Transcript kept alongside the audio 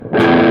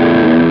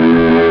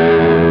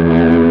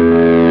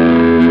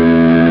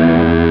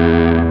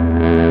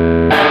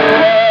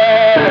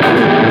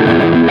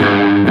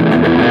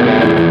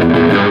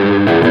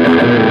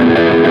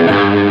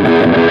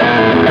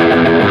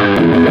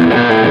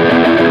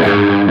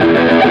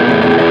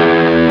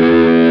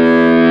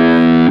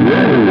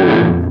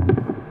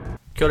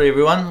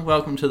everyone,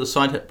 welcome to the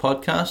Side Hit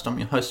Podcast. I'm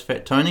your host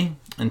Fat Tony,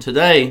 and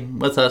today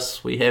with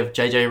us we have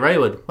JJ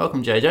Raywood.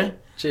 Welcome JJ.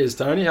 Cheers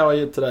Tony, how are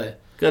you today?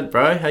 Good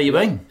bro, how you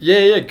been?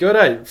 Yeah,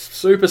 good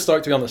Super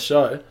stoked to be on the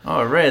show.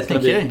 Oh rad,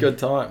 thank you. It's been a good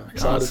time,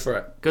 excited for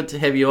it. Good to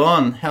have you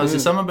on. How's your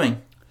summer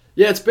been?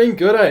 Yeah, it's been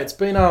good It's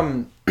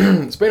been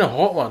it's been a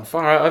hot one.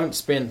 I haven't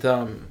spent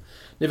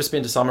never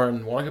spent a summer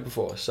in Wanaka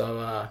before,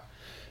 so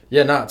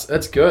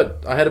it's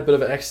good. I had a bit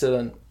of an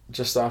accident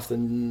just after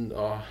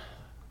night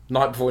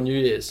before New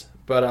Year's,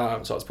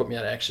 but so it's put me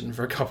out of action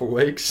for a couple of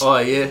weeks. Oh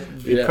yeah,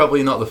 you're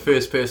probably not the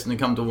first person to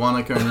come to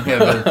Wanaka and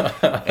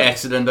have an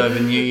accident over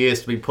New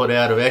Year's to be put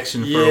out of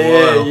action for a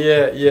while.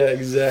 Yeah,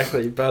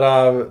 exactly.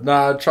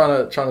 But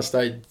trying to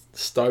stay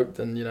stoked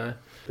and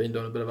been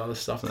doing a bit of other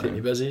stuff to keep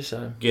me busy.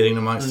 So getting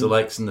amongst the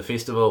lakes and the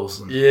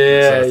festivals. And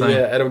yeah,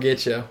 it'll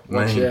get you.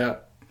 Watch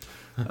out.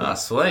 Ah,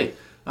 sweet.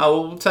 Oh,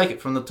 well, we'll take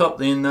it from the top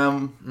then.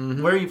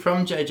 Where are you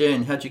from, JJ,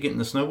 and how'd you get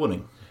into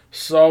snowboarding?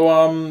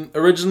 So,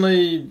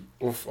 originally,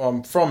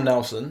 I'm from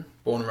Nelson,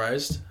 born and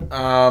raised.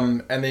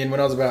 And then when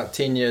I was about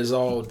 10 years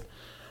old,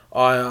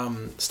 I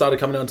started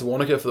coming down to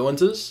Wanaka for the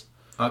winters.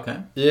 Okay.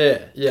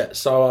 Yeah.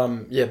 So,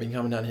 been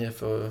coming down here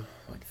for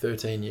like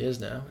 13 years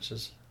now, which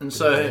is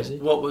crazy.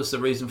 What was the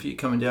reason for you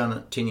coming down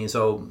at 10 years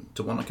old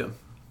to Wanaka?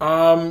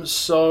 What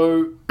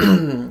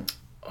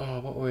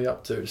were we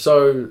up to?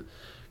 So,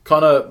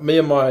 kind of, me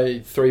and my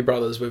three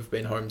brothers, we've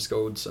been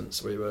homeschooled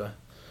since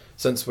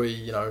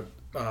we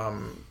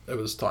it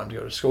was time to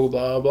go to school,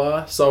 blah, blah,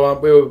 blah. So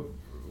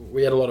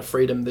we had a lot of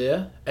freedom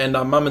there. And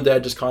mum and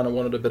dad just kind of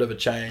wanted a bit of a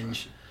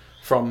change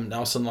from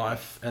Nelson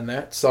life and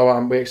that. So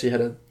we actually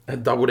had a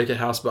double-decker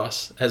house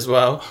bus as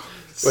well,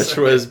 which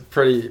was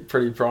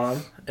pretty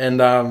prime. And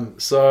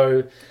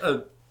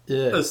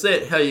yeah. Is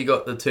that how you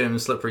got the term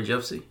slippery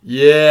gypsy?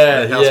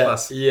 Yeah, house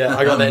bus. Yeah.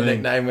 I got that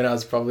nickname when I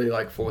was probably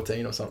like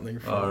 14 or something.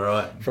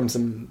 From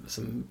some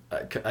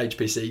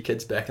HPC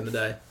kids back in the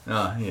day.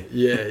 Oh,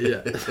 yeah.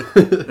 Yeah.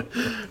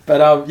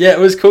 But it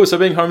was cool. So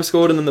being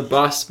homeschooled and then the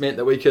bus meant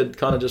that we could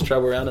kind of just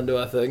travel around and do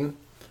our thing.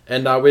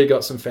 And we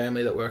got some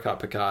family that work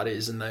up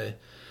Picardi's, and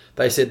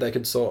they said they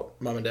could sort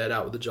mum and dad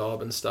out with the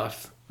job and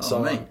stuff.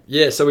 So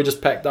we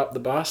just packed up the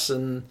bus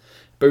and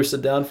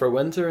boosted down for a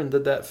winter and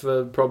did that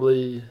for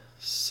probably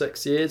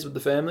 6 years with the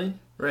family.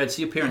 Rad,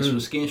 so your parents were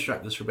ski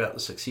instructors for about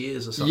the 6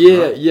 years or something,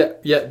 right?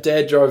 Yeah.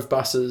 Dad drove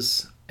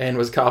buses and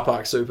was car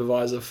park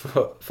supervisor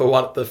for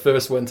the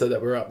first winter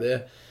that we were up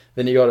there.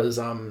 Then he got his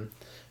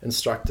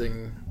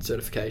instructing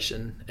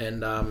certification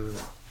and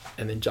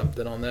then jumped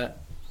in on that.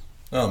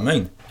 Oh,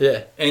 mean.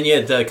 Yeah. And you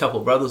had a couple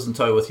of brothers in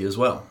tow with you as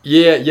well.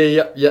 Yeah,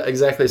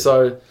 exactly.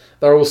 So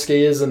they're all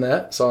skiers and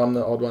that, so I'm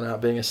the odd one out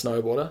being a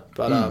snowboarder.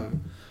 But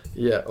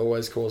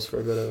always calls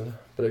for a bit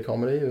of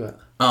comedy. But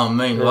oh,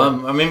 mean. Yeah.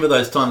 Well, I remember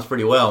those times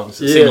pretty well. It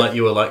seemed like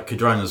you were like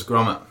Cadrona's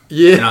grommet.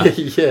 Yeah,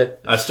 yeah.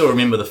 I still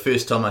remember the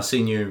first time I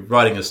seen you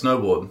riding a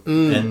snowboard.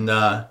 And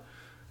I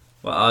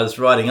was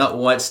riding up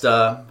White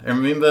Star. And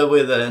remember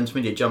where the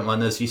intermediate jump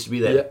line is? Used to be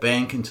that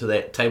bank into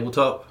that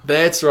tabletop.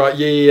 That's right,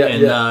 yeah.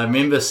 And I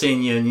remember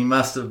seeing you, and you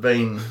must have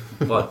been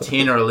like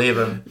 10 or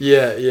 11.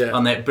 Yeah.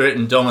 On that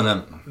Burton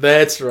Dominant.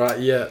 That's right,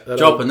 yeah.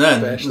 Dropping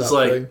in. It's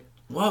like,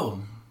 whoa.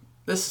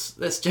 That's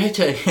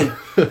JJ,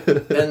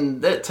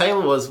 and that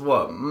table was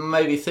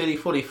maybe 30,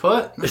 40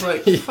 foot. It's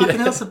like, fucking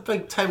hell, that's a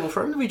big table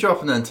for him to be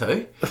dropping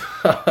into.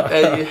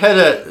 And you hit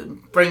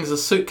it, brings a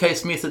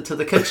suitcase method to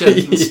the kitchen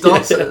and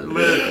stops it. And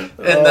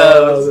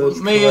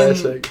me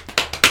classic.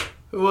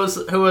 and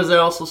who was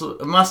else?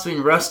 It must have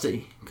been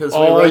Rusty, because we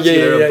were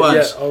together a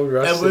bunch.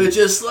 Rusty. And we were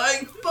just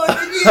like,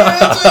 fucking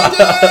yeah,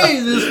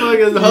 JJ! Just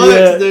fucking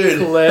hyped,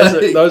 dude.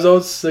 Classic. Those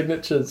old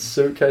signature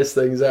suitcase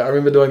things, I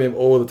remember doing them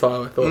all the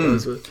time. I thought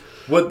those were...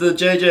 Would the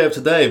JJ of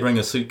today bring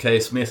a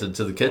suitcase method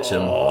to the kitchen?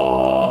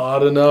 Oh, I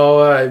don't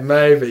know,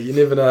 maybe. You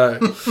never know.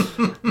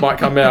 Might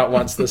come out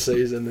once this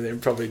season and then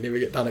probably never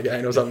get done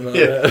again or something like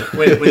that.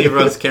 when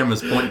everyone's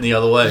camera's pointing the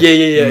other way.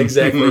 Yeah,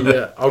 exactly.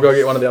 Yeah. I'll go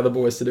get one of the other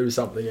boys to do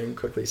something and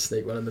quickly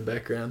sneak one in the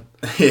background.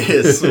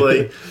 Yeah,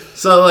 sweet.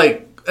 So,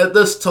 at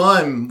this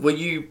time, were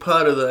you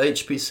part of the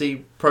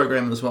HPC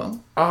program as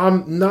well?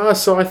 No,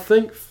 so I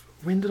think...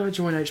 When did I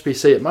join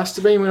HPC? It must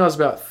have been when I was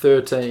about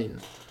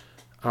 13.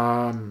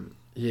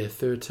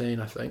 13,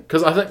 I think.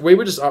 Because I think we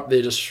were just up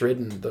there just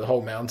shredding the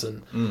whole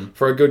mountain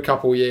for a good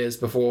couple of years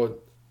before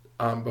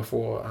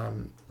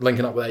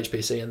linking up with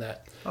HPC and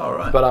that. All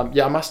right. But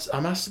I must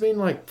have been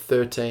like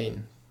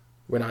 13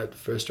 when I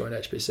first joined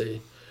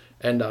HPC.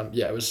 And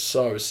it was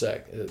so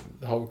sick.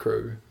 The whole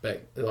crew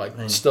back,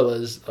 still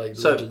is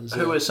legends. So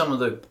who were some of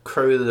the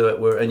crew that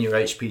were in your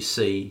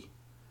HPC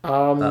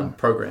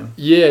program?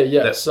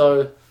 Yeah.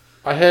 So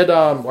I had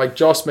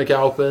Josh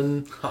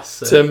McAlpin,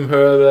 Tim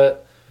Herbert,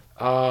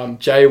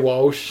 Jay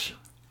Walsh.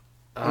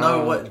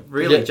 No, what?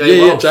 Really?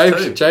 Jay Walsh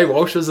too? Jay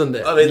Walsh was in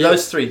there. I mean,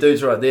 those three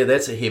dudes right there,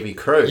 that's a heavy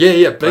crew.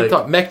 Yeah, big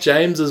time. Mac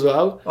James as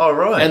well. Oh,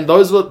 right. And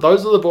those were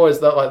the boys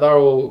that, they're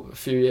all a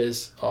few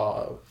years,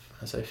 I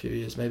say a few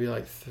years, maybe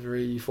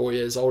 3-4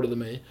 years older than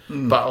me.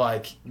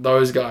 But,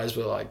 those guys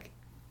were,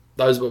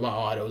 those were my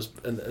idols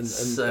in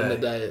the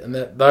day, and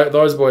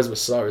those boys were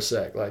so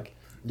sick. Like,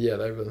 yeah,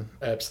 they were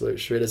absolute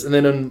shredders. And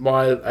then in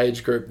my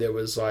age group, there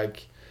was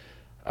like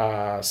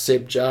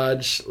Seb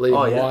Judge,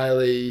 Liam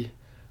Wiley,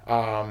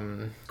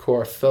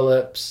 Cora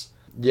Phillips.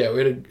 Yeah, we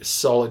had a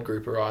solid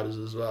group of riders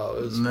as well.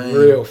 It was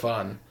real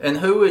fun. And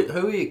who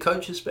were your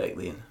coaches back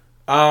then?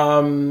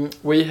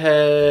 We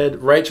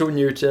had Rachel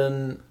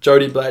Newton,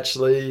 Jodie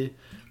Blatchley,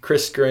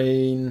 Chris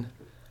Green,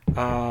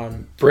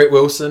 Brett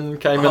Wilson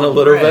came in a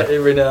little bit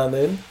every now and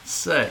then.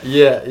 Sick.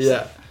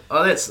 Yeah.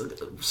 Oh,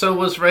 so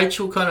was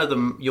Rachel kind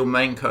of your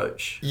main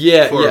coach?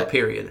 For a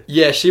period.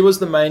 Yeah, she was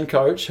the main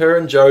coach. Her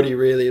and Jodie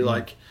really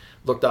looked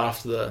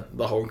after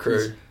the whole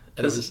crew.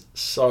 And it was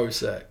so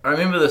sick. I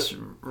remember this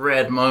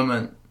rad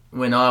moment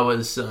when I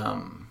was,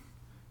 so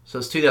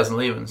it's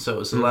 2011, so it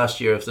was the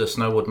last year of the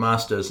Snowboard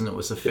Masters, and it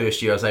was the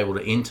first year I was able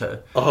to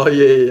enter. Oh,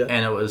 yeah.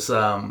 And it was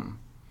the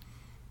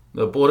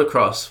border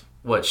cross,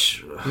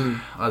 which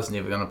I was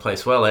never going to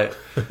place well at.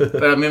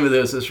 But I remember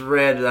there was this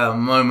rad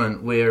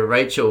moment where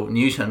Rachel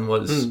Newton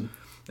was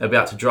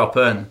about to drop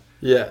in.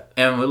 Yeah.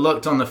 And we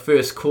looked on the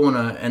first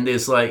corner, and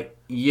there's like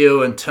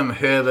you and Tim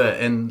Herbert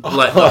and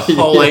like the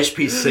whole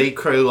HPC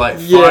crew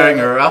firing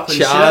her up and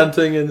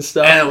chanting shit. And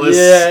stuff. And it was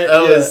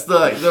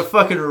like the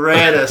fucking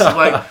raddest.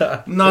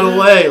 Like, no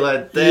way,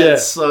 like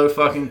that's so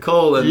fucking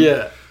cool. And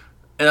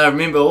and I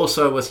remember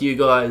also with you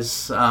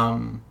guys,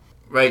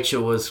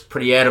 Rachel was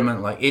pretty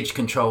adamant, like edge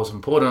control is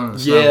important on the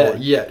snowboard.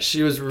 Yeah,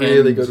 she was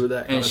really good with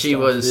that. And she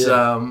was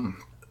one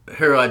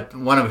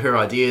of her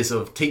ideas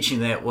of teaching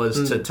that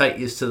was to take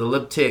you to the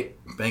LibTech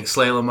bank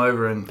slalom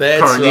over in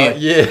Coronet. Right.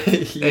 Yeah.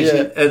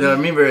 And I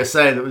remember her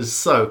saying it was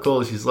so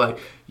cool. She's like,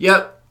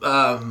 "Yep,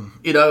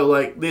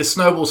 like there's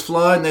snowballs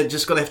flying. They're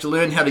just gonna have to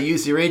learn how to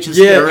use their edges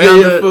to get around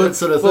it, that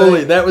sort of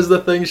thing." That was the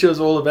thing she was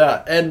all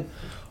about. And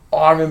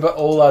I remember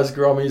all those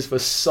Grommies were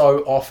so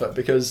off it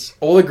because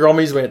all the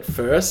Grommies went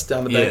first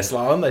down the bank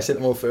slalom. They sent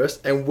them all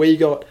first, and we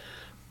got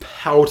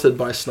pelted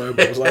by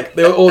snowballs. Like,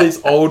 there were all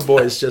these old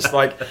boys just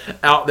like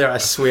out there, I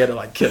swear, to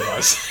like kill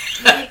us.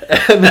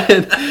 And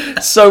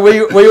then so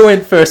we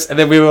went first, and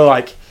then we were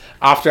like,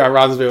 after our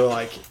runs, we were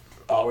like,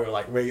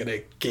 we're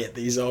gonna get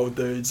these old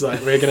dudes,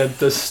 like we're gonna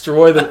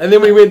destroy them. And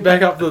then we went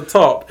back up to the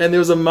top, and there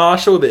was a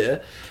marshal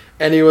there,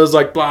 and he was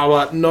like, blah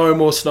blah, no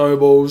more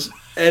snowballs.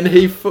 And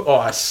I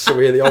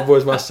swear the old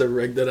boys must have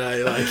rigged it,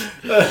 Like,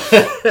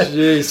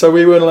 geez. So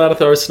we weren't allowed to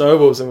throw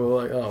snowballs, and we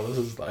were like, oh, this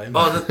is lame.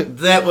 Oh,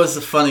 that was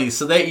the funny.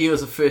 So that year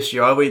was the first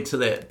year I went to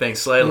that bank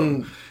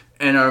slalom,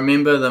 and I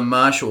remember the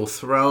marshal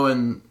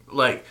throwing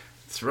the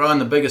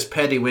biggest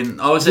paddy when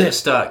I was at the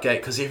start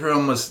gate, because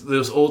there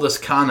was all this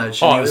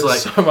carnage, and he was like,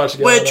 so much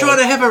we're trying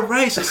to have a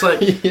race. It's like,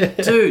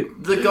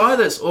 dude, the guy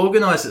that's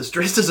organised it's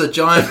dressed as a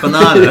giant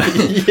banana.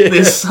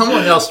 There's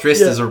someone else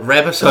dressed as a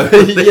rabbit over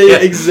there. Yeah,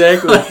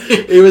 exactly.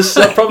 It was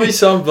probably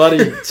some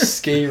bloody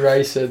ski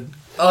racer.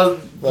 I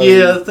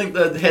think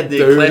they had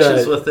their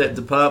clashes with that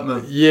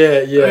department.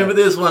 Yeah. I remember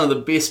there's one of the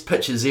best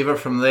pictures ever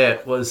from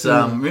that was,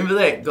 remember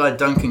that guy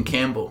Duncan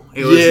Campbell?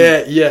 He was,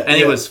 And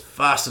he was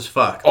fast as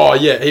fuck. Oh,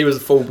 yeah, he was a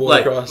full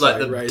board cross. Like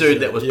the racer. Dude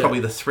that was probably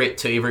the threat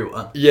to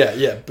everyone.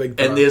 Yeah, big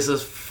time. And there's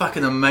this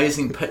fucking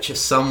amazing picture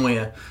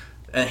somewhere,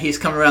 and he's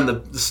come around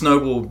the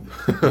snowball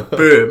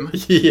berm.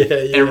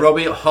 And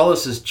Robbie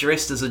Hollis is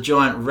dressed as a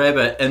giant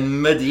rabbit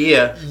in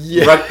mid-air,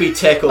 rugby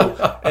tackle,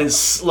 and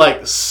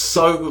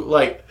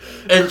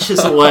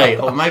inches away,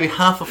 or maybe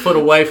half a foot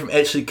away from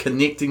actually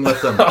connecting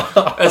with them.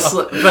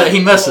 But he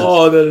misses.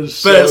 Oh, that is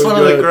so But it's one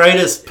of the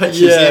greatest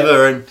pictures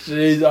ever. And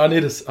jeez,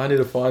 I need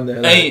to find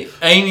that.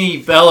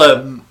 Amy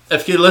Bella,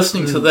 if you're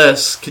listening to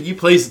this, could you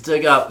please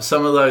dig up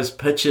some of those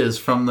pictures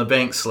from the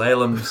bank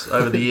slaloms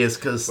over the years,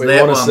 because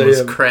that one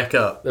was crack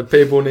up. The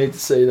people need to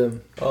see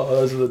them. Oh,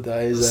 those are the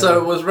days.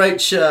 So was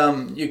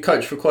Rach, you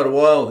coached for quite a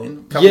while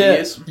then? A couple of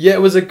years? Yeah,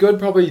 it was a good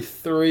probably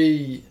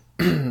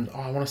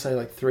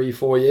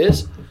 3-4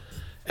 years.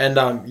 And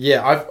I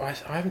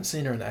haven't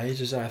seen her in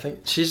ages. I think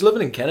she's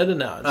living in Canada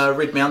now.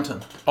 Red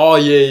Mountain. Oh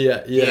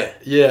yeah.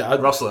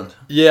 Rossland.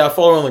 Yeah, I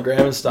follow her on the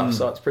gram and stuff,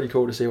 so it's pretty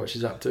cool to see what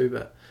she's up to.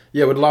 But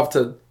yeah, would love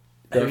to.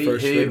 Have you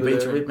been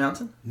to Red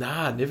Mountain?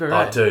 Nah, never.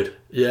 Oh, dude.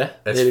 Yeah,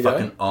 it's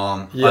fucking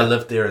on. Yeah. I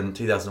lived there in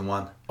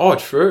 2001. Oh,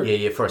 true.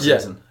 Yeah, for a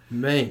season.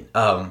 Mean.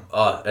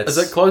 Is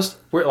it close?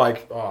 We're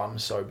I'm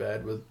so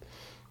bad with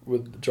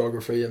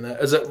geography and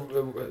that. Is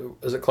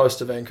it close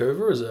to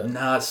Vancouver? Or is it?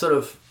 No, it's sort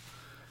of.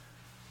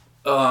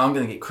 Oh, I'm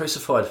going to get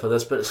crucified for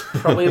this, but it's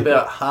probably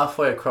about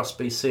halfway across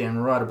BC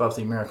and right above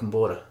the American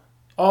border.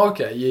 Oh,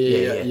 okay.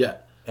 Yeah.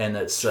 And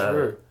it's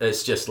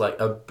just like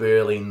a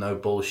burly, no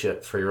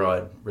bullshit free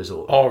ride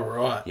resort. Oh,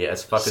 right. Yeah,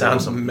 it's fucking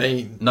Sounds awesome.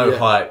 Mean. No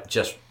hype,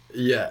 just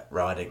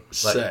riding.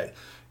 Sick.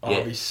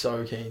 I'd be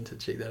so keen to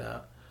check that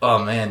out.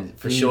 Oh man,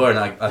 for sure, and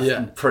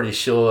I'm pretty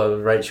sure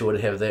Rachel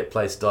would have that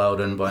place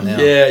dialed in by now.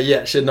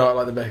 Yeah, she'd know it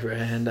like the back of her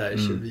hand.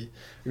 Should be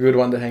a good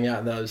one to hang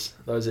out in those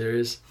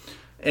areas.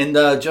 And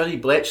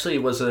Jodie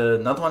Blatchley was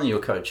another one of your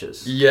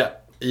coaches. Yeah,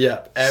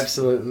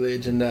 absolute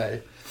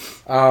legend.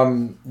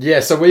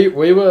 So we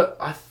were.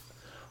 I'm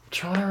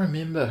trying to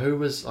remember who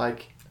was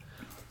like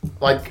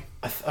like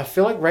I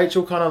feel like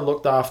Rachel kind of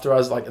looked after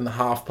us like in the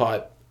half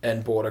pipe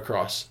and border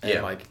cross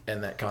and like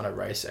and that kind of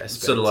race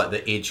aspect. Sort of like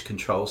the edge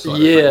control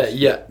side.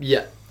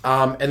 Yeah.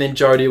 And then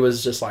Jody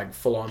was just like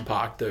full on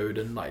park dude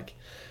and like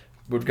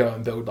would go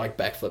and build like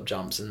backflip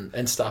jumps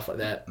and stuff like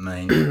that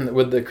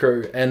with the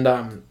crew. And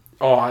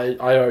I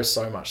owe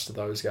so much to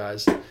those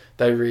guys.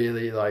 They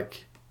really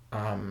like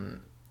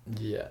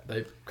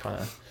they kind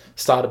of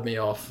started me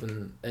off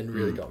and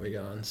really got me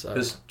going. So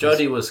because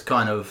Jody was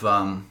kind of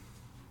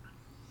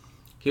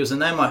he was a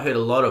name I heard a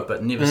lot of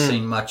but never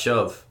seen much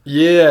of.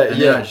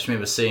 And then I just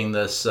remember seeing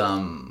this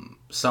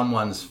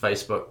someone's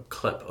Facebook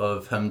clip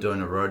of him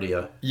doing a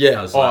rodeo.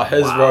 Yeah.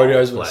 His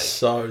rodeos were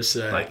so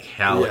sick. Like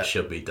how it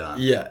should be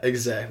done. Yeah,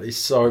 exactly.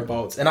 So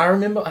bolts. And I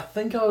remember, I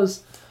feel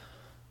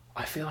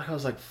like I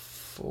was like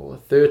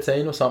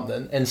 13 or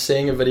something, and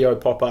seeing a video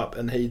pop up,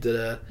 and he did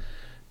a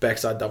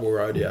backside double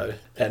rodeo.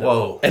 And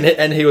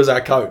and he was our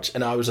coach,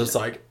 and I was just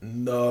like,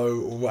 no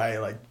way,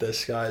 like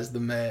this guy's the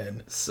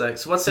man. So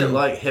what's it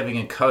like having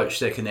a coach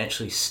that can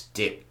actually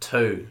step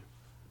to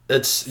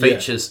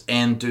features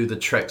and do the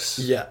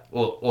tricks,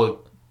 or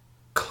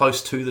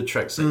close to the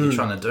tricks that you're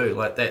trying to do?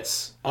 Like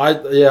that's I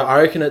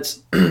reckon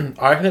it's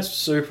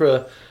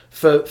super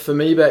for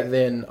me back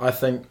then. I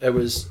think it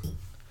was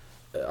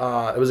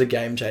a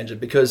game changer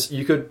because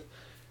you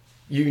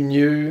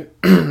knew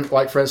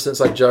like for instance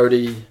like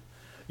Jody,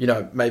 you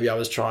know, maybe I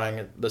was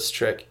trying this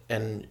trick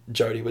and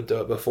Jody would do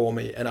it before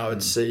me and I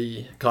would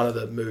see kind of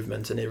the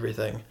movement and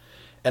everything,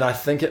 and I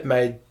think it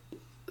made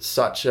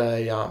such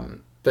a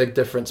big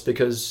difference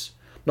because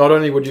not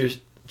only would you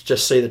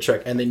just see the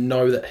trick and then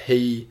know that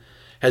he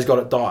has got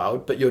it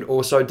dialed, but you would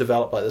also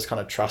develop like this kind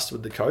of trust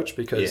with the coach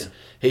because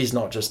he's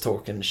not just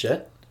talking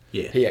shit.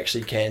 Yeah, he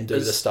actually can do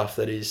the stuff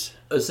that he's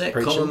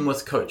preaching. Common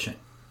with coaching?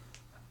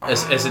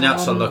 As an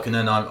outside looking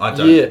in, I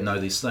don't know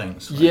these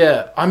things. Right?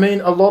 Yeah, I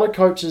mean, a lot of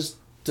coaches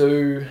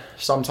do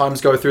sometimes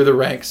go through the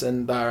ranks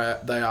and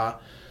they are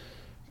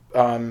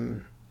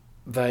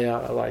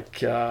like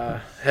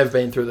have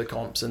been through the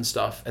comps and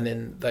stuff, and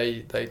then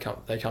they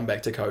come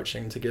back to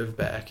coaching to give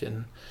back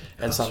and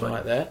something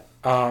like that.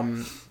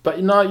 But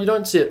you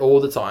don't see it all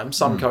the time.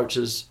 Some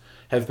coaches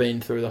have been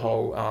through the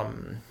whole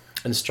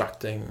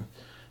instructing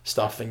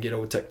stuff and get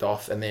all ticked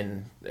off and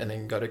then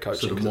go to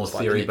coaching. Sort of more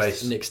theory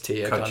based next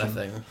tier coaching. Kind of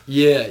thing.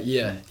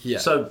 Yeah.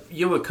 So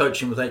you were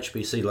coaching with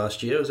HBC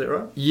last year, is that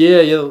right?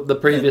 Yeah, the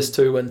previous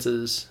 2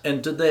 winters.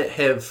 And did that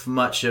have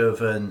much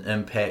of an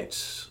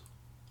impact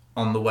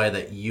on the way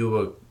that you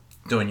were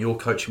doing your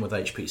coaching with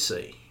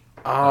HPC?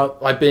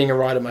 Like being a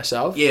rider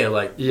myself?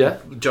 Yeah,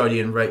 Jody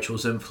and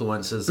Rachel's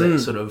influences that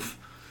sort of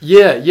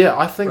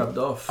I think rubbed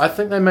off. I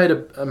think they made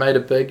a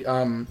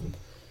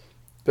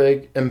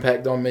big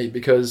impact on me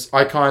because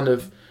I've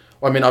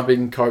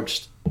been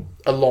coached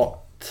a lot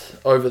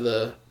over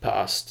the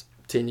past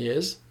 10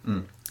 years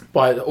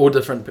by all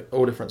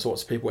different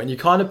sorts of people, and you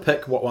kind of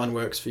pick what one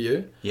works for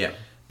you. Yeah.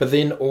 But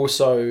then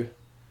also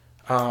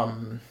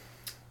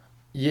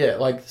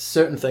like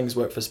certain things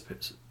work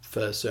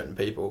for certain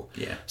people.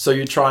 Yeah. So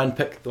you try and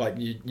pick, like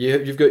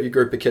you've got your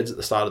group of kids at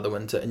the start of the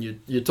winter, and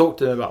you talk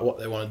to them about what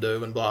they want to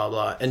do and blah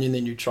blah, and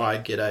then you try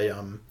and get a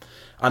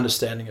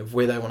understanding of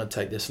where they want to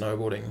take their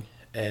snowboarding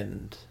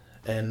and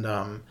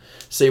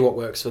see what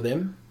works for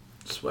them.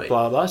 Sweet.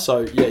 Blah blah. So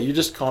you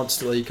just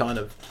constantly kind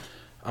of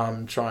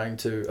trying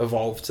to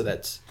evolve to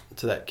that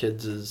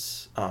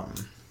kids'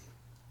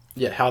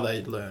 how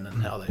they learn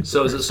and how they.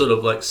 So is it sort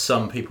of like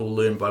some people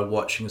learn by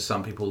watching,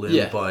 some people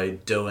learn by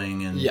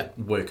doing and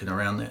working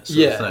around that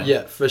sort of thing?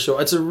 Yeah, for sure.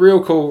 It's a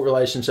real cool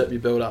relationship you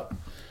build up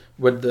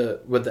with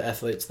the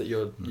athletes that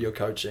you're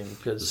coaching.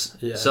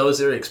 So is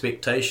there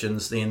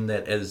expectations then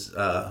that as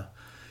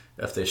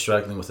if they're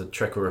struggling with a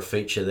trick or a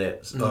feature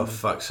that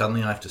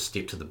suddenly I have to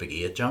step to the big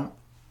air jump?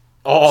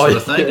 Sort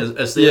of thing?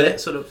 Is there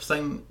that sort of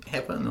thing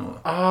happen? Or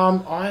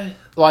I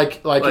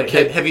like a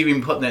kid. Have you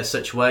been put in that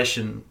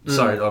situation?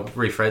 Sorry, I'll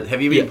rephrase.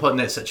 Have you been put in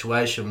that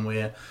situation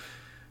where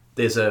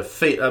there's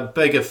a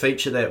bigger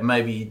feature that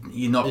maybe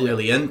you're not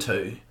really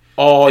into?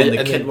 And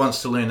the kid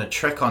wants to learn a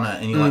trick on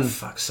it, and you're like,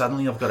 "Fuck!"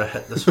 Suddenly, I've got to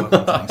hit this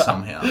fucking thing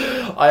somehow.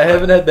 I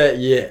haven't had that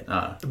yet,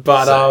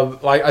 but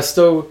I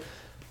still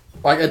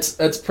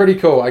it's pretty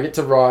cool. I get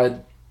to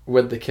ride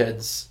with the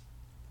kids,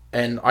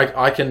 and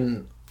I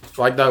can.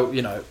 Like though,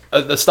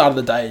 at the start of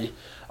the day,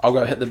 I'll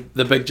go hit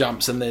the big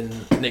jumps, and then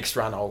next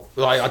run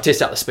I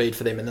test out the speed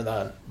for them, and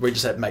then we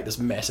just have to make this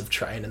massive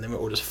train, and then we're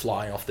all just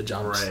flying off the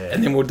jumps,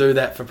 and then we'll do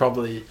that for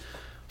probably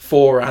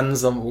 4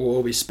 runs, and we'll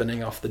all be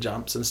spinning off the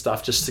jumps and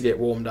stuff just to get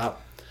warmed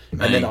up, and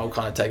then I'll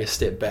kind of take a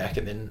step back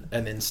and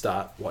then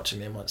start watching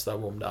them once they're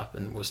warmed up,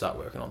 and we'll start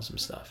working on some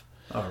stuff.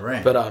 Oh,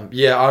 right. But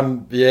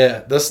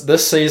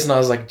this season I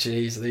was like,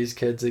 geez, these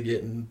kids are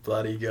getting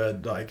bloody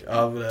good. Like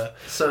they're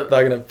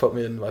gonna put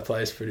me in my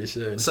place pretty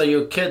soon. So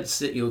your kids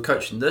that you were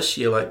coaching this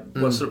year, like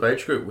what sort of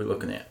age group were we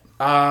looking at?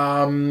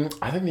 I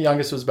think the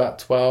youngest was about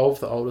 12,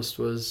 the oldest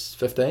was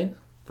 15.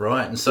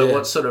 Right. And so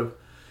what sort of,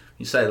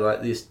 you say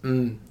like this,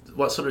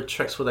 what sort of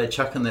tricks were they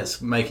chucking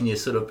that's making you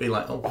sort of be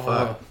like, oh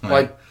fuck?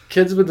 Like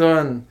kids were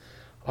doing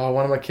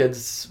one of my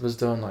kids was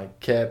doing like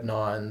cab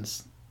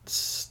 9s,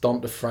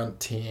 stomped a front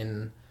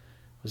 10,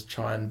 was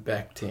trying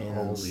back 10s.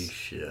 Holy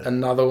shit.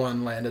 Another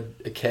one landed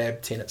a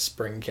cab 10 at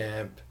spring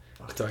camp,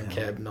 doing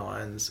cab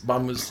 9s.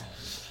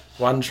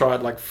 One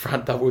tried like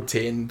front double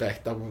 10,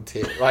 back double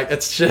 10. Like,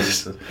 it's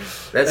just...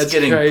 That's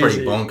getting crazy.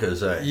 Pretty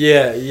bonkers, eh?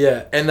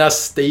 Yeah. And that's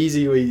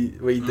steezy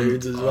wee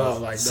dudes as well.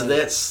 Like, so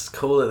that's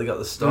cool that they got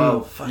the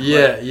style.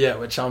 Yeah,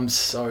 which I'm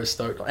so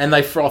stoked on. And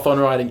they froth on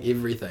riding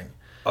everything.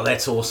 Oh,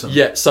 that's awesome.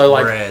 Yeah, so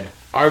like... Rad.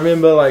 I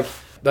remember like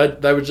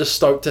they were just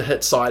stoked to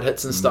hit side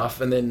hits and stuff,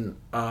 and then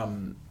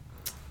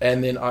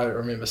I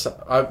remember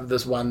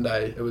this one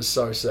day, it was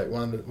so sick.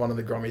 One of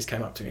the Grommies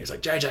came up to me. He's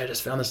like, JJ, I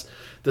just found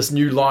this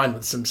new line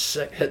with some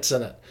sick hits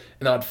in it.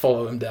 And I'd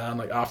follow him down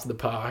like after the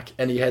park,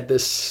 and he had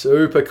this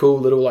super cool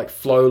little like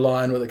flow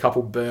line with a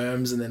couple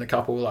berms and then a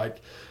couple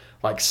like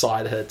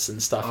side hits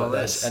and stuff like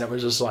this. And it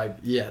was just like,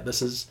 yeah,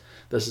 this is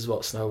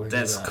what snowboarding is.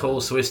 That's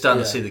cool. So we're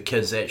starting to see the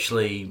kids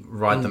actually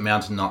ride the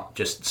mountain, not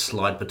just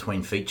slide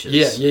between features.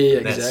 Yeah,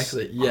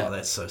 exactly. Yeah,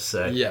 that's so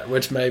sick. Yeah,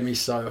 which made me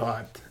so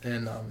hyped.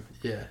 And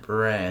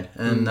rad.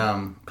 And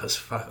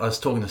because I was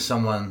talking to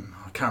someone,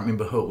 I can't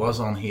remember who it was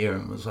on here,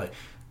 and was like,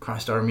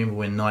 Christ, I remember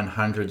when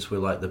 900s were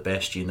like the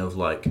bastion of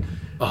like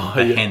a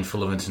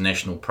handful of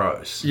international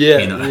pros. Yeah,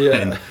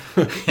 and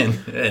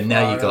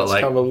now you got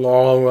like come a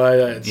long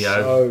way. It's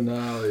so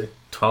gnarly.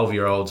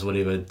 12-year-olds,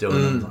 whatever,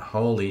 doing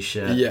holy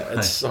shit. Yeah,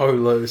 it's so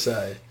loose,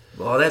 eh?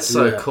 Oh, that's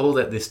so cool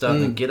that they're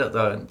starting to get it,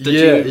 though.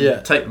 Did you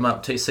take them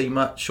up TC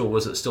much, or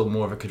was it still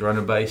more of a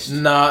Cadrona-based?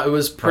 Nah, it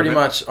was pretty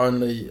much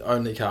only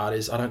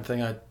karties. I don't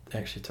think I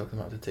actually took them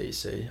up to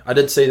TC. I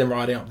did see them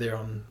riding up there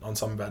on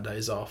some of our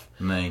days off.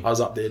 I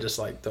was up there just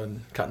like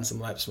cutting some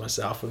laps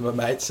myself with my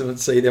mates, and would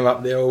see them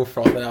up there all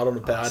frothing out on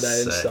a power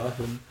day and stuff.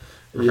 And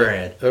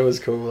rad. It was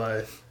cool,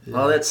 though. Yeah.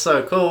 Oh, that's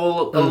so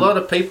cool. A lot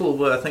of people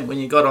were, I think, when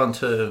you got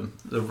onto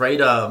the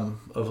radar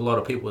of a lot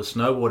of people with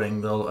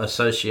snowboarding, they'll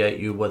associate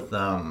you with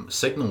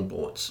signal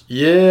boards.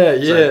 Yeah.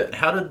 So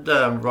how did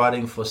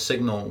riding for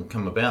signal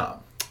come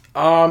about?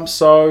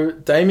 So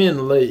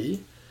Damien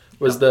Lee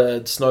was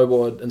the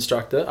snowboard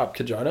instructor up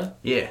Cadrona.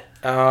 Yeah.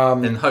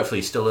 And hopefully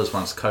he still is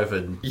once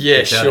COVID.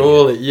 Yeah,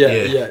 surely.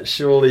 Yeah.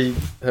 Surely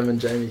him and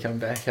Jamie come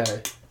back.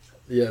 Hey.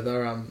 Yeah,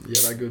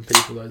 they're good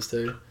people, those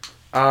two.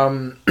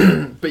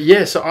 But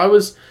yeah, so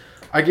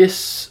I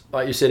guess,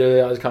 like you said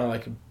earlier, I was kind of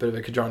like a bit of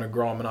a Cadrona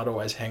Grom, and I'd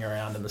always hang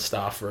around in the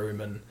staff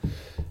room,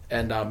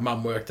 and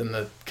Mum worked in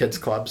the kids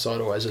club, so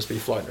I'd always just be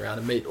floating around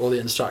and meet all the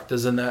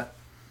instructors and that.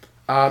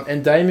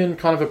 And Damien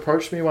kind of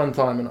approached me one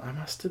time, and I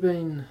must have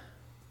been,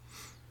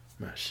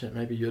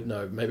 maybe you'd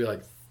know, maybe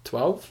like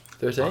 12,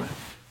 13?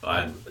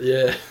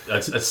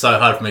 It's so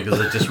hard for me because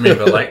I just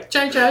remember like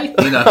JJ,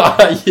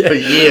 for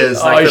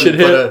years.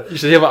 You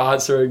should hear my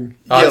answering.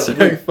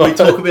 We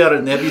talk about it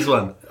in Abby's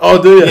one.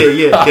 Oh, do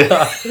you?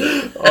 Yeah.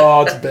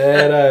 Oh, it's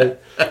bad, eh?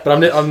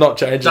 But I'm not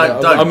changing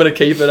it. I'm going to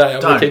keep it, eh?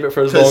 I'm going to keep it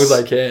for as long as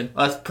I can.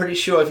 I'm pretty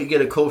sure if you get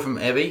a call from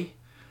Abby,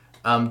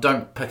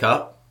 don't pick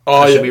up.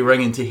 I should be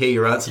ringing to hear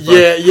your answer.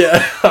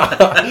 Yeah.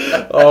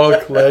 Oh,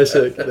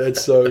 classic.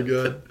 That's so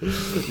good.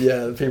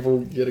 Yeah, people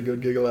get a good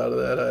giggle out of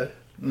that, eh?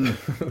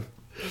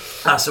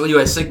 So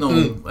anyway, Signal,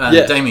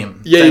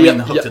 Damien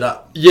hooked it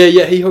up.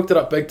 Yeah, he hooked it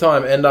up big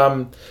time,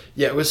 and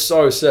it was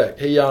so sick.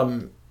 He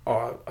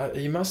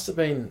must have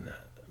been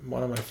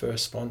one of my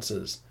first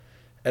sponsors,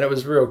 and it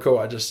was real cool.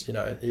 I just,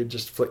 he'd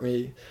just flick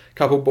me a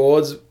couple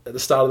boards at the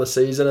start of the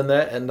season and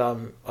that, and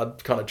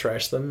I'd kind of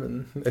trash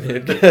them, and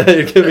he'd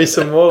give me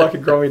some more like a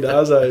Grommy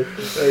does.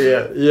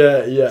 Yeah.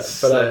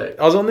 But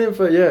I was on them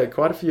for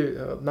quite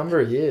a number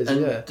of years.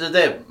 And did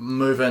that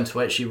move into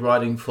actually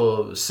riding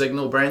for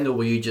Signal brand, or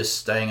were you just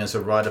staying as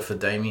a rider for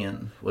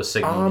Damien with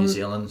Signal New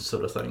Zealand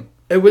sort of thing?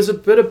 It was a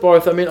bit of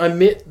both. I mean, I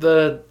met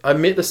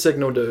the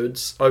Signal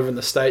dudes over in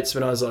the States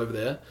when I was over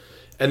there,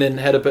 and then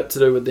had a bit to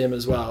do with them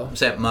as well.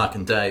 Was that Mark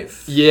and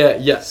Dave? Yeah,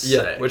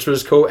 which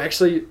was cool.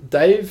 Actually,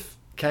 Dave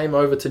came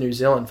over to New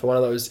Zealand for one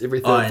of those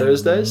every third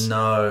Thursdays.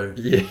 No.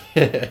 Yeah.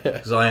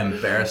 Because I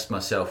embarrassed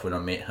myself when I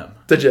met him.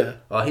 Did you?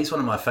 Oh, he's one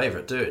of my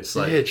favourite dudes.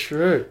 Like, yeah,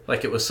 true.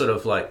 Like, it was sort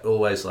of like,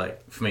 always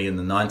like, for me in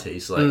the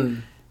 90s,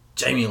 like,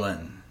 Jamie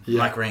Lynn,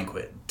 Mike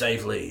Ranquet,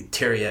 Dave Lee,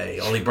 Terrier,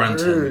 Ollie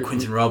Brunton,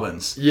 Quentin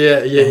Robbins. Yeah.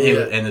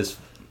 And his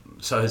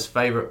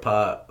favourite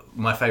part,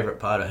 my favourite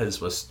part of his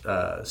was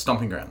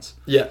Stomping Grounds.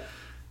 Yeah.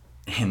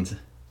 And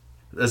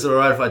is it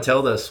alright if I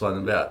tell this one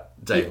about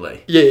Dave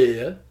Lee?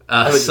 Yeah.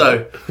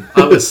 So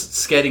I was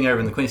skating over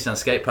in the Queenstown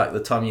skate park at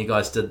the time you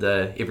guys did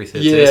the every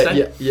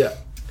Thursday. Yeah.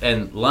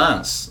 And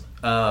Lance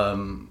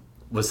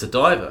was the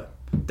diver.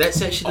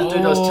 That's actually the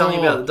dude I was telling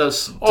you about that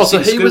does. So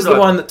he was the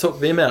one that took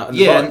them out.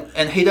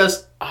 And he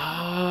does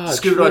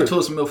scuba dive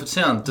tours in Milford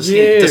Sound.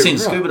 Descend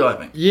scuba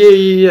diving.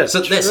 Yeah.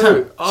 So that's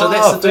him. So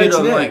that's the dude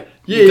I'm like,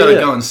 you've got to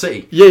go and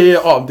see. Yeah.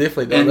 Oh, I'm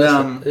definitely doing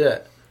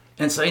that.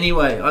 And so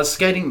anyway, I was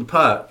skating the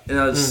park, and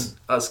I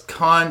was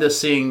kind of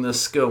seeing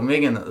this girl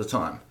Megan at the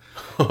time.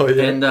 Oh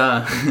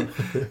yeah.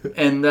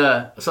 And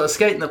so I was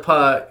skating the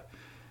park,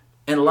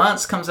 and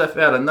Lance comes up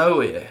out of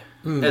nowhere,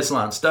 as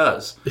Lance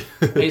does.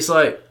 He's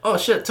like, oh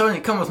shit, Tony,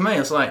 come with me.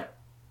 It's like,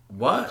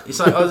 what? He's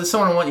like, oh, there's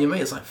someone I want you to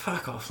meet. It's like,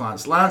 fuck off,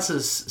 Lance. Lance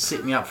has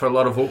set me up for a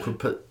lot of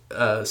awkward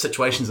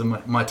situations in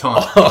my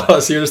time. Oh,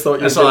 so you just thought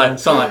you were so I'm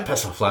like,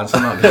 piss off, Lance.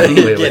 I'm not going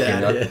anywhere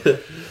with you.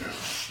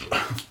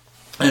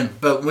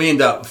 But we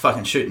end up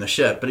fucking shooting the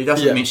shit. But he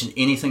doesn't mention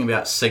anything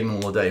about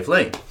Signal or Dave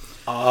Lee.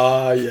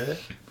 Ah, yeah.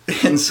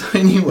 And so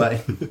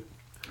anyway,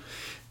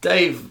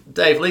 Dave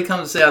Lee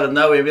comes out of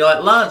nowhere and be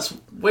like, Lance,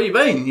 where you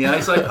been? You know,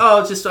 he's like,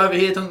 oh, just over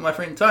here talking to my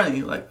friend Tony.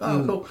 He's like,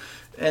 oh, cool.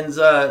 And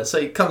so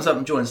he comes up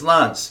and joins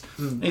Lance.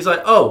 And he's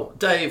like, oh,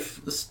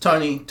 Dave, this is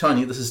Tony.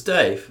 Tony, this is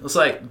Dave. I was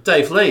like,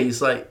 Dave Lee.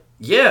 He's like,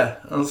 yeah.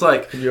 I was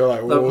like, you're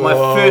like,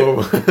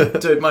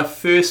 whoa. My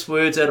first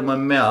words out of my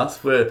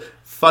mouth were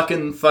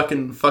fucking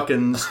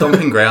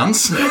stomping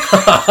grounds. And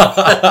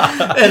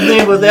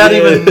then without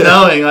even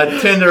knowing, I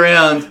turned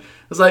around. I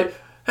was like,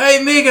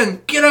 hey,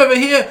 Megan, get over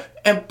here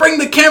and bring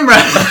the camera.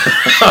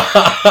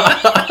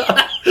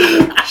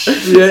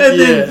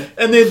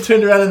 And then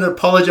turned around and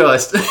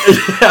apologised. And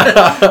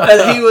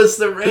he was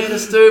the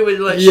raddest dude. We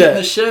were like shooting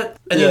the shit.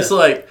 And he was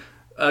like,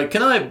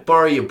 can I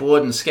borrow your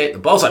board and skate the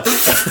ball? I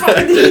was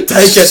like,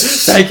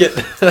 take it.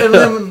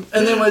 And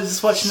then we're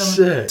just watching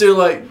him do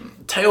like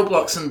tail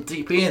blocks in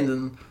deep end,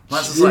 and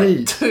Lance was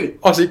like, dude.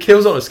 Oh, so he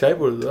kills on a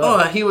skateboard as well.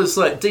 Oh, he was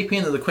like deep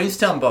end of the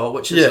Queenstown Bowl,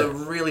 which is a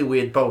really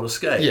weird bowl to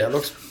skate. Yeah, it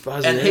looks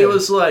fuzzy. And he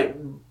was like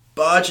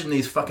barging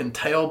these fucking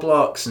tail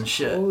blocks and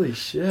shit. Holy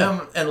shit.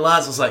 And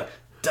Lance was like,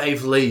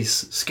 Dave Lee's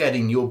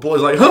skating your board.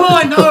 Like, oh,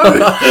 I know.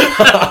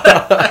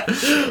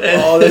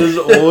 Oh, that is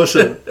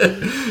awesome.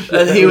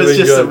 And he was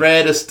just the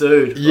raddest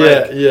dude.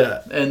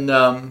 Yeah.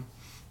 And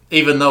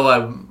even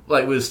though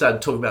we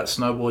started talking about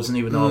snowboards, and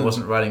even though I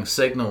wasn't riding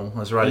Signal, I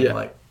was riding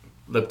like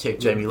LibTech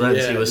Jamie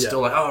Lins. He was still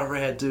like, oh,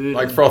 rad dude.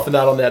 Like frothing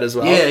out on that as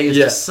well. Yeah, he was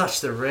just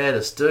such the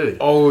raddest dude.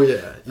 Oh,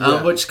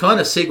 yeah. Which kind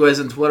of segues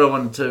into what I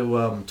wanted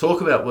to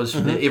talk about was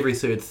the Every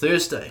Third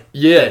Thursday.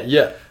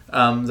 Yeah.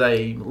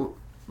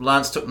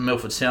 Lance took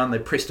Milford Sound. They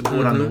pressed a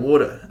board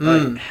underwater.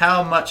 Like,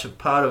 how much a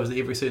part of the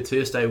Every Third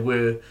Thursday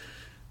were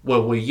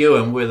you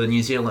and were the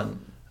New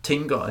Zealand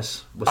team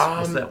guys with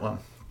that one?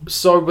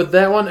 So with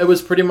that one, it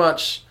was pretty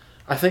much.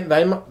 I think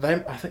they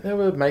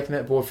were making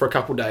that board for a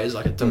couple of days.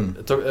 Like it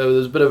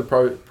was a bit of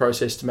a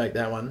process to make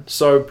that one.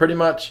 So pretty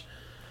much,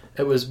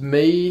 it was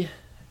me,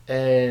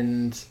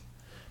 Damien,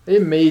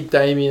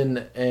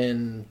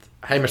 and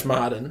Hamish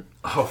Martin.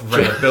 Oh,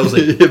 right,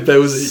 Billsy.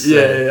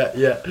 Billsy.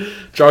 Yeah.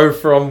 Drove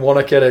from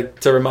Wanaka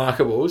to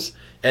Remarkables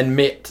and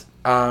met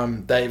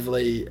Dave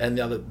Lee and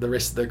the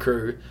rest of the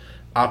crew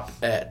up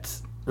at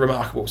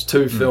Remarkables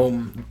to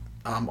film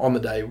on the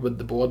day with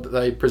the board that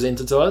they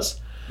presented to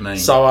us.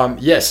 Nice. So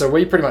so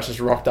we pretty much just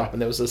rocked up,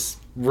 and there was this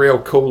real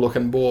cool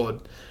looking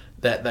board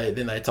that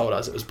they told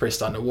us it was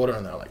pressed underwater,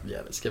 and they were like,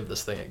 yeah, let's give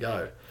this thing a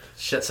go.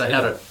 Shit, so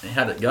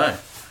how'd it go?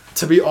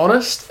 To be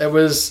honest, it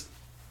was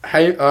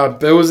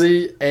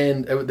Billsy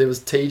and there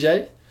was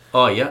TJ.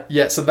 Oh yeah.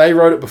 Yeah, so they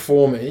wrote it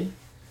before me.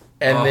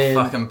 And then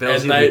fucking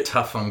Billsy would be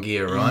tough on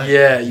gear, right?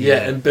 Yeah.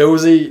 And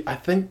Billsy, I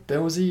think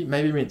Billsy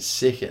maybe went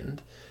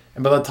second.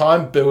 And by the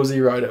time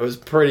Billsy wrote it, it was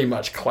pretty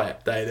much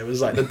clapped, eh? There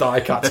was like the die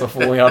cuts were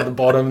falling out of the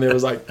bottom. There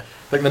was like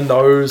the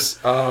nose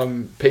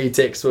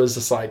P-Tex was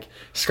just like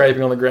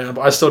scraping on the ground.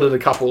 But I still did a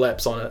couple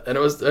laps on it. And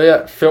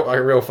it felt like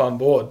a real fun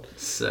board.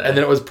 Sick. And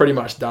then it was pretty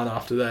much done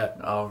after that.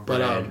 Oh,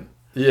 but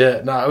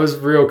it was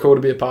real cool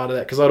to be a part of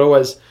that. Because I'd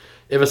always,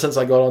 ever since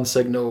I got on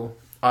Signal,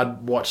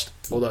 I'd watched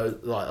all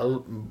those, like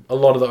a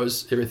lot of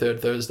those Every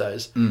Third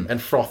Thursdays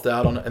and frothed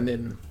out on it. And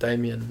then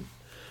Damien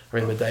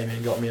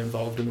got me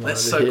involved in one.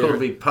 That's so cool to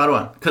be part of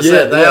one, because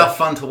they are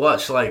fun to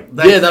watch. Like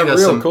they're real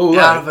some cool,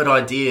 out of it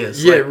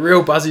ideas. Yeah, like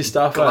real buzzy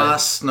stuff.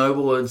 Glass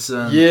snowboards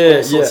and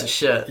all sorts of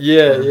shit.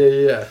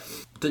 Yeah.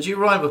 Did you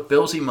ride with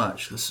Billsy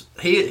much? Because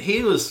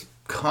he was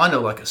kind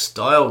of like a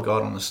style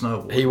god on the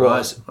snowboard. He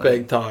was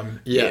big time.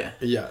 Yeah.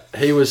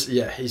 He was.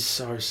 Yeah, he's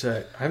so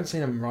sick. I haven't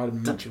seen him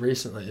riding much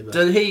recently. But,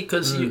 did he?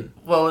 Because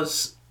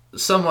as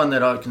someone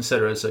that I would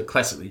consider as a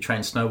classically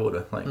trained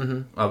snowboarder, like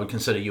I would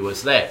consider you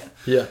as that.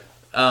 Yeah.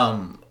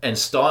 And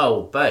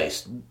style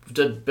based,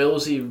 did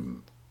Billsy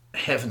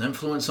have an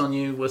influence on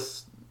you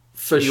with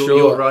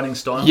your riding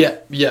style?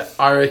 Yeah,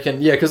 I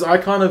reckon. Yeah, because I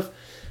kind of,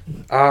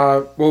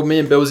 me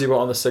and Billsy were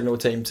on the Signal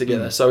team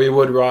together, so we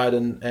would ride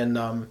and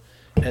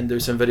do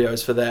some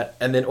videos for that,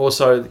 and then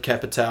also the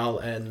Capital,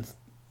 and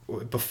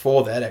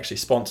before that actually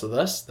sponsored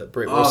us, that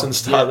Brett Wilson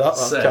started up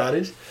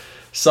Cardi's.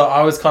 So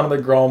I was kind of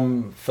the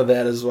grom for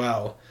that as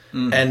well,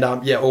 and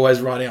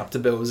always riding up to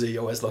Billsy,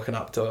 always looking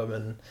up to him,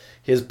 and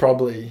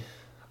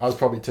I was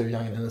probably too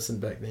young and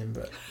innocent back then,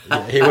 but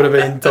he would have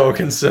been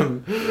talking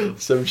some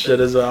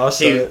shit as well.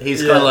 So,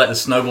 he's kind of like the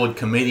snowboard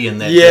comedian.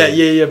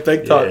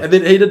 Big time. Yeah. And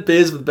then he did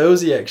beers with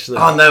Billsy actually.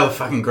 Oh, and they were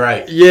fucking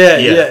great.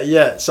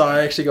 Yeah. So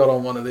I actually got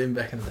on one of them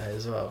back in the day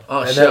as well.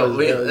 Oh, shit.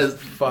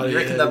 You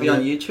reckon they'll be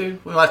on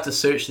YouTube? We might have to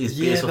search these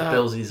beers with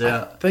Billsy's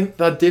out. I think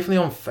they're definitely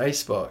on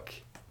Facebook.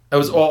 It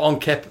was on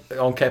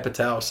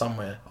Capital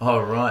somewhere. Oh,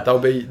 right.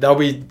 They'll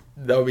be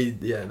they'll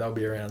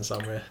be around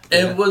somewhere.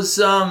 It was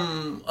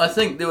I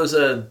think there was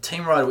a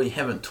team rider we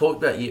haven't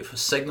talked about yet for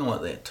Signal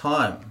at that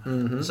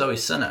time. Zoe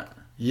Sinnott.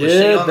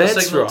 Yeah,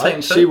 that's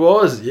right. She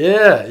was.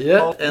 Yeah.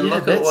 Oh, and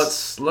look at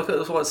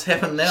what's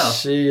happened now.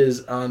 She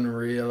is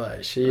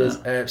unreal. She is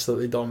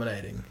absolutely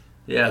dominating.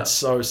 Yeah, it's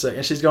so sick,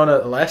 and she's going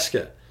to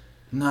Alaska.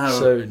 No,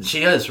 soon.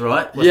 She is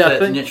right with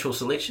that natural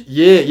selection.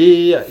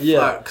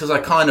 Yeah. Because I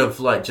kind of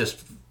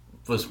just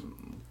was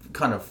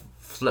kind of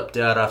flipped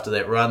out after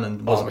that run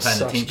and wasn't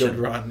paying attention. Good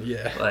run,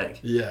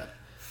 yeah.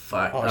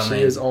 Fuck.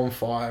 She is on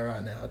fire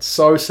right now. It's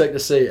so sick to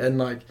see,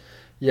 and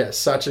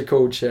such a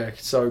cool chick,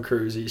 so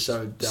cruisy,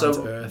 so down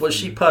to earth. Was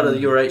she part of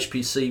your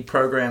HPC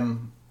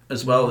program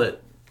as well?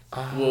 That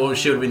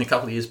she would have been a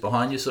couple of years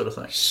behind you, sort of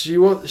thing.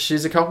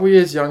 She's a couple of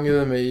years younger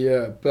than me,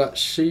 but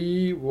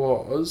she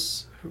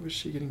was. Who was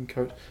she getting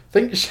coached? I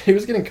think she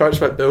was getting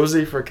coached by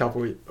Billsy for a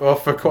couple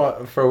of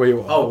for a wee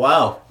while. Oh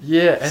wow!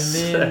 Yeah,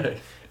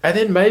 and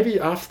then maybe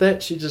after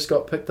that she just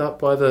got picked up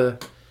by the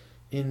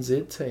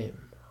NZ team.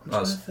 I'm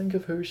trying to think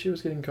of who she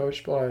was getting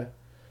coached by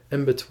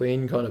in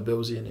between kind of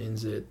Billsy and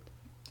NZ.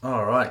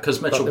 All right,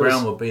 because Mitchell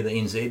Brown will be the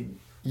NZ.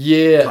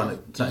 Yeah, kind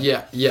of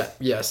thing.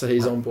 Yeah. So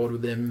he's on board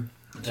with them.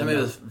 I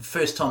remember the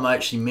first time I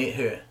actually met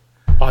her.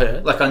 Oh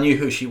yeah, I knew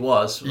who she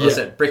was. Was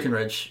at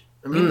Breckenridge.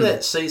 Remember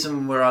that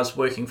season where I was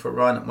working for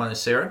Ryan at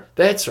Montecero?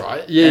 That's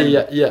right.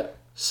 Yeah.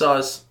 So I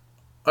was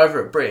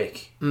over at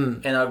Breck,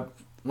 and I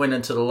went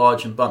into the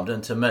lodge and bumped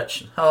into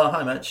Mitch. Oh,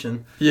 hi, Mitch.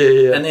 And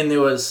And then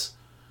there was,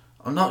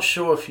 I'm not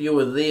sure if you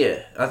were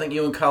there. I think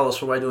you and Carlos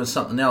were away doing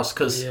something else,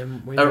 because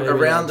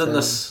around in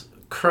this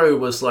crew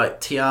was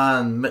like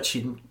Tian, Mitch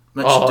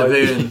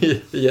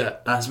DeVoon,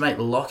 his mate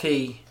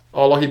Lockie.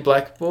 Oh, Lockie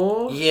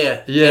Blackmore?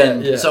 Yeah.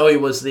 Zoe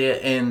was there,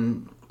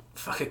 and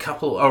a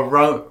couple,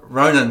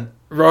 Ronan,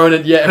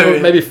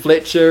 maybe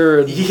Fletcher.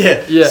 And,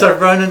 yeah. So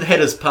Ronan had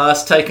his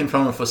pass taken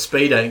from him for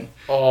speeding.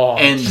 Oh,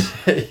 and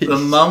the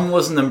mum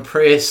wasn't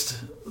impressed.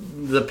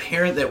 The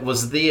parent that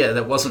was there,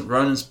 that wasn't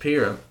Ronan's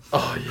parent.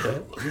 Oh,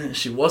 yeah.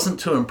 She wasn't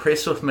too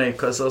impressed with me,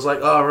 because I was like,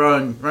 oh,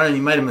 Ronan,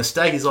 you made a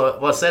mistake. He's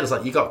like, what's that? I was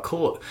like, you got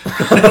caught.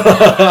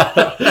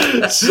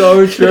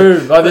 So true.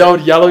 Like the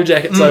old Yellow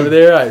Jackets over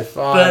there, eh?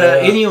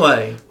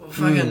 Anyway,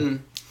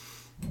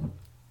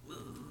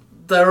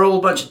 they're all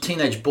a bunch of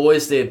teenage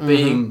boys there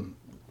being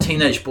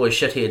teenage boy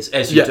shitheads,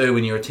 as you do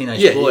when you're a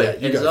teenage boy.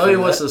 And Zoe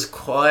was this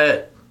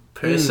quiet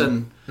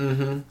person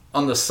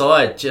on the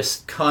side,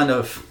 just kind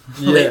of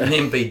letting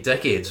them be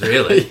dickheads,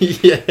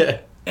 really.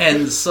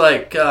 And it's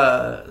like,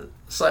 oh,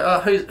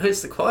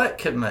 who's the quiet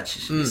kid, Mitch?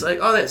 She's like,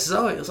 oh, that's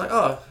Zoe. I was like,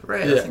 oh,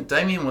 right. I think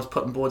Damien was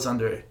putting boards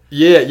under her.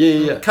 Yeah.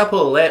 A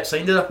couple of laps, I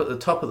ended up at the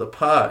top of the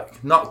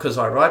park. Not because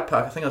I ride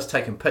park. I think I was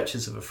taking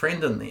pictures of a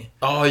friend in there.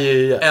 Oh,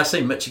 yeah. And I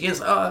see Mitch again. It's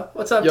like, oh,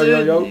 what's up,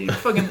 dude? Yo. You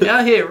fucking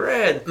out here,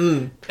 rad.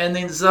 And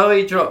then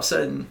Zoe drops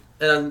in,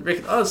 and I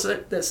reckon, oh,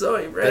 that's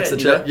Zoe, rad. That's the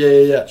chick.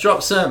 Yeah.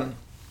 Drops in,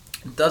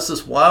 does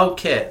this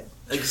wildcat.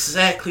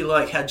 Exactly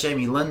like how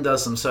Jamie Lynn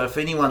does them. So if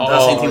anyone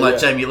does anything like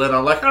Jamie Lynn,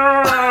 I'm like, and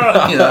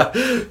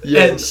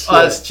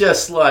I was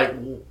just like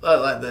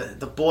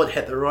the board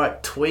had the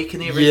right tweak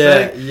and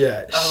everything.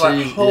 Yeah. I was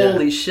like,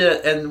 holy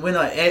shit! And when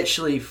I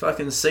actually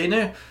fucking seen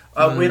her,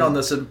 I went on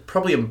this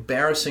probably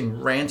embarrassing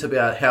rant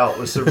about how it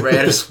was the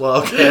raddest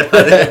wildcat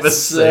I'd ever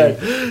seen.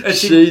 And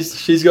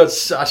she's got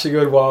such a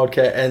good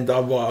wildcat and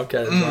dumb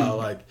wildcat as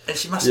well. And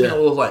she must have been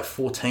all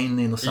 14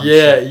 then or something.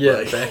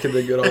 Yeah. Back in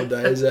the good old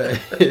days, eh?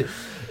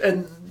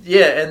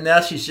 And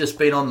now she's just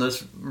been on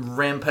this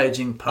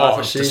rampaging path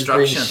of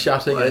destruction. She's been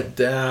shutting it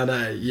down,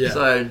 eh? Yeah.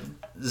 So,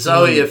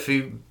 Zoe, if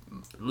you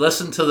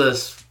listen to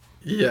this...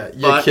 Yeah,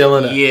 you're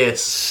killing it.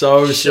 Yes.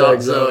 So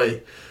sick,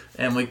 Zoe.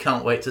 And we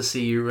can't wait to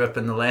see you rip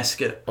in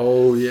Alaska.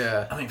 Oh,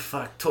 yeah. I mean,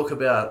 talk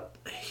about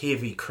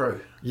heavy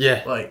crew. Yeah.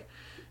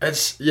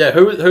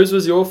 Whose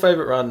was your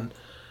favourite run?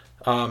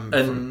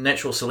 In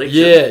natural selection?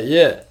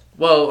 Yeah.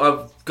 Well,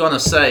 I'm going to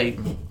say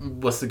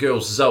with the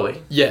girls,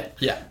 Zoe. Yeah,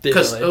 definitely.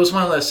 Because it was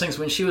one of those things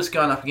when she was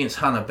going up against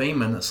Hannah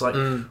Beeman, it's like,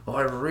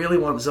 I really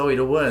want Zoe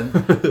to win.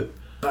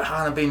 But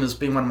Hannah Beeman's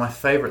been one of my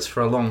favourites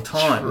for a long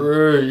time.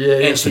 True,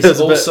 yeah. And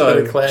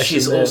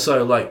she's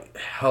also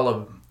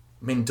hella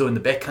been doing the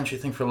backcountry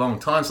thing for a long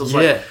time. So it's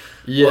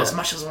well, as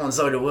much as I want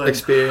Zoe to win,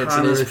 experience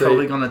Hannah's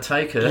probably going to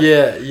take her.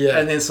 Yeah.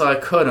 And then so I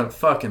couldn't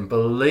fucking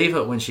believe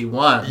it when she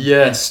won.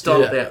 Yeah. And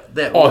stopped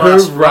that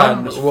last her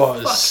run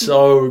was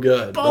so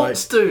good.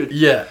 Bolts, dude.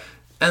 Yeah.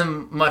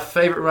 And my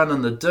favourite run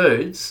in the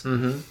dudes,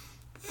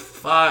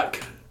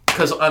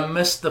 because I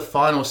missed the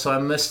final, so I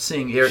missed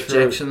seeing Eric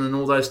Jackson and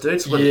all those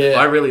dudes, which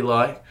I really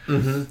like.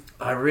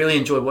 I really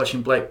enjoyed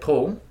watching Blake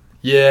Paul.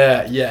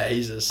 Yeah,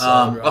 he's a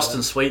son,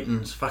 Austin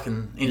Sweeten's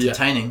fucking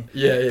entertaining.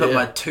 But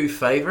my two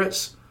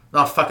favourites,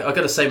 I got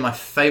to say my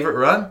favourite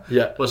run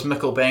was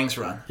Mikkel Bang's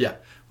run. Yeah.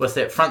 With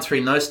that front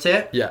three nose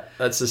tap. Yeah,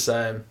 that's the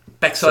same.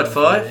 Backside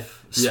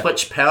five,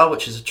 switch power,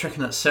 which is a trick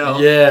in itself.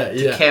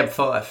 To cab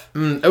five.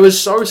 It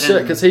was so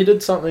sick because he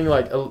did something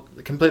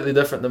completely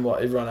different than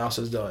what everyone else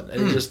is doing.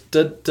 And he just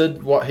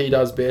did what he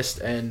does best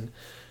and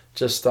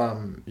just,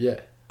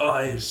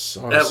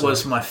 That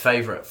was my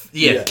favourite.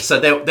 Yeah, so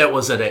that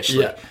was it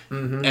actually. Yeah.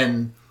 Mm-hmm.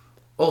 And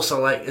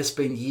also, like, it's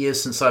been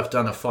years since I've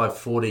done a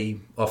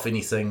 540 off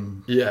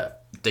anything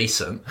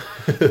decent.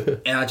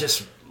 And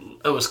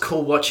it was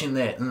cool watching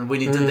that. And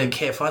when he did that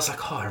calf, I was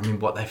like, I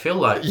remember what they feel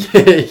like.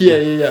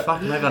 Yeah.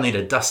 Fuck, maybe I need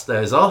to dust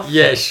those off.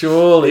 Yeah,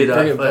 surely.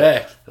 Bring it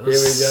back. Here we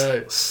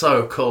go.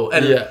 So cool.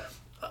 And,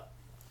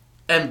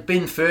 and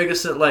Ben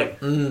Ferguson, like,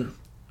 when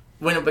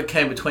it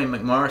became between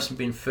McMorris and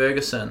Ben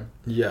Ferguson,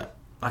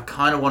 I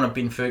kind of wanted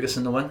Ben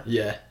Ferguson to win.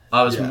 Yeah.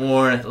 I was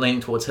more leaning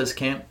towards his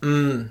camp.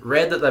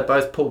 Rad that they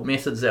both pulled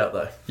methods out,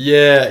 though.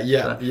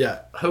 Yeah.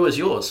 Who was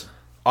yours?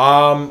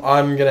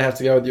 I'm gonna have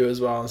to go with you as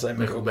well and say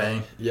Michael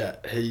Bang. Yeah,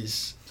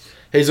 he's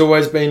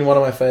always been one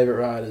of my favourite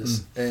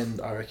riders,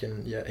 and I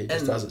reckon he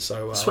just does it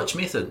so well. Switch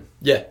method.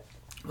 Yeah,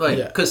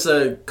 because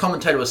the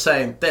commentator was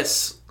saying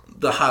that's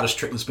the hardest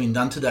trick that's been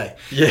done today.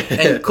 Yeah,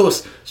 and of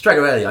course straight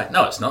away you're like,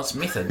 no, it's not. It's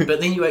method. But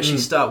then you actually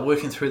start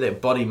working through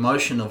that body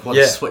motion of what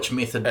the switch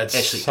method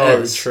actually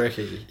is. So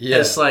tricky. Yeah,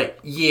 it's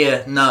like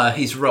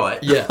he's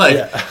right. Yeah,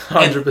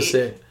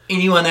 100%.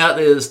 Anyone out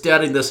there that's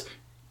doubting this,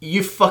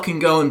 you fucking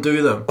go and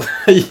do them.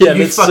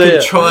 You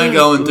fucking try and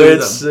go and do them.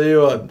 Let's see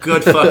one.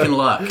 Good fucking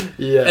luck.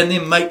 Yeah. And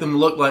then make them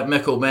look like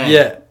Mick O'Bang.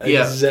 Yeah,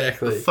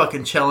 exactly. The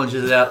fucking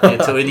challenges out there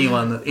to any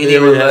one of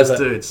those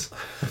dudes.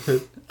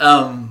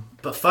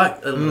 But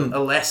fuck,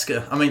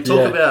 Alaska. I mean,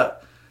 talk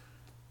about...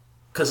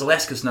 Because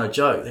Alaska's no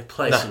joke. Their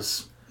place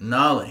was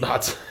gnarly.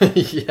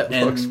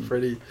 It looks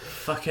pretty...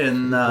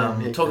 Fucking...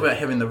 talk about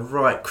having the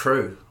right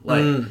crew.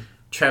 Like...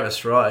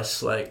 Travis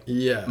Rice, like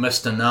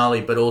Mr. Gnarly,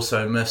 but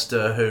also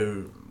Mr.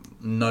 who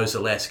knows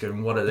Alaska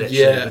and what it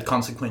actually the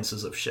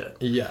consequences of shit.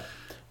 Yeah.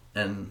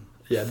 And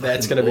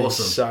that's going to be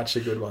such a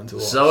good one to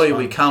watch. Zoe,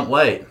 we can't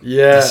wait.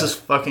 Yeah. This is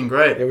fucking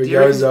great. Here we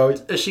go, Zoe.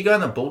 Is she going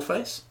to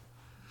Baldface?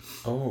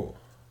 Oh.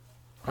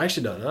 I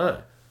actually don't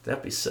know.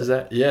 That'd be sick. Is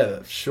that... Yeah,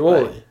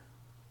 surely. Right.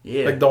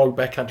 Yeah. Big dog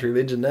backcountry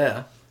legend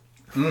now.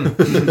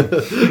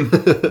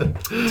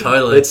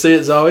 Totally. Let's see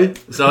it, Zoe.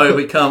 Zoe,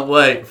 we can't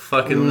wait.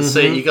 Fucking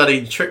see. You got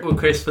a trick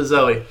request for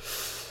Zoe?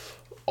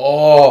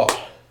 Oh,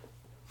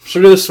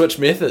 should we do the switch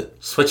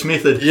method? Switch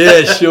method.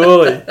 Yeah,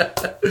 surely.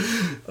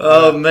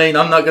 Oh, man,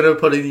 I'm not going to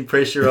put any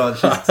pressure on.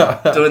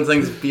 She's doing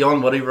things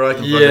beyond whatever I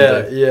can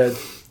fucking do. Yeah.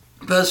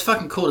 But it's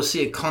fucking cool to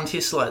see a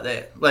contest like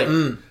that. Like,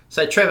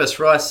 say Travis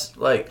Rice,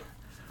 like,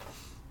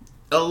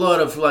 a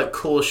lot of like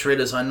cool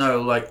shredders I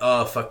know, like,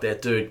 oh fuck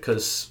that dude,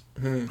 because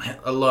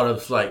a lot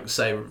of like,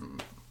 say,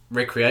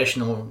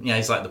 recreational,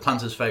 he's like the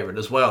punter's favourite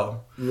as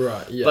well.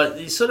 Right, yeah.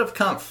 But you sort of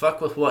can't fuck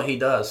with what he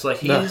does. Like,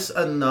 he's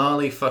a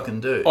gnarly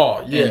fucking dude.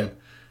 Oh, yeah. And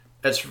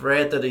it's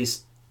rad that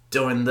he's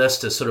doing this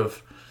to sort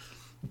of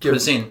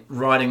present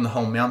riding the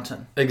whole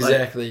mountain.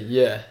 Exactly,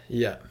 like,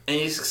 yeah.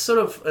 And he's sort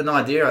of an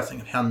idea, I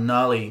think, of how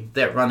gnarly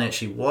that run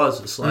actually was.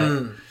 It's like,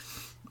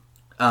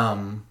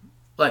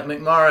 like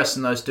McMorris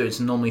and those dudes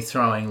are normally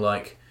throwing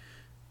like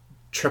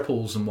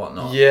triples and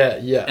whatnot. Yeah.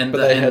 And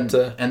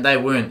and they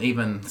weren't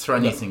even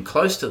throwing anything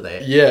close to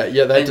that.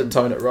 Yeah, they had to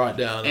tone it right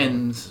down.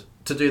 And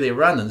to do their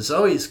run, and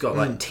Zoe's got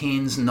like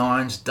 10s,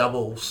 9s,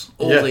 doubles,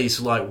 all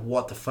these like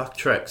what the fuck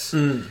tricks,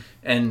 and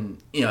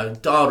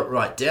dialed it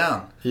right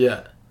down.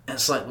 Yeah. And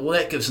it's like, well,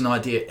 that gives an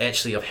idea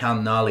actually of how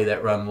gnarly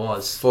that run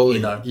was. Fully.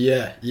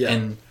 Yeah.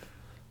 And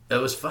it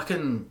was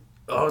fucking.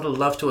 I would have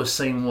loved to have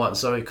seen what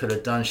Zoe could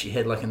have done. She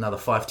had like another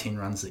 5-10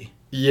 runsy.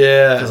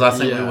 Yeah. Because I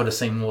think we would have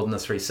seen more than the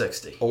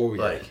 360. Oh,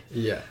 yeah. Like,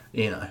 yeah.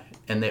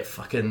 And that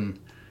fucking...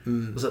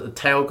 Was it the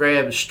tail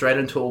grab straight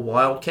into a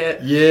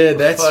wildcat? Yeah,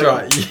 that's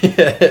right.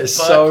 Yeah,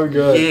 so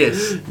good.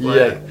 Yes.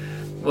 Yeah.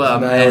 Well,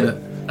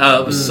 man,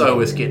 it was so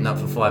worth getting up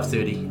for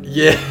 5:30.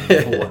 Yeah.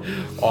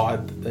 I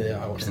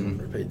watched them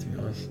repeat, to be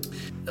honest.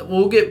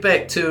 We'll get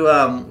back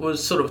to... we were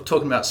sort of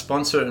talking about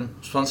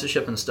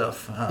sponsorship and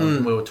stuff.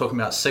 We were talking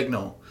about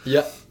Signal.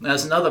 Yeah.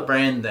 There's another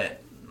brand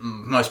that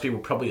most people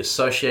probably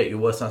associate you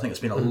with. I think it's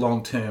been a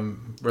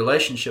long-term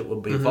relationship.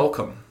 Would be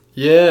Volcom.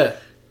 Yeah.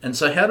 And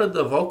so, how did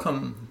the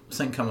Volcom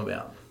thing come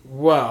about?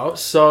 Wow.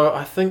 So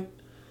I think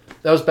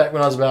that was back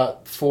when I was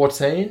about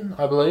 14,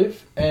 I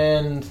believe,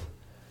 and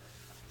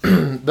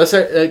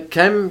it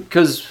came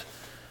because,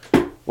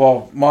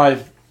 well, my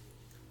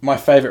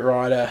favorite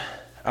rider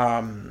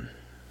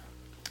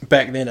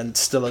back then and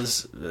still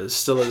is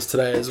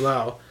today as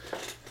well.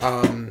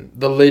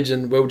 The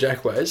legend Will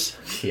Jackways.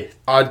 Yeah.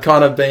 I'd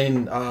kind of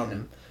been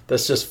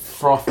that's just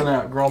frothing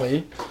out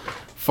Grommy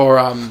for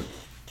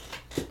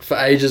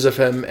ages of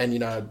him,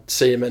 and I'd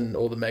see him in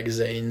all the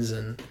magazines,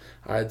 and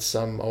I had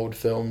some old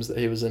films that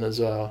he was in as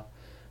well.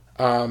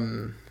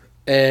 And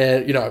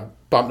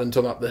bumped into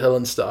him up the hill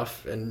and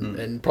stuff,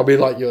 and probably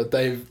like your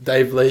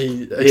Dave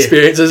Lee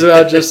experience as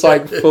well, just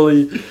like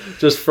fully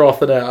just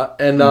frothing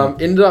out, and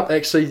ended up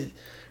actually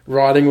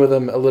riding with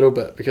him a little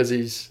bit because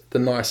he's the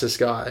nicest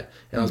guy,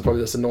 and I was probably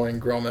this annoying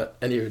grommet,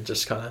 and he would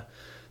just kind of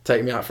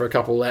take me out for a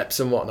couple laps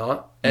and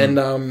whatnot. And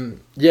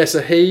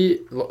so he,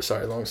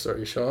 sorry, long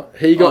story short,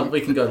 he got... we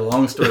can go to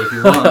long story if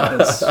you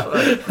want. It's,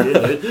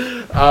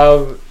 dude.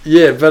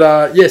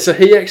 So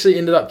he actually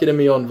ended up getting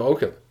me on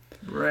Volcom.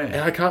 Right.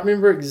 And I can't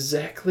remember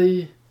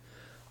exactly.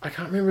 I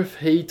can't remember if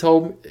he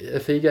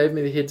gave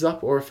me the heads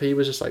up or if he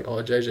was just like,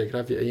 "Oh, JJ, can I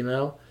have your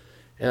email?"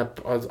 And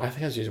I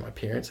think I was using my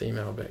parents'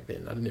 email back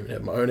then. I didn't even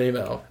have my own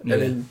email.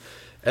 Yeah.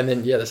 And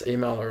then this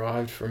email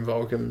arrived from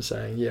Volcom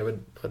saying, "Yeah, we'd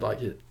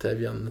like you to have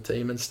you on the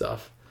team and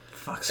stuff."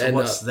 Fuck. So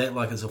what's that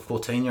like as a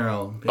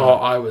 14-year-old?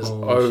 I was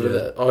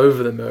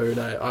over the moon.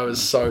 I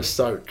was so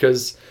stoked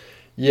because,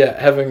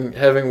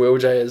 having Will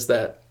J as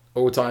that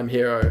all-time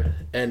hero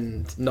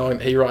and knowing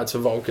he writes for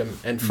Volcom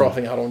and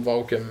frothing out on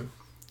Volcom,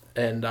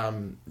 and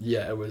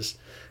it was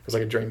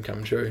like a dream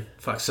come true.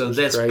 Fuck, so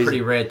that's crazy.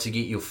 Pretty rad to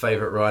get your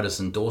favourite writer's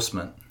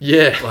endorsement.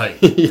 Yeah.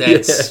 Like,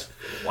 that's...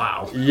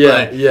 Wow.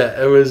 Yeah,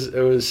 it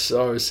was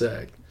so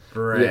sick.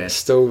 Rad. Yeah,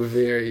 still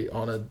very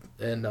honoured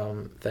and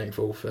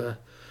thankful for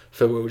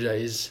Will J.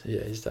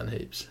 He's done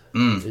heaps.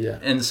 Yeah.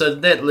 And so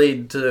that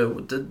led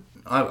to...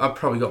 I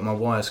probably got my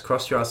wires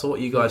crossed here. I thought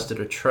you guys did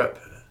a trip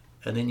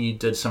and then you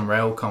did some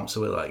rail comps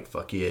that were like,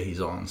 fuck yeah, he's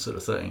on sort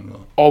of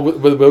thing.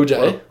 With Will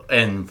J?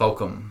 And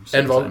Volcom.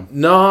 And Volcom.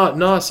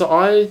 No, so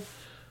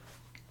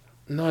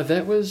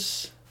that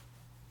was...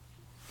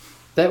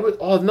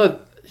 Oh, no,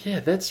 yeah,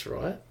 that's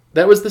right.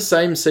 That was the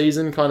same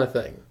season kind of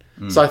thing.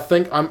 So I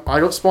think I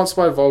got sponsored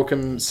by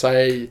Volcom,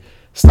 say,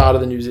 start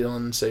of the New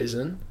Zealand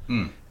season.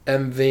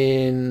 And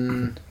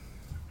then...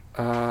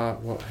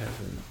 what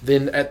happened?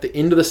 Then at the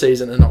end of the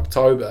season in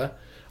October,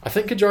 I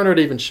think Cardrona had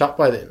even shut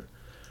by then.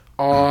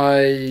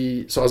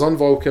 I was on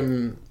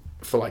Volcom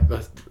for like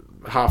the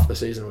half the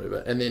season or whatever,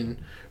 and then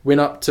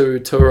went up to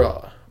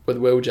Tura with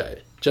Will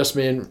J. Just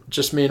me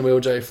and Will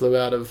J flew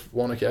out of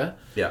Wanaka.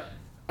 Yeah.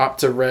 Up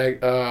to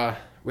where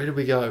did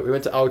we go? We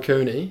went to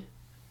Aokuni,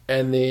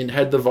 and then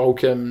had the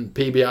Volcom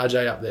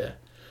PBRJ up there.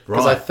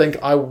 Because I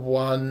think I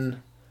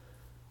won.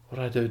 What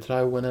did I do? Did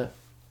I win it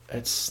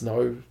at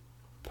Snow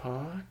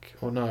Park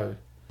or no?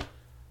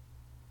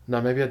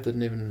 No, maybe I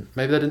didn't even.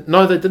 Maybe they didn't.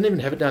 No, they didn't even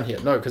have it down here.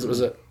 No, because it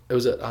was at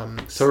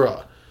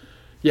Tura.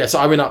 Yeah, so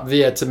I went up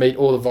there to meet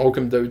all the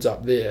Volcom dudes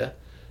up there,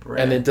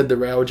 and then did the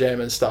rail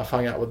jam and stuff.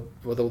 Hung out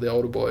with all the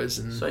older boys.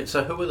 And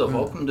so who were the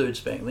Volcom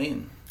dudes back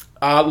then?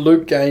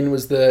 Luke Gain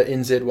was the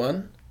NZ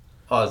one.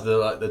 Oh,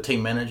 the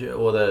team manager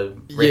or the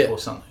rep or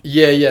something?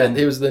 Yeah. And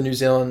he was the New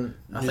Zealand.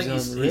 I think he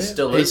still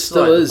is. He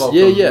still is.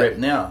 Yeah. Rep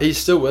now. He's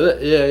still with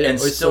it. Yeah. And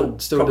he's still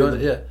doing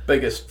it. Yeah.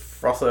 Biggest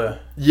frother.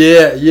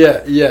 Yeah.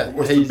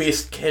 With the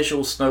best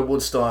casual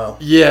snowboard style.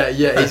 Yeah.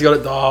 He's got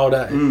it dialed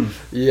out.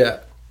 Yeah.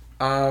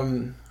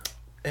 And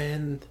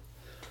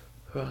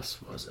who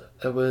else was it?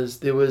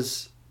 There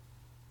was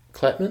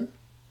Clapman.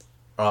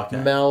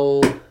 Okay.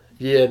 Mel.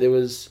 Yeah, there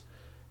was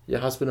your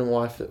husband and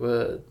wife that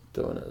were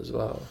doing it as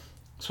well.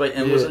 Sweet.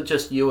 And was it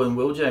just you and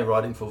Will J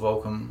riding for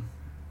Volcom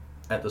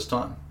at this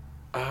time?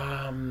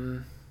 I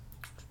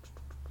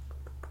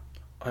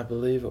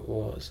believe it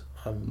was.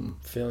 I'm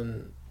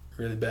feeling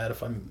really bad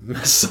if I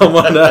miss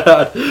someone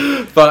out.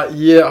 But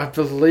yeah, I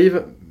believe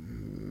it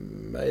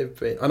may have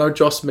been. I know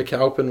Joss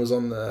McAlpin was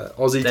on the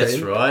Aussie team. That's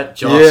right,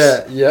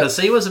 Joss. Yeah. Because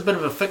he was a bit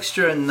of a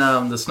fixture in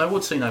the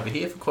snowboard scene over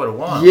here for quite a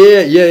while.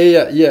 Yeah.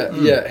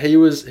 He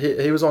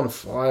was on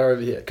fire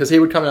over here because he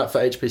would come out for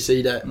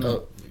HPC day,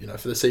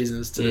 for the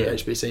seasons to do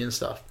HPC and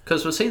stuff.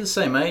 Because was he the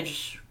same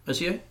age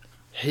as you?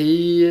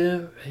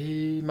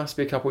 He must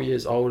be a couple of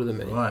years older than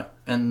me. Right.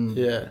 And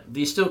do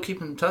you still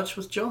keep in touch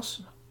with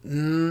Joss?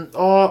 No,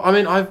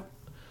 to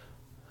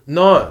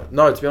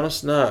be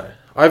honest, no.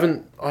 I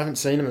haven't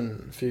seen him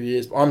in a few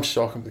years. But I'm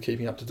shocked I'm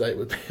keeping up to date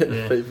with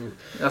people.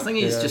 I think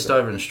he's just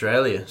over in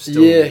Australia.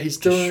 Still, he's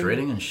doing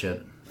shredding and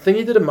shit. I think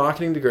he did a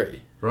marketing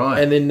degree.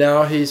 Right. And then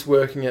now he's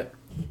working at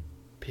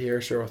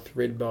Perisher or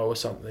Threadbow or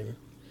something.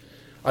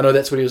 I know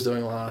that's what he was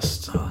doing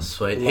last. Oh,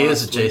 sweet. He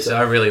was a GC.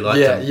 I really liked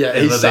him. Yeah,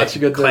 he's such a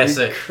good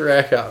classic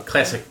crack up.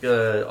 Classic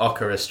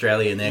Ocker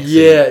Australian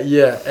accent.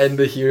 Yeah, and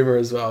the humour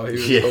as well.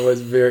 He was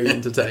always very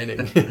entertaining.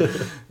 And he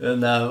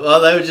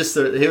was just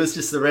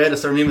the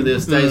raddest. I remember there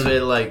was days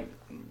where like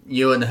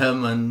you and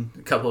him and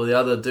a couple of the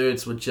other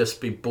dudes would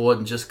just be bored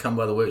and just come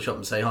by the workshop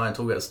and say hi and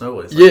talk about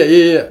snowboarding.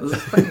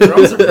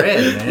 Drums are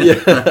rad, man.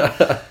 Yeah.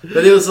 But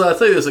I think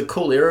there was a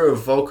cool era of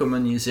Volcom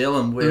in New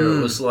Zealand where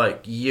it was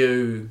like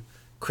you,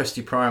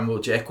 Christy Pryor and Will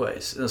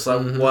Jackways. And it's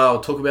like, wow,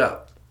 talk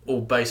about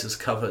all bases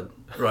covered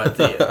right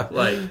there.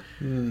 Like,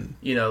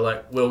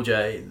 like Will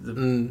J,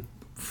 the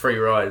free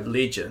ride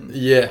legend.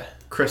 Yeah.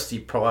 Christy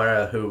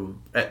Pryor, who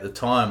at the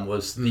time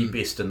was the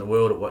best in the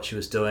world at what she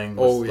was doing,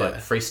 was like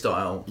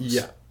freestyle,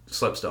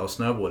 slopestyle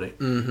snowboarding.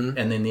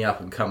 And then the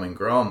up and coming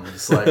Grom.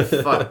 It's like,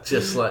 fuck,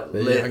 just like,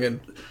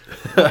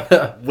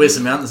 where's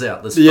the mountains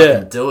out? Let's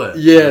fucking do it.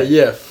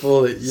 Yeah,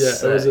 fully. Yeah,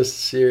 it was a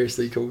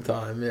seriously cool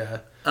time, yeah.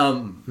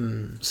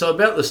 So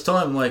about this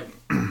time, like,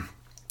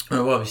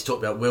 well, obviously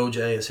talked about Will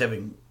J as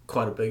having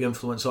quite a big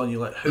influence on you.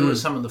 Like, who are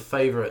some of the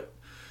favourite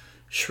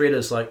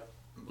shredders, like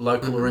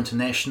local or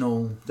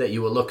international, that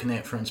you were looking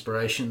at for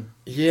inspiration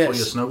for your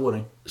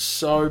snowboarding?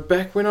 So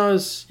back when I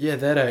was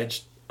that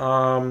age,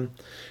 to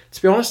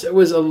be honest, it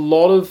was a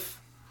lot of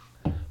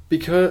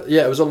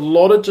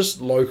just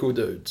local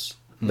dudes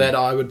that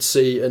I would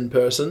see in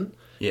person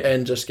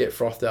and just get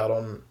frothed out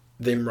on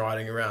them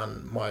riding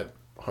around my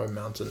home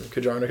mountain,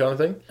 Cardrona kind of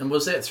thing. And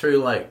was that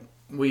through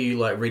were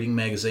you reading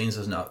magazines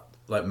as not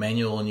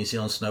Manual or New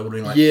Zealand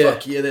Snowboarding?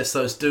 Fuck yeah, that's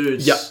those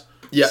dudes.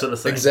 Yeah, sort of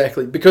thing.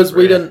 Exactly. Because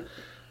we didn't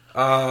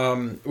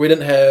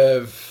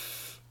have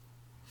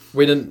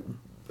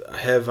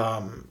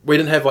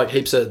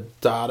heaps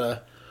of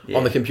data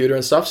on the computer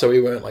and stuff, so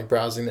we weren't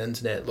browsing the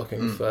internet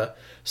looking for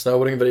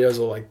snowboarding videos,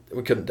 or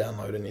we couldn't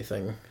download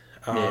anything.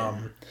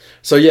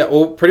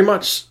 Pretty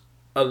much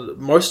a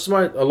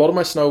lot of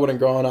my snowboarding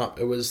growing up,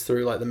 it was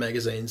through the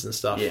magazines and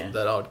stuff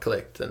that I would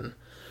collect, and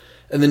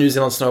the New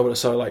Zealand snowboarders,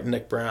 so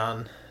Nick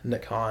Brown,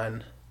 Nick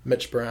Hine,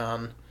 Mitch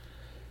Brown,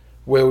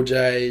 Will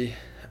J,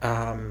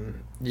 all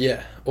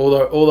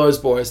those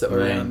boys that were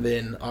around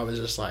then. I was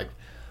just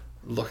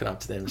looking up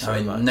to them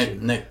so much.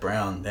 Nick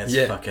Brown, that's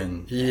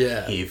fucking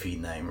heavy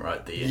name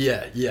right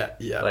there.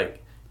 Yeah.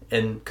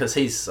 And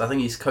because I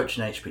think he's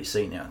coaching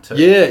HPC now too.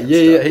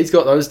 Yeah. He's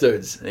got those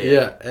dudes.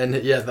 Yeah, and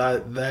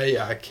they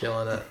are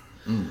killing it.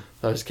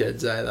 Those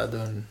kids, they're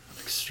doing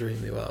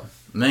extremely well.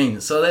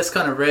 So that's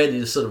kind of rad.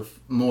 You're sort of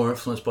more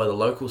influenced by the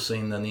local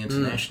scene than the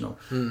international.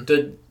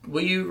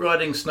 Were you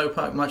riding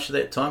snowpark much at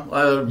that time?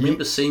 I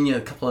remember seeing you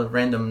a couple of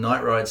random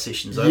night ride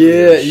sessions over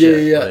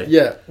there.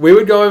 Yeah. We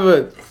would go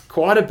over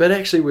quite a bit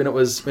actually when it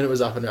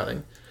was up and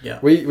running. Yeah.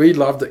 We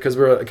loved it because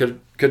we were at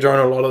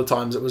Cardrona a lot of the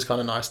times. It was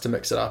kind of nice to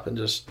mix it up and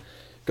just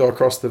go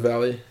across the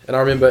valley. And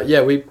I remember,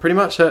 we pretty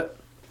much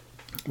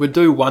we'd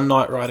do one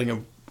night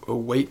riding a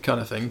week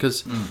kind of thing,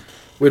 because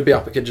we'd be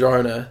up at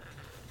Cardrona.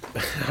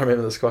 I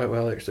remember this quite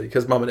well actually,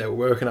 because Mum and Dad were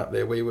working up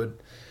there. We would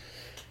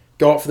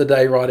go up for the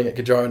day riding at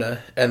Cardrona,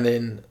 and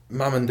then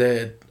Mum and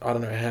Dad, I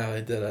don't know how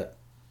they did it,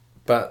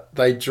 but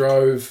they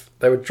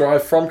would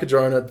drive from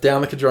Cardrona down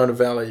the Cardrona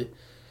Valley,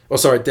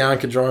 down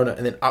Cardrona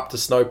and then up to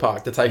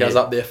Snowpark to take us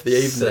up there for the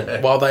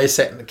evening, while they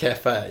sat in the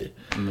cafe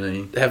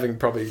having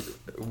probably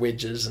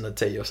wedges and a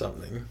tea or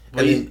something.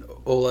 And then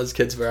all those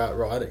kids were out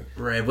riding.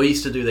 Right, we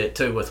used to do that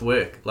too with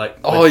work.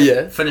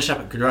 Finish up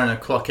at Cardrona,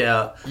 clock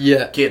out,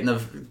 get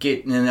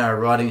in our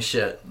riding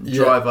shit,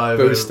 drive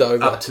over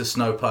up to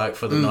Snowpark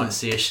for the night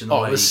session.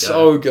 It was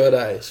so good,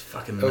 eh? It's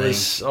fucking It was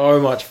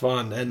so much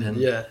fun, and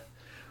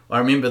I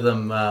remember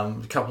them a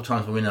couple of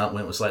times we went out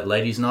when it was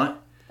ladies' night.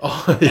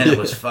 It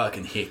was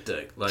fucking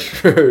hectic.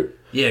 True.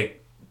 Yeah,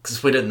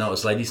 because we didn't know it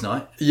was ladies'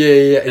 night.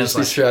 Yeah. And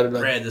it's rad,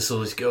 there's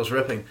all these girls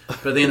ripping.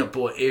 But then it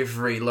brought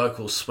every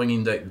local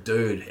swinging dick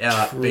dude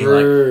out, being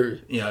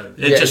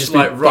just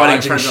riding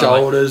in front of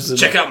shoulders.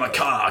 Check out my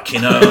cock,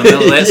 and all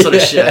that sort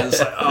of shit. It's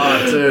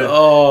dude.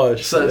 Oh,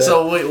 shit.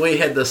 So we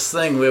had this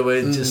thing where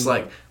we're just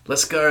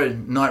let's go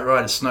night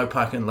ride at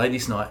Snowpark and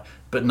ladies' night,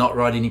 but not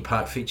ride any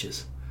park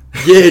features.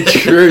 Yeah,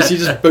 true. So you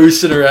just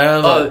boosted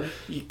around.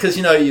 Because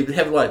you'd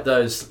have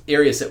those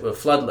areas that were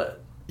floodlit.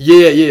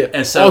 Yeah.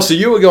 And so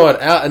you were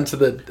going out into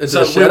the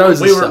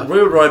shadows and stuff.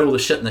 We would ride all the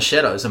shit in the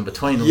shadows in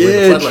between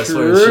where the floodlights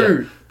were and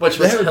shit. Which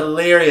was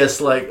hilarious.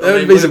 That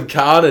would be some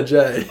carnage,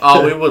 eh?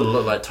 We would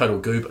look like total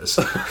goobers.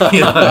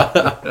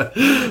 That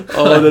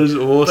is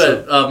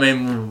awesome.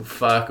 But,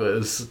 fuck, it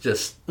was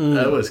just,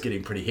 it was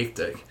getting pretty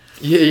hectic.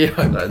 Yeah,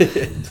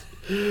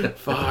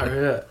 far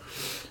out.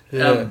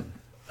 Yeah.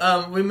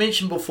 We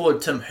mentioned before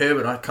Tim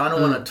Herbert. I kind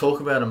of want to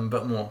talk about him a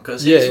bit more,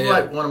 because he's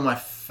one of my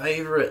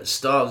favourite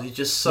styles. He's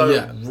just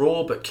so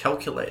raw but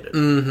calculated.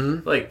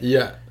 You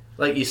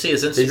see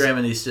his Instagram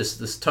and he's just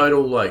this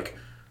total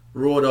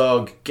raw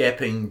dog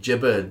gapping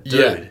gibber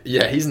dude.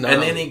 Yeah, he's gnarly.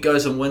 And then he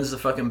goes and wins the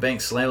fucking bank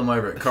slalom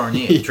over at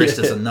Coronet dressed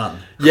as a nun.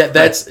 Yeah,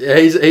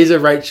 he's a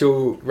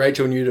Rachel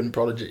Newton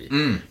prodigy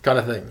kind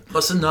of thing.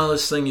 What's the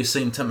gnarliest thing you've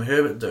seen Tim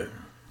Herbert do?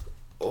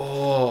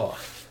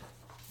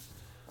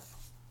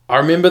 I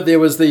remember there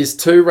was these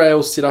two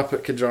rails set up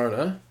at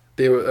Cardrona.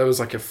 It was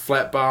a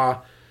flat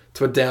bar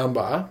to a down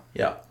bar.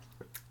 Yeah.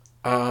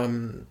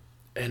 And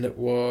it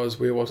was,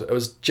 where was it? It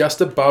was just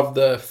above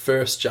the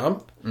first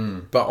jump,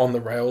 but on the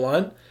rail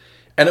line.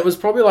 And it was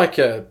probably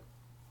a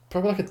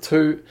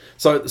two.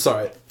 So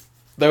sorry,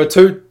 they were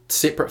two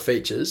separate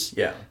features.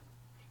 Yeah.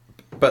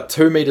 But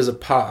 2 meters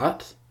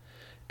apart.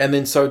 And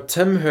then so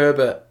Tim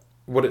Herbert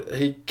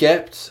he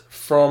gapped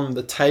from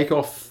the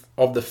takeoff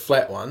of the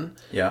flat one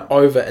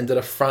over and did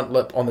a front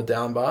lip on the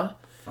down bar.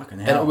 Fucking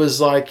hell. And it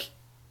was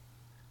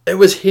it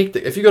was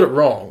hectic. If you got it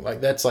wrong,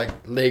 that's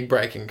leg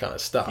breaking kind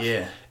of stuff.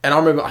 Yeah. And I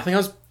remember, I think I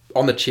was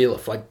on the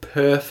chairlift,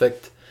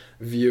 perfect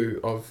view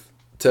of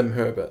Tim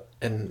Herbert.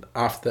 And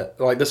after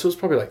that, this was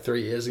probably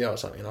 3 years ago or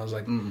something. And I was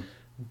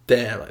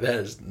damn, that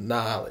is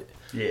gnarly.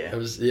 Yeah.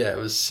 It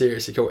was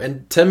seriously cool.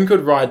 And Tim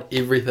could ride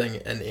everything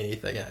and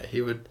anything, eh?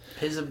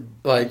 He's a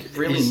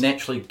really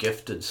naturally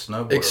gifted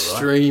snowboarder,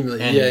 extremely,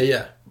 right?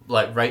 yeah.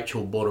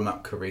 Rachel brought him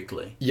up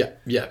correctly. Yeah,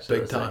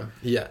 big time.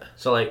 Yeah.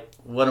 So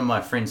one of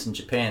my friends in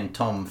Japan,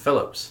 Tom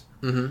Phillips,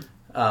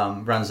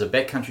 runs a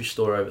backcountry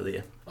store over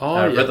there.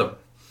 Rhythm.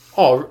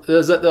 Oh,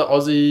 is that the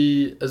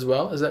Aussie as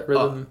well? Is that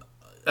Rhythm?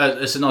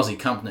 It's an Aussie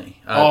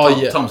company.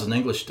 Tom's an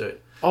English dude.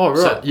 Oh,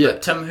 right,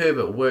 But Tim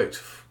Herbert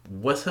worked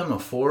with him or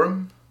for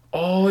him.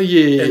 Oh,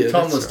 yeah. And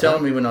Tom was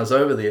telling me when I was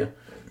over there,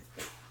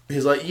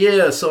 he's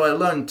so I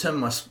loaned Tim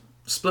my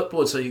split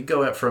board so you could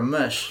go out for a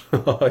mish.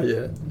 Oh,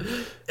 yeah.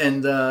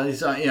 And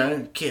he's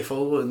like,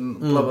 careful and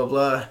blah, blah,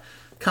 blah.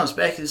 Comes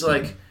back, he's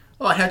like,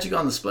 oh, how'd you go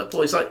on the split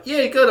board? He's like,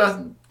 yeah, good,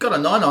 I got a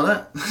 9 on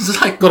it. It's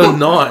like, Got a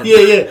 9?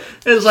 Yeah.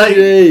 It's like,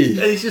 Gee.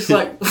 and he's just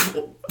like,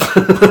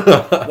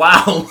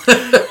 wow.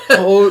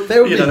 Oh,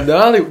 that would be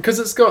gnarly, because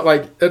it's got,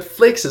 like, it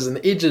flexes and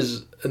the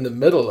edges in the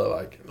middle are,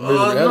 like,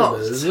 moving around a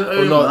bit, is it?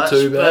 Or not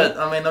too bad? But,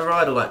 I mean, a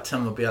rider like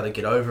Tim will be able to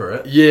get over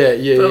it. Yeah.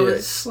 But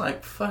it's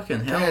like,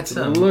 fucking hell,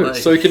 Tim. Like,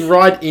 so he can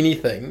ride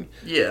anything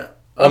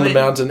on the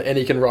mountain, and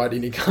he can ride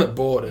any kind of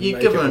board. And you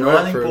give him a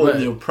riding board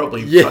and he'll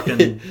probably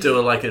fucking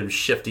do a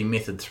shifty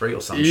method 3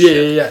 or some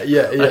shit.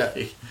 Yeah.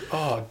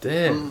 Oh,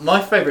 damn.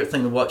 My favourite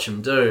thing to watch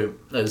him do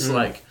is,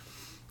 like,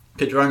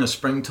 Cardrona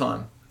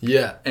Springtime.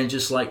 Yeah. And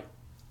just, like,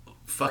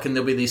 fucking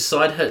there'll be these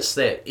side hits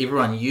that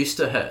everyone used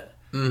to hit.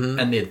 Mm-hmm.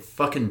 And they're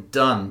fucking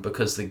done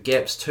because the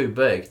gap's too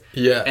big.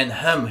 Yeah. And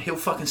he'll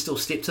fucking still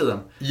step to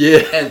them. Yeah.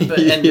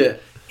 And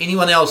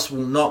anyone else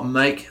will not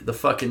make the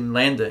fucking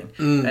landing.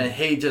 And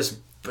he just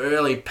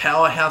barely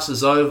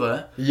powerhouses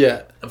over.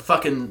 Yeah. And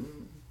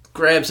fucking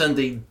grabs and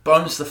he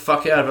bones the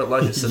fuck out of it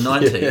like it's the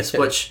 90s,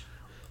 which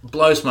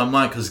blows my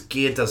mind because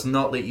gear does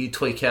not let you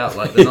tweak out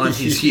like the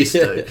 90s used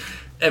to.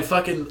 And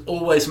fucking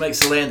always makes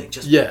the landing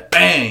just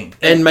bang.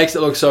 And makes it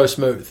look so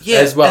smooth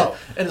as well.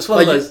 And it's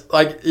one of those...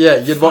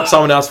 you'd watch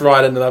someone else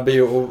ride and they'd be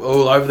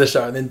all over the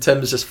show and then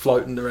Tim's just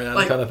floating around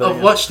kind of thing.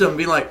 I've watched them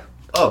be like,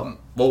 oh,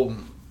 well,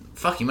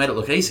 fuck, you made it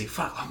look easy.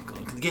 Fuck, I'm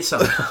going to get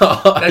something.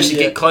 Actually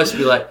get close and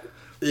be like,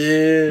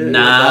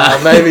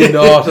 nah, maybe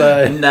not.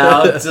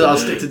 I'll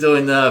stick to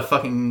doing the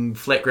fucking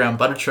flat ground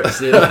butter tricks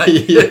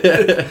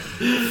there.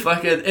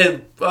 Fucking,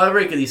 and I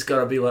reckon he's got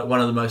to be like one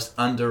of the most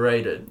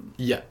underrated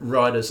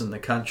riders in the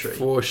country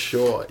for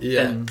sure.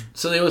 Yeah. And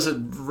so there was a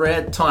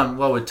rad time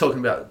while we're talking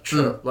about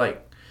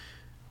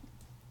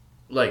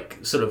like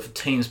sort of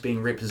teams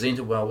being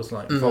represented well with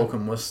like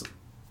Vulcan with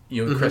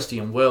you and Christy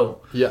and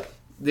Will. Yeah.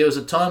 There was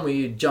a time where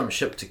you jumped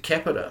ship to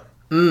Capita.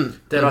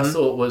 That I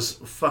thought was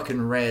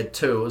fucking rad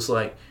too. It was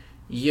like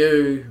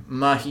you,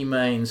 Mahi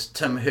Mains,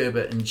 Tim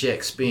Herbert, and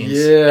Jack Spence.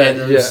 And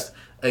it was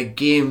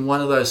again one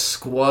of those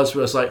squads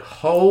where I was like,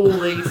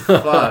 holy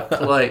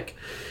fuck! Like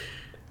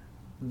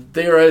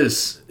there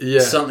is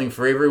something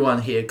for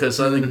everyone here because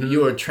I think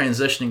you were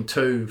transitioning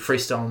to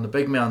freestyle on the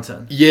Big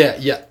Mountain. Yeah.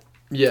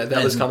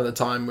 That was kind of the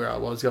time where I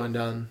was going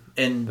down.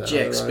 And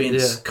Jack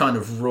Spence kind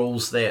of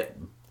rules that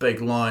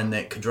big line,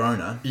 that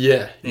Cardrona.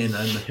 Yeah.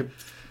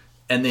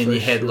 And then you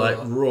had like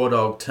Raw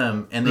Dog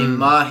Tim, and then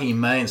Mahi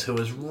Mains, who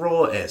was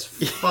raw as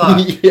fuck.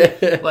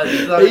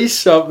 He's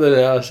something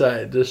else,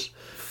 just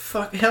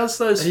fuck. How's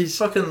those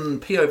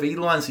fucking POV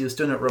lines he was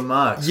doing at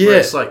Remarks? Where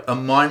it's like a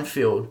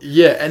minefield.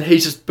 Yeah, and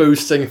he's just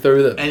boosting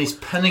through them, and he's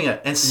pinning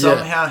it, and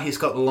somehow he's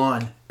got the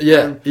line.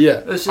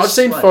 I've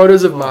seen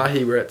photos of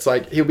Mahi where it's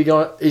like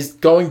he's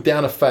going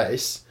down a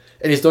face.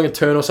 And he's doing a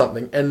turn or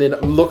something, and then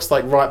it looks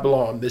like right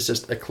below him, there's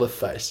just a cliff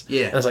face.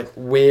 Yeah. And it's like,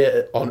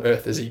 where on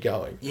earth is he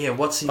going? Yeah,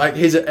 what's he... Like,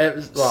 he's... It's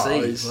like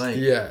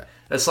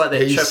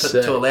that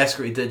trip to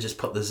Alaska he did, just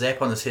put the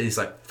zap on his head. He's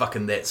like,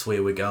 fucking that's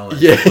where we're going.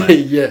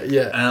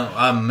 Yeah,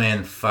 And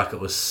man, fuck, it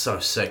was so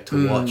sick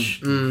to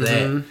watch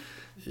that.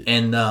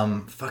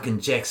 And fucking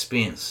Jack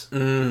Spence.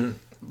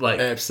 Like...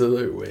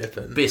 Absolute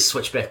weapon. Best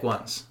switchback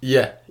ones.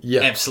 Yeah.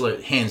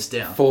 Absolute, hands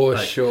down. For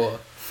sure.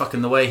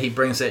 Fucking the way he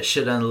brings that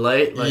shit in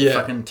late, like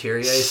fucking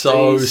Terrier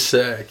so speeds.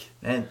 Sick.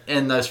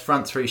 And those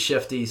front 3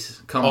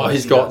 shifties combos. Oh,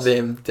 he's got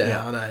them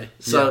down, eh?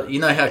 So you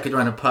know how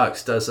Cardrona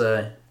Parks does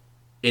a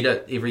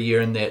edit every year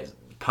in that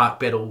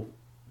park battle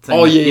thing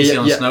New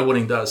Zealand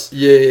snowboarding does.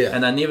 Yeah.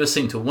 And they never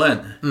seem to win.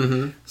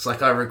 Mm-hmm. It's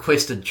like I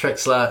requested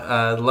tricks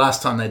the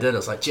last time they did it.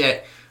 It's like,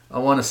 Jack, I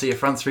want to see a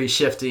front 3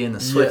 shifty and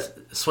the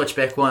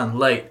switchback one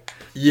late.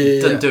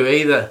 Didn't do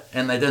either,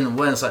 and they didn't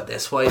win. It's like,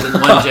 that's why you didn't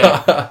win,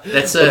 Jack.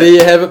 That's it. Well, there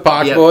you have it,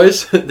 Park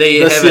boys. There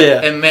you have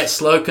it. And Matt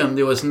Slocum,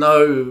 there was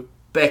no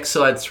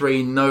backside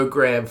 3, no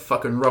grab,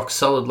 fucking rock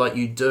solid like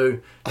you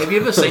do. Have you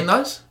ever seen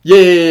those?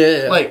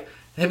 Yeah. Like,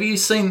 have you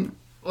seen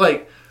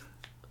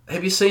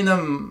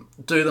them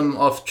do them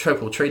off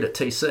Triple Treat at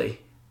TC?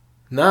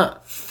 Nah.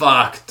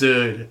 Fuck,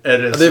 dude.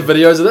 It is. Are there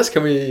videos of this?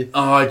 Can we...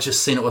 Oh, I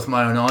just seen it with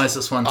my own eyes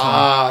this one time.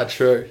 Ah,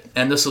 true.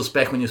 And this was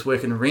back when he was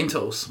working in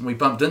rentals. And we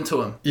bumped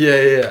into him.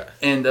 Yeah.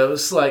 And it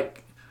was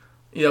like,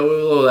 we were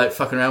all like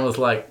fucking around with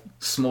like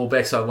small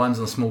backside ones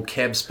and small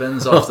cab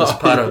spins off this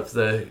part of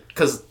the...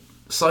 Because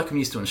Slocum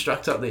used to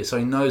instruct up there, so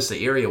he knows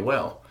the area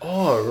well.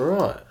 Oh,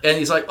 right. And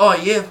he's like, oh,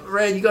 yeah,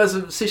 Rad, you guys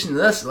are sessioning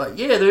this? Like,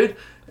 yeah, dude.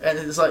 And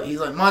it's like, he's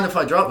like, mind if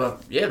I drop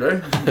it? Yeah,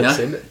 dude. You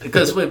know?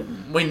 Because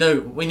we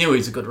knew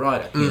he's a good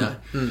rider, you know.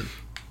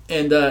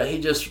 And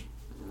he just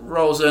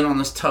rolls in on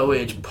this toe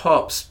edge,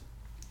 pops,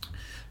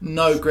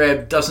 no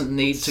grab, doesn't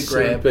need to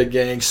grab. Super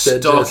gangster.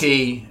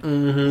 Stocky,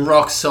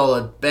 rock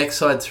solid,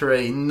 backside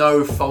 3,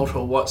 no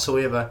falter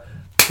whatsoever.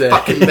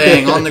 Fucking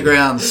bang on the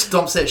ground,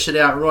 stomps that shit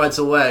out, rides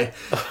away.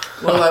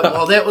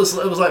 Well, it was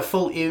like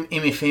full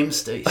MFM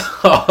steez.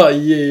 Oh,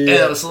 yeah.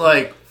 And it was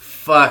like,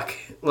 fuck,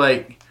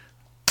 like...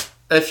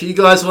 if you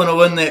guys want to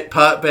win that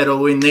park battle,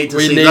 we need to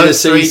we see need those to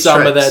see three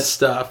some of tracks. that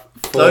stuff.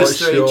 Those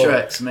three sure.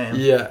 tracks, man.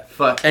 Yeah.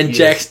 Fuck. And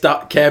yes.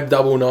 Jack's cab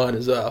 99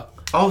 as well.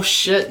 Oh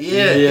shit!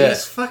 Yeah. Yeah.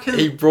 He's fucking.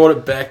 He brought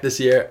it back this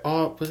year.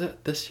 Oh, was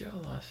it this year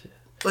or last year?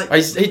 Like,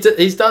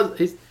 He's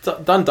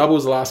done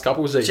doubles the last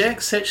couple of seasons.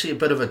 Jack's actually a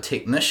bit of a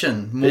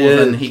technician more Yeah.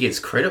 than he gets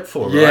credit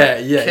for, right? Yeah,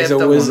 yeah. Cab He's a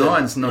double wizard.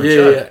 nine's no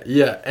joke.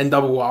 Yeah. And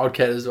double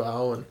Wildcat as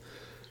well.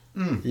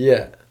 And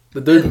yeah,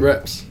 the dude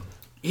rips.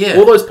 Yeah.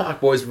 All those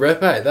Park boys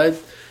rip, eh?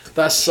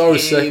 They're so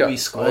sick. Heavy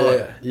squad.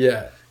 Oh,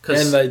 yeah.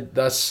 And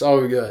they're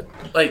so good.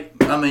 Like,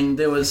 I mean,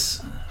 there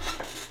was...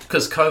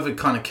 Because COVID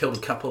kind of killed a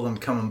couple of them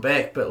coming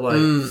back, but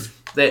like,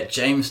 that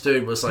James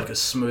dude was like a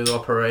smooth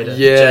operator.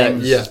 Yeah,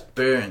 James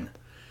Byrne.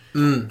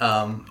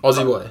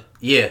 Aussie boy.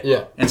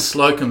 Yeah. And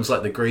Slocum's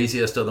like the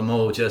greasiest of them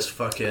all, just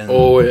fucking...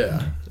 Oh,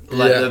 yeah.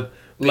 Like the best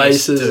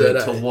Laces dude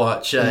it, to eh?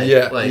 watch, eh?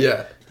 Yeah, like,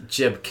 yeah.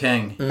 Jeb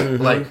King.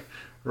 Like,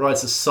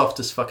 rides the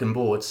softest fucking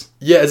boards.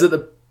 Yeah, is it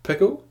the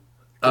pickle?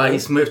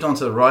 He's moved on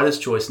to the Rider's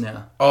Choice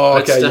now. Oh,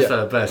 okay,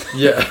 stiffer, but...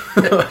 Yeah.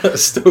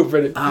 Still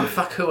pretty...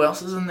 fuck, who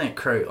else is in that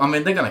crew? I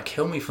mean, they're going to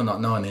kill me for not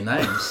knowing their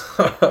names.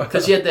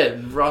 Because you had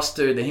that Ross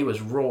dude and he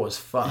was raw as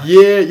fuck.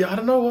 Yeah, I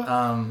don't know what...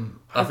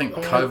 I think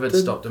COVID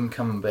stopped him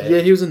coming back. Yeah,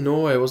 he was in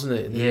Norway,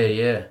 wasn't he?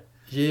 Yeah.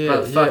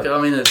 But fuck,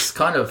 I mean, it's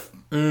kind of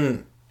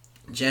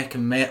Jack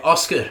and Matt.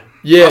 Oscar.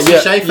 Oscar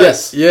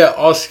Schaefer. Yeah,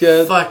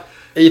 Oscar. Fuck.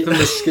 Ethan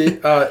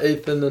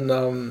Ethan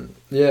and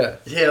yeah.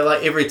 Yeah,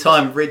 like every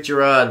time Red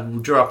Gerard will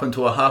drop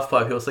into a half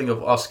pipe, he'll think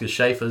of Oscar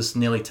Schaefer's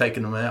nearly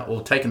taking him out.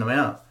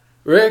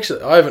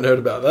 I haven't heard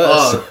about this.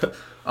 Oh,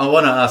 I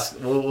want to ask.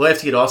 We'll have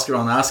to get Oscar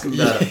on and ask him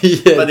about it.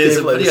 Yeah, but there's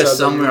a definitely. video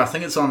somewhere. I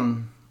think it's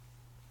on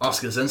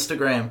Oscar's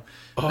Instagram,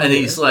 and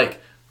he's like,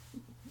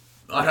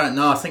 I don't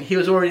know. I think he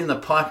was already in the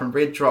pipe and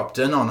Red dropped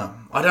in on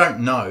him. I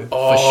don't know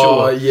for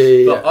sure.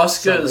 Yeah. But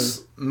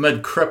Oscar's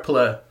mid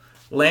crippler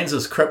lands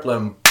his crippler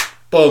and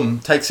boom,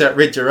 takes out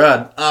Red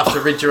Gerard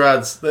after Red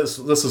Gerard's this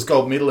is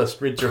gold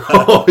medalist Red Gerard.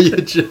 Oh, you're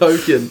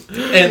joking.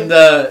 And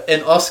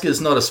Oscar's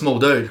not a small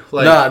dude.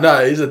 Like,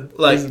 no, he's a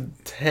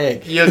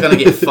tank. You're gonna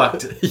get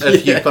fucked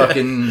if you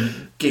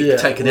fucking get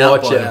taken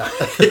out by him.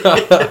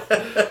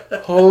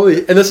 Holy,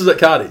 and this was at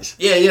Cardi's.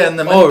 Yeah, in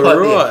the mini pipe,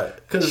 right.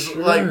 Because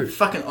like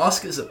fucking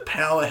Oscar's a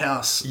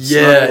powerhouse.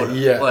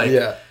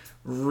 Yeah.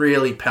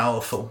 Really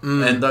powerful,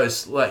 and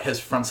those like his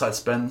frontside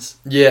spins.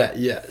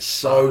 Yeah,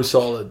 so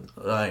solid.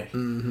 Like,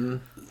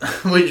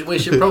 we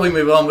should probably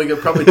move on. We could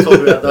probably talk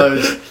about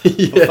those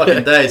for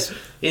fucking days.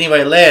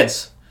 Anyway,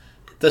 lads,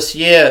 this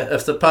year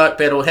if the park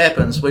battle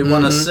happens, we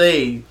want to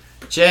see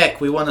Jack.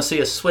 We want to see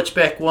a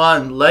switchback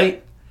one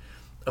late,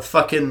 a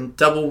fucking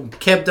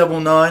cab double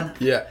nine.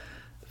 Yeah,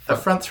 a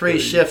front three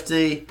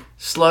shifty,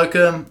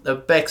 Slocum, a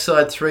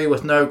backside three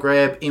with no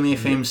grab,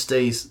 MFM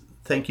stees.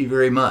 Thank you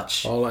very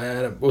much. Oh,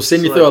 Adam. We'll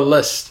send you through a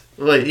list.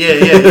 Yeah.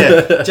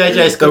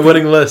 JJ's cooking, the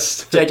winning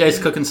list. JJ's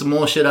cooking some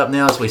more shit up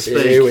now as we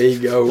speak. Here we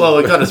go. Well,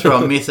 we've got to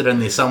throw a method in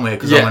there somewhere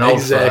because I'm an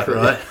old fuck,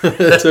 right?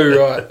 Too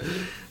right.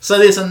 So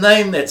there's a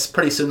name that's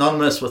pretty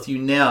synonymous with you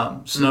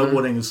now.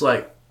 Snowboarding is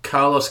like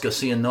Carlos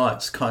Garcia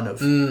Knight's kind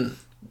of,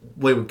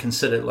 we would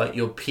consider like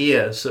your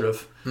peer sort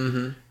of.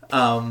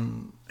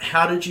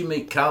 How did you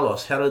meet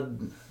Carlos? How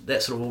did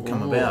that sort of all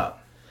come about?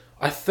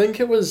 I think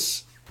it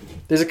was...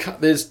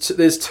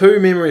 There's two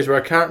memories where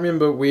I can't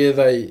remember where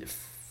they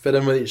fit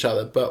in with each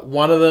other, but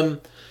one of them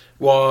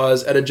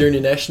was at a junior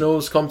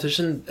nationals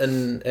competition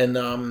in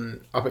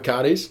up at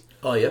Cardi's.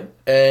 Oh yeah,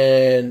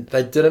 and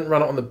they didn't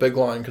run it on the big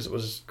line because it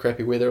was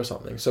crappy weather or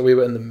something. So we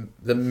were in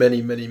the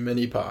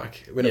mini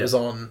park when it was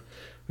on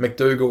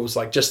McDougall's,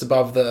 like just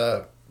above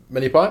the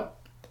mini pipe.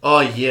 Oh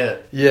yeah,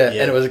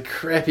 and it was a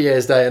crappy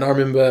ass day. And I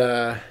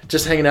remember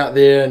just hanging out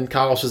there, and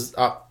Carlos was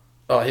up.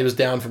 Oh, he was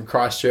down from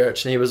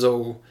Christchurch, and he was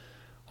all.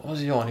 What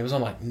was he on? He was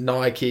on like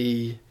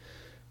Nike.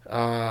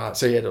 So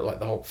he had like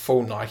the whole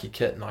full Nike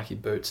kit, Nike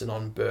boots, and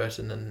on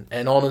Burton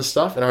and on and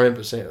stuff. And I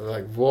remember seeing it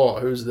like, whoa,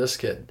 who's this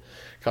kid?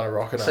 Kind of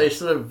rocking up. So he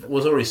sort of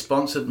was already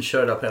sponsored and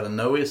showed up out of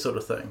nowhere, sort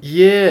of thing.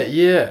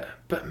 Yeah.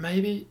 But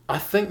I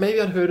think maybe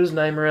I'd heard his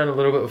name around a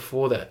little bit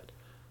before that,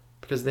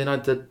 because then I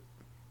did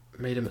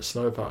meet him at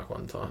Snowpark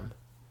one time.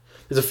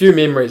 There's a few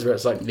memories where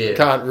it's like I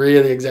can't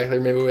really exactly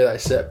remember where they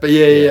sit, but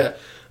yeah.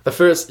 The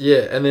first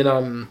and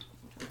then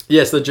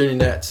so the junior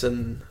nats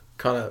and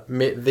kind of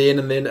met then,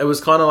 and then it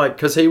was kind of like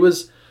because he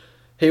was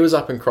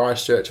up in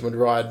Christchurch and would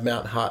ride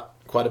Mount Hutt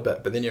quite a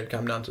bit, but then he'd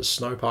come down to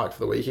Snowpark for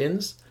the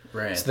weekends.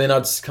 Right. So then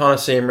I'd kind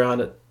of see him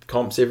around at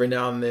comps every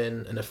now and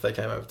then, and if they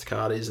came over to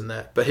Cardi's and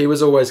that. But he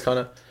was always kind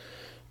of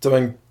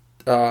doing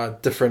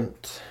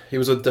different. He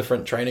was with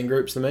different training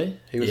groups than me.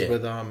 He was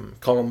with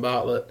Colin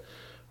Bartlett,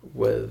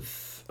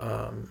 with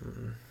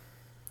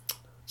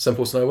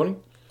Simple Snowboarding.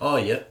 Oh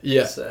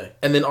yeah. So.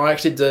 And then I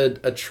actually did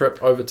a trip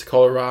over to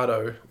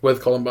Colorado with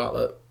Colin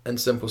Bartlett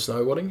and Simple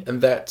Snowboarding,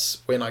 and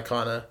that's when I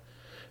kind of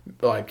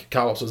like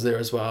Carlos was there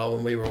as well,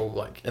 and we were all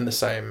like in the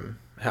same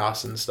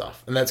house and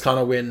stuff. And that's kind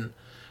of when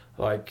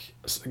like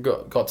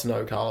got to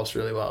know Carlos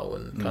really well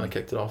and kind of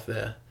kicked it off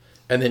there.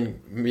 And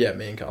then me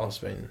and Carlos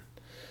been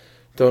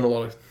doing a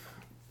lot of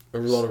a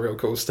lot of real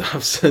cool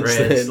stuff since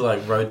It's then.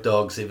 like road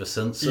dogs ever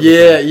since.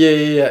 Yeah.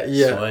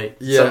 Sweet.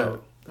 Yeah.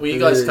 So were you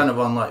guys kind of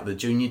on like the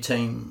junior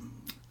team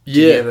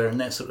together and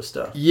that sort of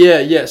stuff?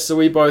 Yeah. So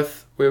we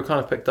were kind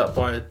of picked up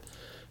by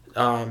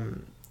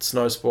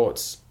Snow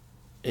Sports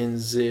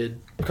NZ.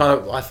 Kind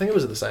of, I think it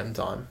was at the same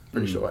time,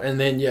 pretty sure. And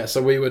then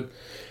so we went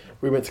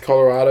to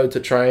Colorado to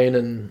train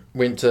and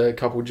went to a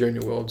couple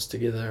junior worlds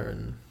together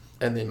and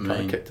then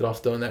kind of kicked it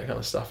off doing that kind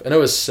of stuff. And it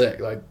was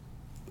sick.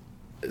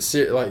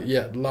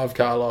 Love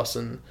Carlos,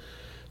 and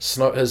his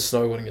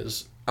snowboarding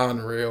is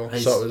unreal.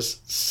 So it was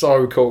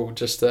so cool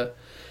just to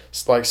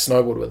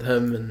snowboard with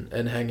him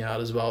and hang out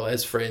as well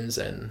as friends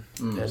and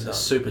a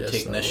super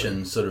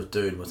technician sort of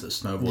dude with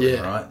his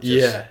snowboarding, right?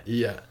 Yeah,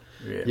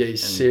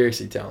 he's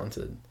seriously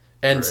talented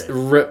and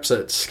rips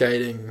at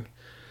skating,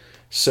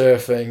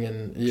 surfing,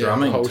 and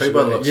drumming too.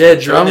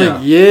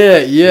 Drumming,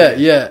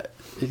 yeah.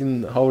 He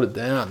can hold it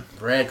down.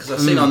 Brad, because I've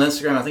seen on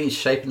Instagram, I think he's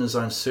shaping his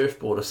own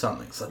surfboard or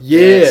something. It's like,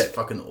 that's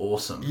fucking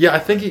awesome. Yeah, I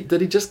think he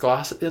just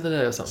glass it the other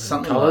day or something.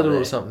 Something coloured like it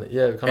that. or something.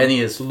 Yeah, and he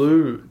has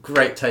blue.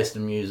 Great taste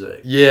in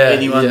music. Yeah,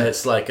 anyone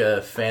that's like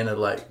a fan of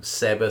like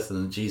Sabbath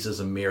and Jesus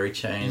and Mary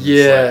Chain.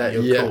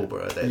 You're cool,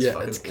 bro. That's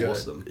fucking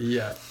awesome.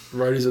 Yeah,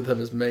 roadies with him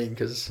is mean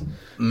because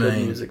good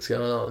music's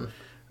going on.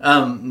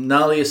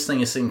 Gnarliest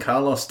thing you've seen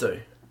Carlos do?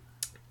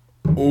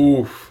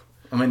 Oof.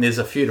 I mean, there's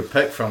a few to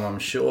pick from, I'm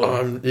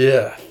sure.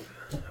 Yeah.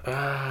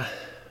 I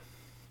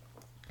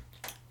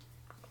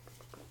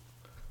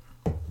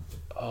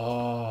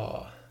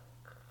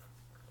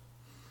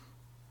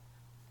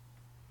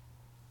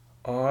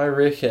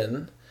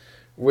reckon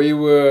we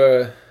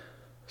were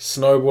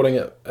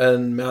snowboarding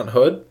in Mount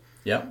Hood.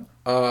 Yeah.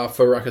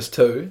 For Ruckus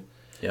 2.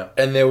 Yeah.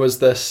 And there was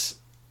this.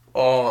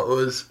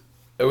 It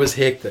was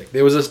hectic.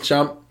 There was this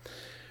jump.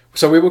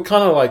 So we were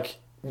kind of like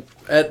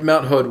at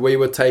Mount Hood. We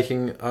were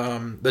taking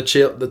the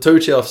two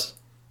chairlifts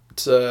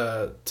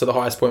to the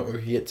highest point we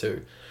could get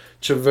to,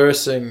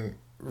 traversing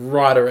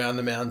right around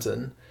the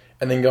mountain,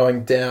 and then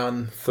going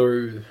down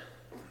through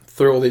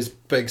all these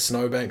big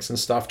snowbanks and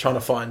stuff, trying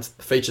to find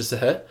features to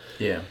hit.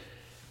 Yeah.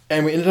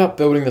 And we ended up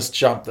building this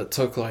jump that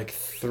took like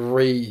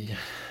 3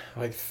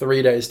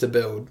 days to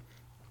build.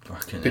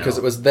 Fucking because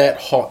hell. It was that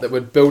hot that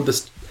would build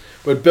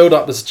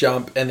up this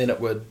jump, and then it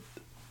would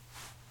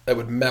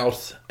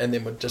melt, and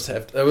then would just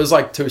have. It was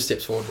like 2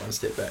 steps forward, 1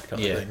 step back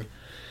kind of thing.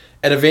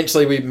 And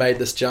eventually we made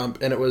this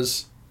jump, and it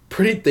was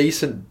pretty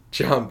decent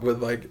jump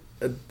with like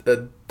a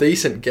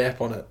decent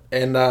gap on it.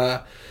 And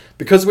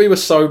because we were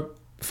so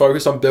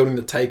focused on building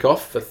the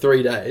takeoff for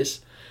 3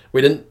 days,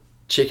 we didn't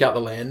check out the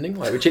landing.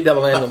 Like, we checked out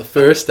the landing on the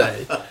first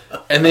day,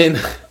 and then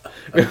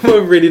we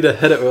were ready to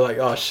hit it. We were like,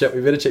 oh shit,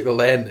 we better check the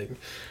landing.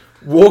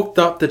 Walked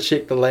up to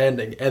check the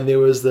landing, and there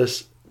was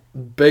this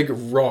big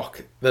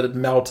rock that had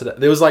melted out.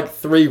 There was like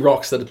 3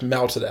 rocks that had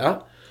melted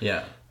out.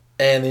 Yeah.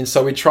 And then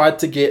so we tried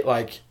to get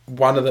like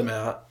one of them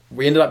out.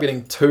 We ended up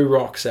getting 2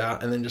 rocks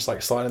out and then just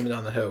like sliding them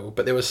down the hill.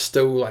 But there was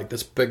still like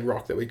this big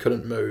rock that we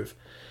couldn't move.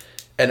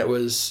 And it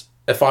was,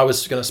 if I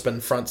was going to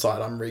spin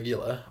frontside, I'm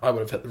regular, I would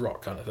have hit the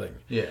rock kind of thing.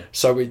 Yeah.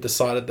 So we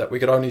decided that we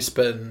could only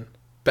spin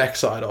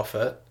backside off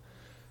it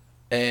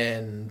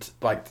and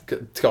like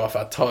to go off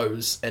our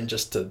toes and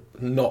just to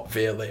not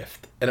veer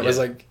left. And it was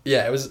like,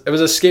 it was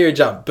a scary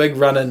jump. Big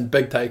run in,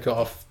 big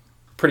takeoff,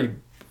 pretty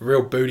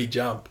real booty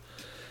jump.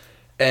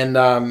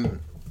 And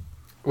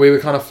we were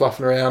kind of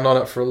fluffing around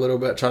on it for a little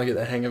bit, trying to get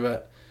the hang of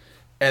it.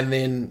 And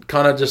then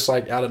kind of just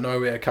like out of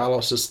nowhere,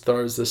 Carlos just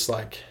throws this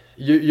like,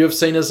 you've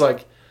seen as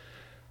like,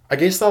 I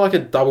guess they're like a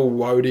double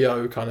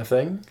Wodio kind of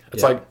thing.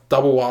 It's like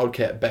double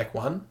Wildcat back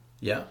one.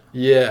 Yeah.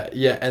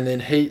 Yeah. And then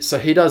he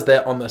does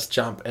that on this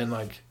jump, and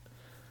like,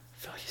 I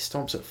feel like he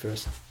stomps it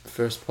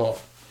first pop.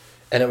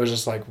 And it was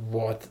just like,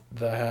 what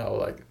the hell?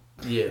 Like,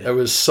 it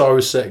was so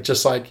sick.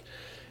 Just like,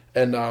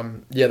 and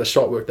the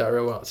shot worked out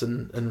real well. It's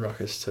in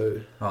Ruckus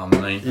too. Oh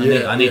man,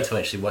 I need to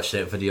actually watch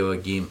that video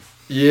again.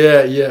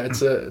 Yeah,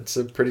 it's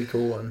a pretty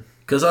cool one.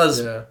 Because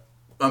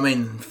I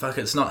mean, fuck,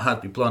 it's not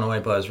hard to be blown away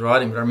by his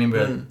riding, but I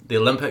remember the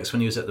Olympics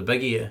when he was at the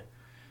Big Ear,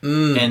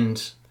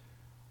 and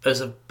it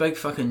was a big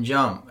fucking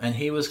jump, and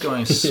he was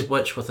going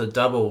switch with a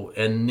double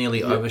and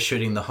nearly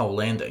overshooting the whole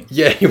landing.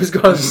 Yeah, he was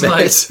going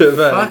massive.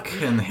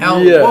 Fucking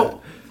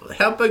hell,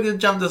 how big a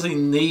jump does he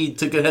need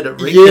to hit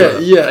it regular?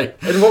 Yeah. Like,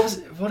 and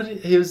what did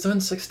he was doing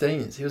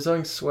 16s. He was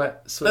doing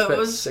switchback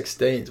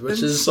 16s,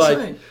 which is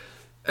like,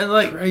 and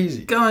like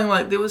crazy. Going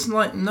like there was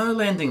like no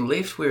landing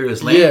left where he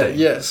was landing.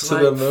 Yeah, it's to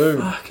like, the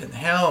moon. Fucking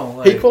hell.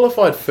 Like, he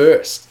qualified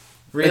first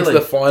into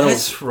the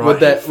finals. That's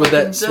right. With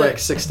that swag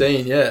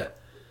 16, yeah.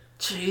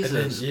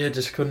 Jesus. And then,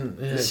 just couldn't.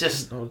 Yeah, it's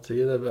just hold it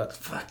together. But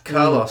fuck,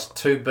 Carlos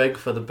too big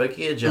for the big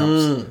air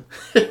jumps.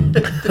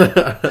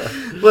 I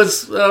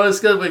was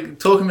going to be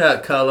talking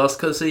about Carlos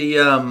because he. We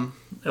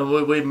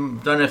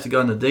don't have to go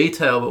into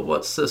detail, but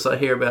what's this I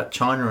hear about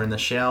China in the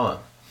shower?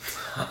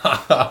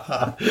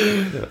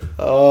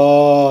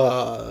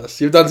 Oh,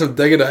 so you've done some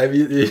digging, have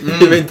you?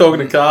 You've been talking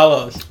to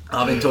Carlos.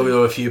 I've been talking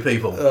to a few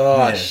people.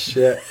 Oh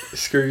shit!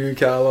 Screw you,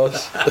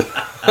 Carlos.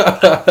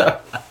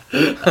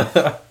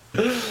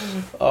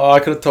 Oh, I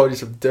could have told you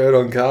some dirt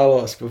on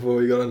Carlos before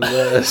we got into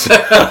this. The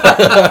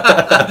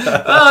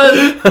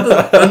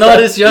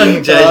night is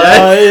young, JJ.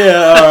 Oh,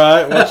 yeah,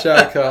 alright. Watch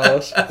out,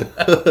 Carlos.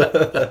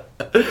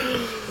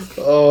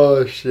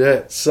 Oh,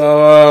 shit.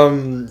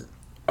 So,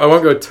 I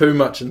won't go too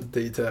much into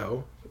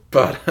detail,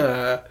 but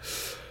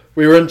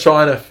we were in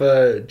China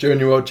for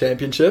Junior World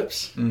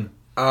Championships.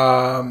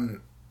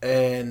 And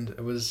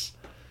it was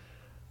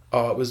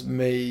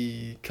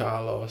me,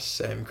 Carlos,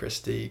 Sam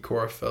Christie,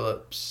 Cora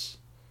Phillips,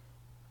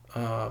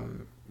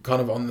 kind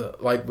of on the,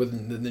 like,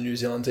 with the New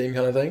Zealand team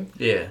kind of thing.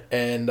 Yeah.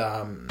 And,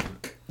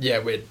 we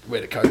had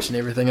a coach and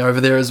everything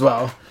over there as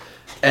well.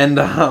 And,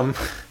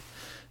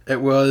 it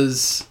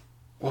was,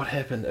 what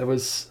happened? It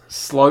was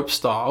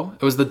slopestyle.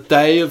 It was the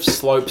day of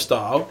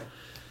slopestyle.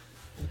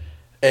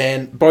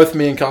 And both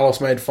me and Carlos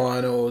made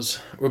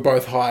finals. We're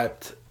both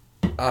hyped.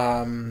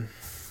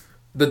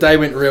 The day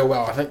went real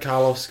well. I think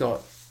Carlos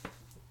got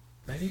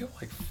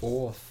like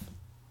 4th.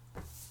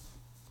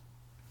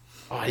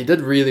 Oh, he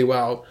did really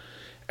well.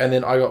 And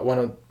then I got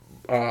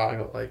I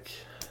got like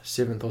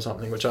 7th or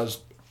something, which I was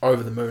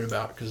over the moon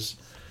about because,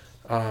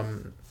 I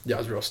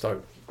was real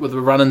stoked with the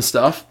running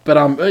stuff. But,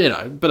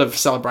 a bit of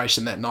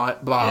celebration that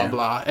night, blah,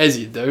 blah, as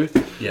you do.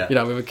 Yeah.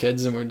 We were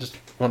kids and we just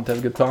wanted to have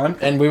a good time.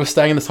 And we were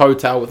staying in this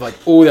hotel with like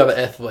all the other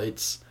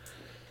athletes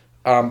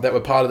that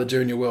were part of the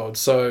Junior World.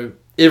 So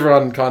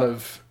everyone kind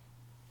of,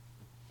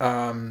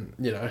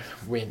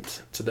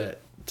 went to the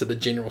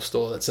general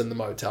store that's in the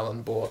motel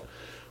and bought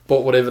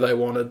whatever they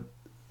wanted.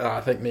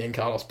 I think me and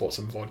Carlos bought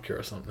some vodka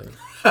or something.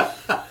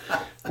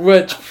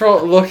 Which,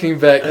 looking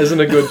back, isn't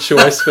a good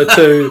choice for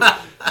two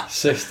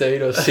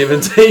 16 or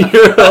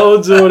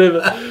 17-year-olds or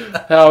whatever.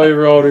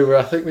 However old we were.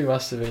 I think we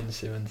must have been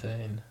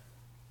 17.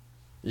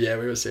 Yeah,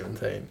 we were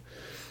 17.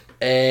 And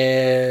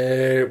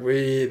there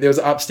was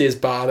an upstairs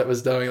bar that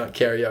was doing like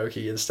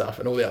karaoke and stuff,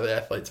 and all the other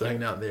athletes were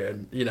hanging out there,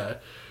 and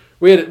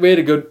we had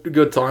a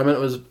good time, and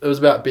it was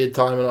about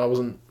bedtime, and I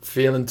wasn't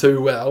feeling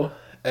too well,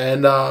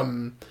 and I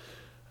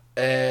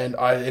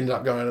ended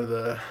up going to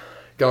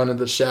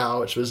the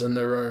shower, which was in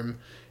the room,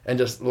 and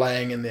just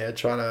laying in there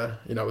trying to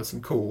with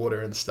some cool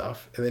water and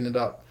stuff, and ended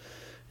up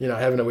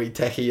having a wee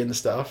tacky and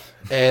stuff,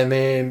 and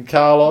then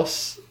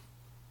Carlos,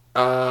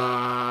 he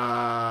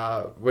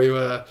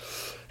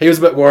was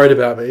a bit worried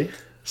about me.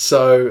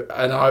 So,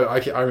 and I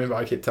remember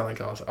I kept telling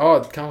Carlos, oh,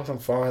 Carlos, I'm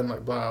fine,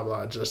 like, blah,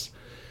 blah, just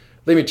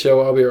let me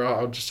chill, I'll be alright,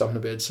 I'll just jump into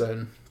bed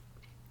soon.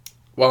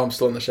 While I'm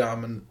still in the shower,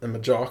 I'm in my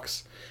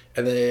jocks.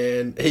 And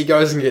then he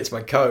goes and gets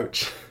my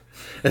coach.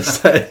 And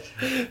so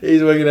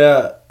he's working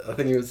out, I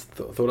think he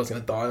thought I was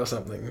going to die or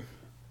something.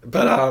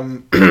 But,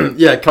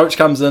 coach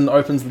comes in,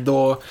 opens the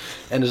door,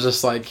 and is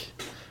just like,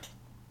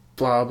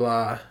 blah,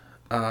 blah,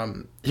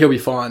 he'll be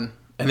fine.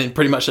 And then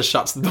pretty much just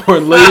shuts the door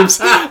and leaves.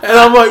 And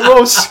I'm like,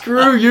 well,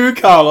 screw you,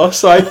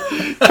 Carlos. Like,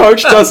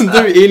 coach doesn't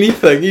do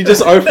anything. He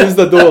just opens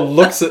the door,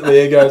 looks at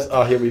me and goes,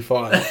 oh, he'll be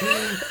fine.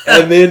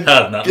 And then...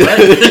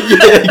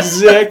 yeah,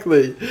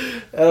 exactly.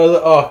 And I was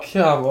like, oh,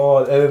 come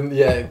on. And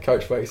then,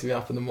 coach wakes me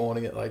up in the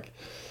morning at like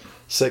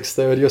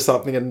 6:30 or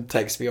something and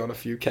takes me on a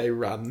few K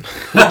run.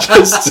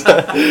 just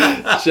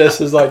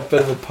as like a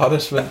bit of a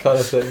punishment kind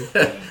of thing.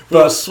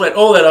 But sweat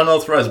all that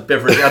unauthorized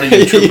beverage out of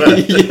your tripper.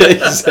 Yeah,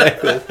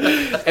 exactly.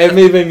 And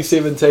me being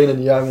 17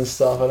 and young and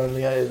stuff, I don't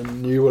think I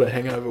even knew what a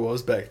hangover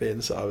was back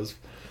then, so I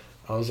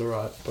was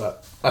alright.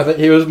 But I think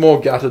he was more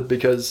gutted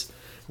because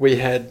we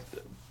had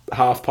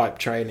half pipe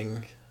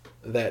training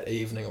that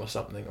evening or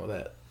something, or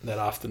that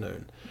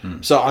afternoon.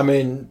 So I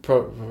mean,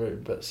 probably a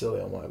bit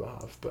silly on my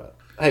behalf, but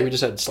hey, we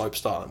just had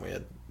slopestyle and we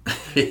had...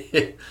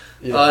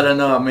 I don't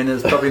know, I mean,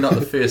 it's probably not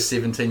the first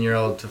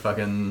 17-year-old to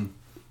fucking...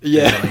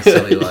 Yeah, something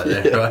silly like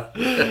that, right?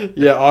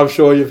 Yeah, I'm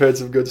sure you've heard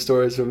some good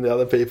stories from the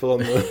other people on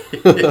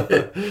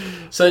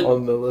the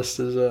on the list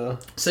as well.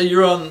 So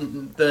you're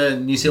on the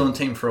New Zealand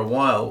team for a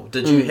while.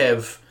 Did you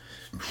have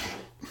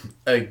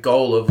a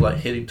goal of like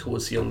heading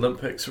towards the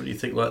Olympics or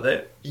anything like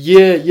that?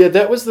 Yeah,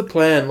 that was the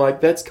plan. Like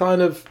that's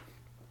kind of,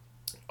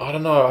 I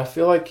don't know. I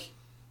feel like,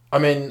 I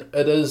mean,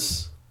 it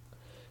is.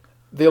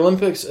 The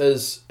Olympics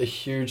is a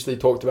hugely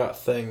talked about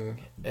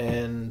thing,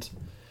 and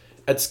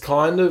it's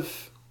kind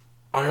of.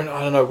 I don't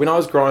know. When I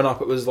was growing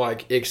up, it was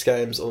like X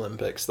Games,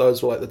 Olympics.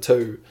 Those were like the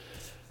two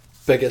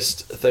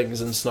biggest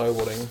things in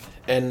snowboarding.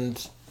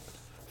 And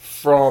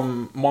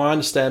from my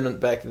understanding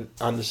back then,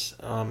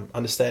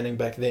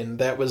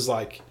 that was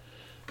like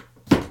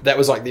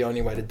the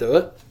only way to do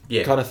it.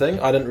 Yeah. Kind of thing.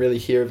 I didn't really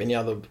hear of any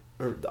other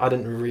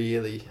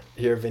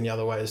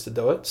ways to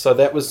do it. So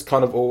that was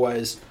kind of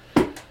always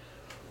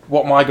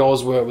what my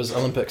goals were, was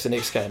Olympics and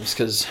X Games,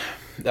 because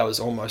that was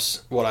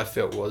almost what I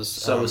felt was...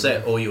 So was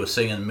that all you were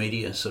seeing in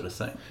media sort of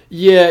thing?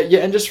 Yeah,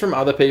 and just from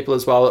other people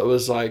as well, it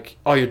was like,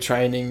 oh, you're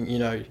training,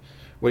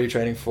 what are you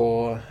training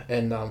for,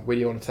 and where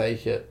do you want to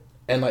take it?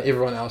 And like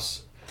everyone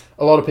else,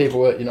 a lot of people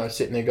were,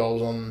 setting their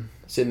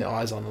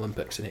eyes on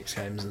Olympics and X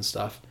Games and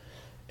stuff.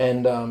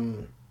 And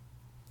so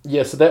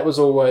that was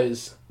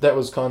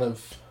kind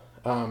of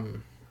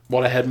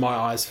what I had my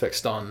eyes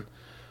fixed on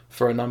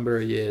for a number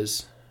of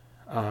years.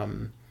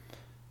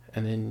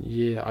 And then,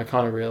 yeah, I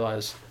kind of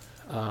realised,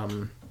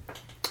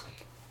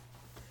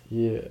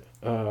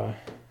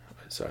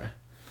 sorry.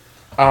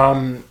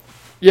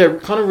 Yeah,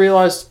 kind of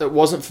realised it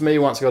wasn't for me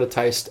once I got a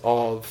taste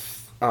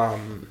of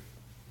the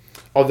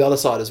other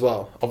side as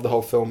well, of the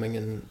whole filming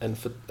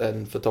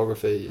and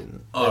photography.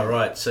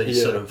 Right. So you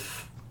sort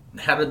of,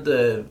 how did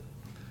the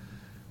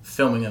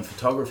filming and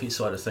photography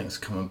side of things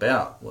come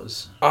about?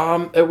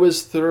 It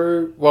was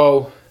through,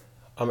 well,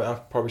 I mean, I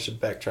probably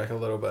should backtrack a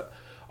little bit.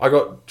 I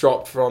got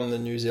dropped from the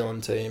New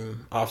Zealand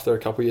team after a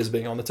couple of years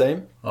being on the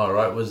team. Oh,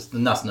 right. Was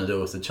nothing to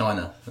do with the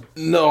China?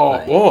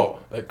 No. Oh,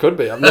 it could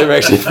be. I've never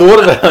actually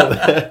thought about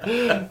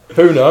that.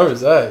 Who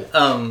knows, eh?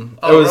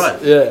 Right.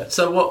 Yeah.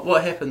 So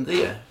what happened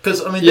there?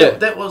 Because, I mean,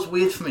 that was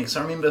weird for me. Because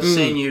I remember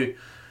seeing you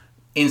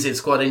NZ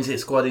squad, and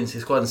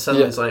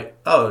suddenly it's like,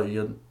 oh,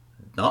 you're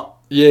not?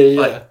 Yeah.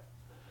 Like,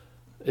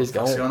 He's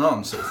what's going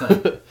on, sort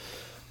of thing.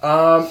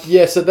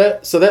 So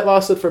that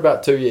lasted for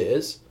about 2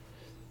 years.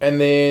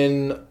 And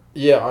then...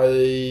 Yeah,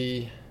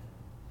 I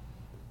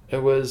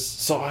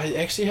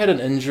actually had an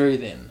injury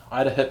then. I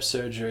had a hip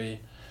surgery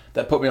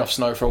that put me off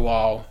snow for a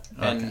while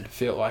and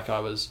felt like I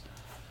was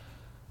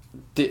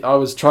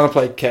trying to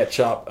play catch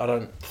up. I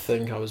don't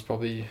think I was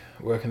probably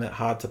working that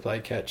hard to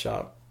play catch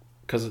up,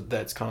 because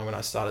that's kind of when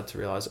I started to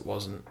realise it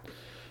wasn't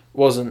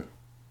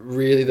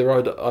really the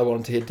road I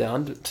wanted to head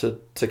down to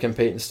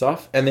compete and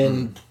stuff. And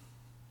then,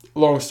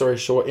 long story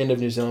short, end of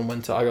New Zealand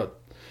winter, I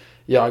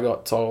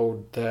got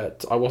told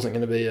that I wasn't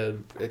going to be a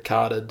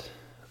carded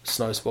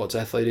snow sports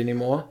athlete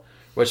anymore,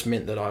 which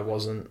meant that I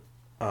wasn't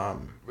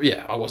on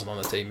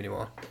the team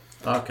anymore.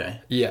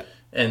 Okay. Yeah.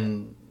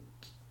 And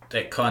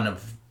that kind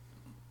of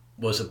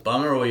was a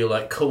bummer, or you're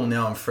like, cool,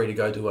 now I'm free to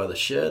go do other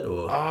shit,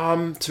 or?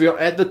 To be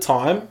honest, at the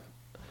time,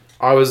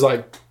 I was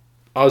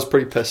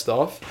pretty pissed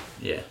off.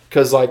 Yeah.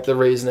 Because, like, the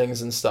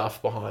reasonings and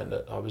stuff behind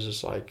it, I was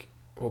just like,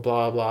 well,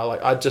 blah, blah.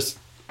 Like, I just...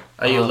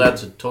 Are you allowed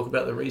to talk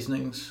about the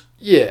reasonings?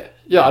 Yeah,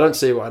 I don't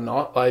see why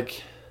not.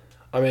 Like,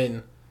 I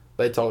mean,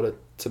 they told it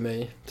to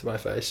me, to my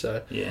face,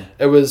 so... Yeah.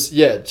 It was,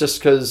 just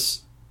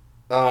because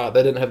they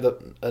didn't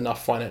have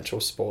enough financial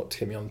support to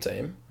get me on the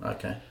team.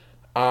 Okay.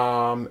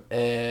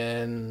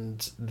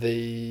 And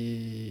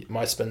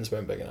my spins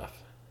weren't big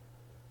enough.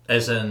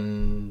 As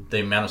in the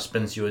amount of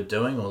spins you were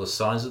doing, or the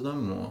size of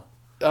them, or...?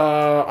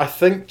 I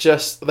think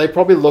just... They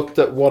probably looked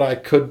at what I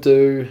could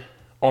do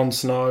on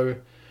snow,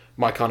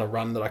 my kind of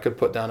run that I could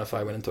put down if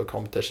I went into a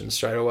competition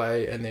straight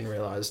away, and then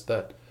realised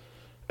that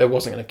it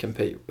wasn't going to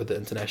compete with the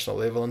international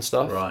level and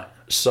stuff. Right.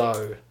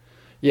 So,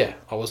 yeah,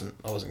 I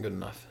wasn't good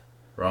enough.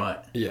 Right.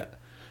 Yeah.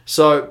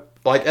 So,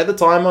 like, at the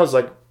time, I was,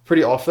 like,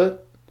 pretty off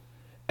it.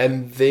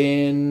 And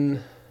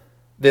then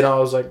I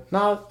was like,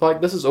 nah, like,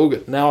 this is all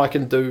good. Now I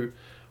can do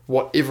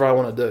whatever I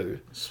want to do.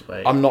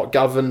 Sweet. I'm not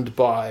governed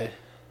by,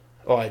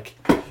 like,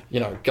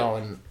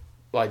 going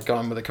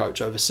with a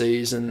coach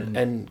overseas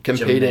and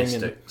competing.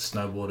 Gymnastic,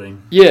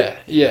 snowboarding. Yeah.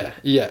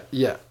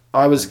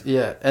 I was,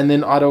 and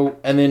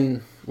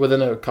then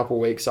within a couple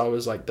of weeks, I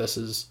was like, this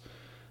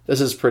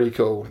is pretty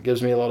cool. It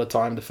gives me a lot of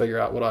time to figure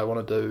out what I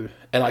want to do,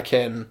 and I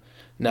can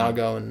now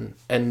go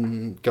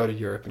and go to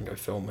Europe and go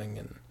filming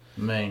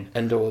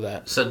and do all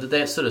that. So did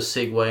that sort of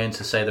segue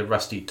into, say, the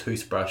Rusty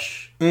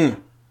Toothbrush thing?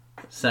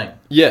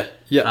 Yeah.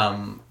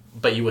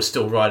 But you were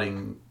still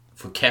riding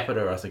for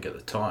Capita, I think, at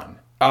the time.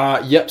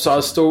 Yep. So I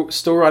was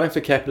still riding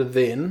for Capita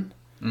then,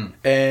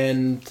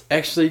 and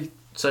actually.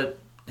 So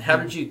how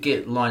did you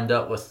get lined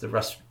up with the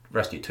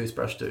Rusty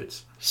Toothbrush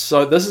dudes?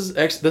 So this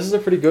is a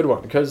pretty good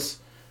one, because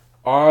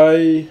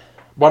one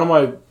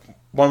of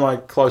my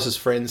closest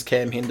friends,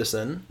 Cam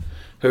Henderson,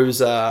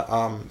 who's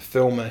a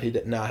filmer, he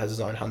now has his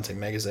own hunting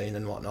magazine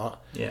and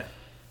whatnot. Yeah.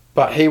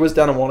 But he was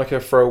down in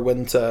Wanaka for a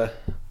winter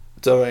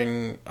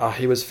doing...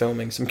 he was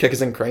filming some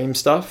Kickers and Cream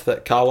stuff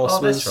that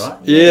Carlos was... that's right.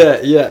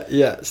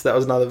 Yeah. So that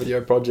was another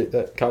video project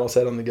that Carlos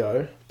had on the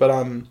go. But,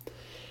 and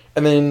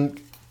then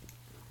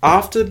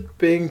after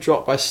being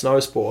dropped by Snow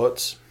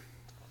Sports,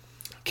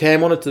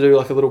 Cam wanted to do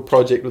like a little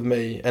project with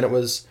me, and it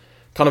was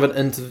kind of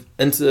an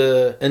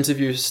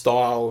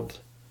interview-styled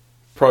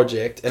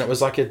project, and it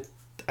was like a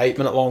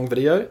 8-minute long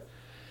video,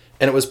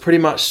 and it was pretty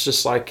much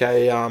just like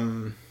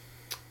an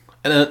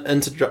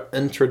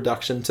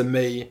introduction to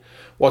me,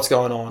 what's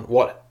going on,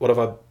 what have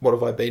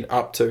I been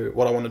up to,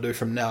 what I want to do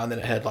from now, and then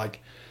it had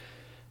like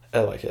a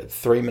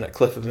 3-minute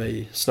clip of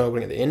me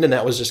snowboarding at the end, and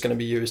that was just going to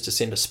be used to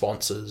send to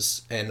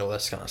sponsors and all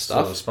this kind of stuff.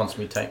 Sort of a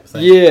sponsor me tape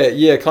thing.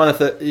 Yeah, kind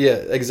of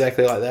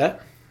exactly like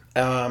that.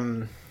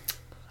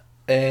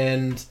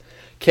 And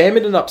Cam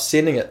ended up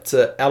sending it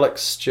to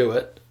Alex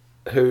Stewart,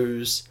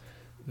 who's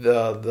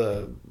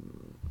the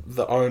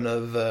owner,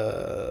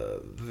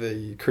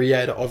 the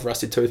creator of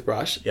Rusty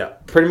Toothbrush. Yeah.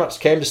 Pretty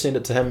much Cam just sent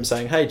it to him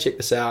saying, hey, check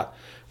this out.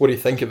 What do you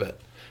think of it?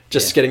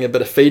 Just getting a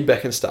bit of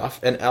feedback and stuff.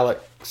 And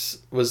Alex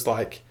was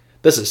like,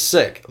 this is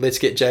sick. Let's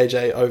get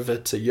JJ over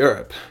to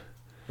Europe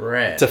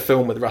to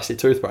film with Rusty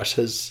Toothbrush,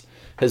 his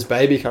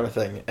baby kind of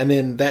thing. And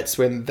then that's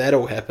when that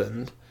all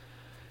happened.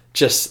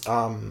 Just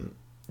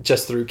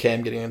through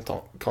Cam getting in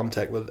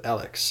contact with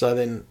Alex. So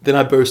then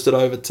I boosted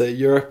over to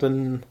Europe,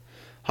 and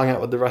hung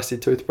out with the Rusty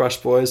Toothbrush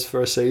boys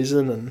for a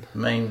season, and I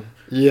mean,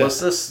 yeah. Was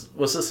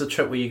this a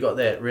trip where you got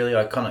that really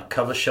iconic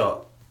cover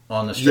shot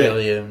on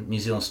Australia New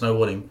Zealand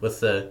snowboarding with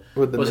the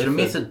was it a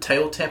method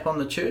tail tap on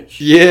the church?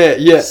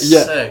 Yeah.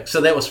 Sick. So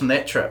that was from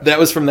that trip. That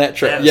was from that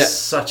trip. That was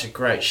such a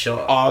great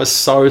shot. Oh, I was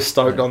so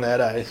stoked on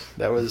that.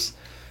 That was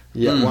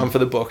one for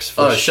the books.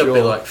 For it should sure.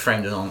 be like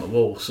framed it on the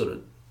wall, sort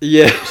of.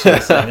 Yeah. Sort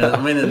of thing. I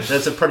mean,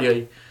 that's a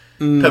pretty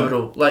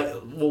pivotal.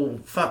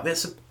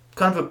 That's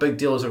kind of a big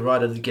deal as a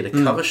writer to get a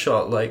cover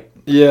shot. Like,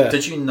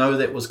 did you know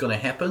that was going to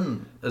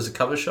happen as a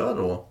cover shot,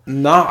 or?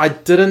 No, I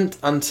didn't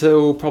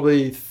until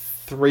probably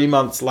 3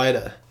 months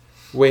later,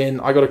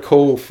 when I got a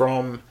call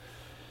from,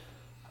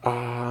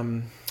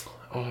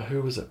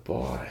 who was it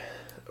by?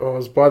 Oh, it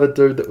was by the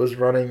dude that was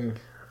running,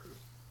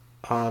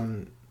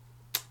 Oz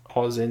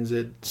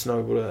NZ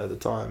Snowboarder at the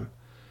time,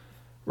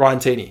 Ryan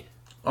Teeney.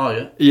 Oh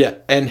yeah. Yeah,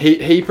 and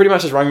he pretty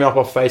much just rang me up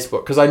off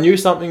Facebook because I knew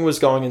something was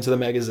going into the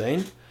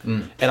magazine,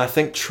 and I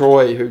think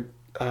Troy,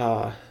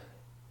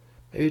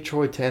 maybe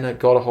Troy Tanner,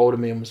 got a hold of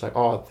me and was like,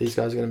 "Oh, these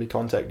guys are going to be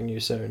contacting you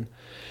soon."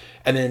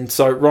 And then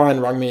so Ryan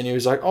rang me and he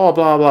was like, "Oh,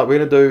 blah blah, we're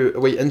going to do a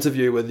wee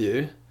interview with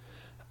you.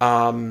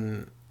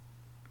 You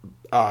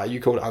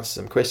called to answer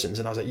some questions."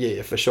 And I was like,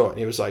 "Yeah, for sure." And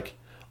he was like,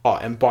 "Oh,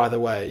 and by the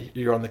way,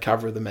 you're on the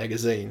cover of the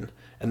magazine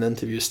and the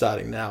interview's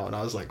starting now." And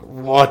I was like,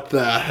 "What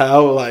the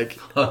hell?" Like,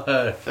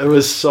 it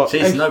was so...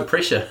 Jeez, no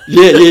pressure.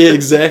 Yeah,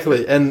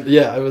 exactly. And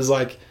yeah, it was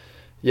like,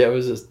 it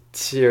was just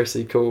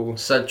seriously cool.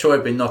 So Troy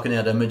had been knocking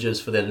out images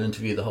for that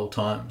interview the whole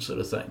time, sort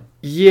of thing.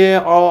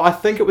 Yeah, I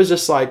think it was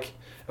just like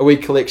a wee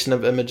collection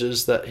of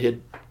images that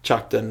he'd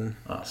chucked in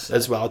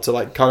as well to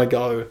like kind of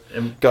go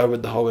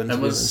with the whole interview.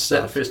 And was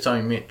that the first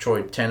time you met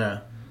Troy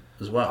Tanner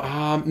as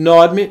well? No,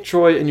 I'd met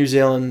Troy in New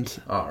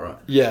Zealand. Oh, right.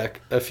 Yeah,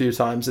 a few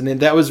times, and then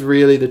that was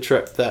really the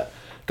trip that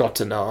got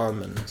to know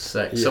him. And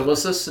sick. So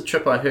was this the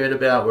trip I heard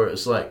about where it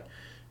was like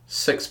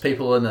 6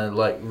 people in a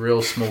like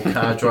real small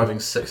car driving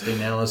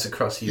 16 hours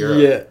across Europe?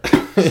 Yeah,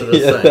 sort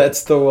of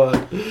that's the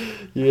one.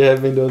 You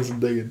have been doing some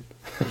digging.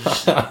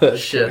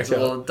 Shit.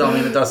 Well, I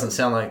mean, it doesn't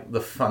sound like the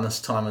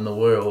funnest time in the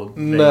world.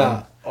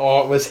 Nah.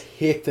 Oh, it was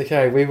hectic.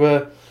 Hey, we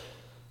were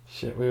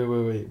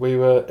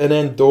in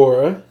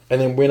Andorra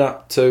and then went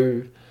up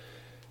to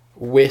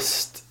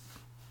west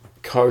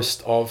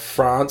coast of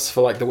France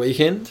for like the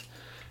weekend,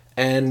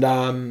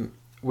 and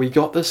we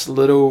got this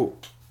little.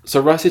 So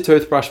Rusty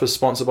Toothbrush was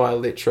sponsored by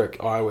Electric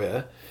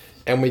Eyewear,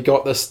 and we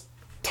got this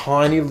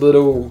tiny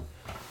little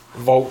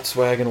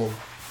Volkswagen or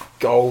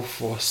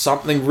Golf or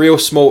something real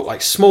small,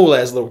 like small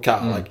as little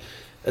car, like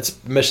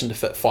it's mission to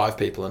fit 5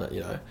 people in it,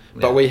 you know.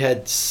 Yeah. But we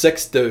had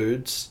 6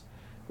 dudes.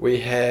 We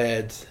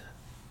had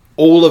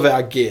all of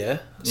our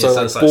gear, so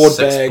like board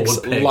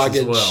bags,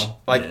 luggage,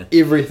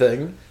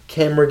 everything,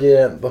 camera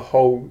gear, the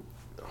whole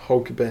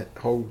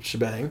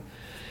shebang.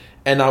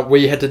 And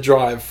we had to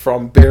drive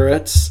from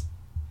Biarritz,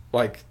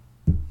 like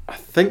I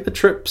think the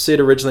trip said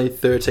originally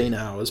 13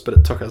 hours, but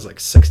it took us like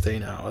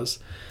 16 hours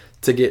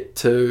to get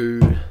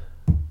to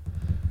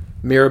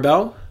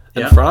Mirabel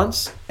in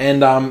France.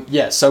 And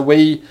so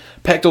we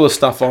packed all the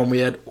stuff on. We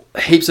had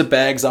heaps of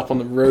bags up on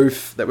the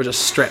roof that were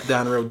just strapped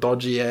down real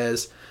dodgy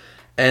as,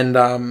 and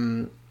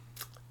then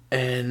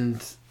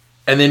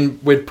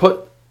we'd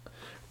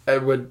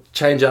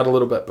change out a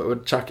little bit, but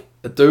we'd chuck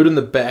a dude in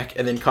the back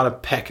and then kind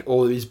of pack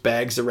all of these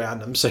bags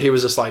around him, so he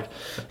was just like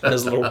in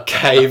his little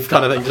cave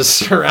kind of thing, just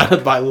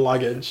surrounded by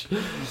luggage.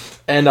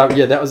 And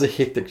that was a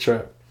hectic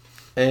trip.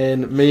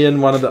 And me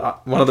and one of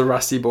the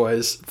Rusty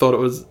boys thought it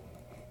was,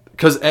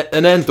 because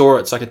in Andorra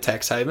it's like a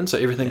tax haven, so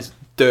everything's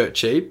dirt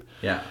cheap.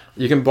 Yeah,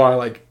 you can buy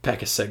like a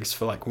pack of cigs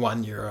for like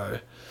 €1,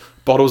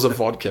 bottles of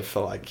vodka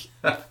for like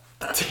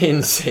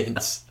 10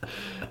 cents,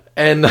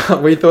 and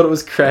we thought it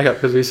was crack up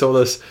because we saw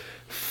this.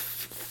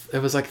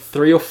 It was like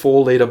 3 or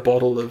 4 litre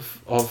bottle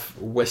of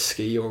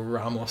whiskey or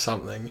rum or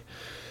something,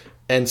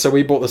 and so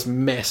we bought this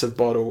massive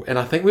bottle, and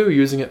I think we were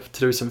using it to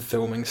do some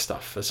filming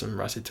stuff for some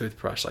Rusty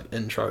Toothbrush, like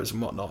intros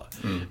and whatnot.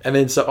 And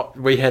then so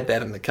we had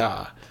that in the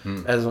car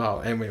as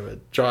well, and we were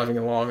driving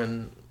along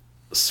and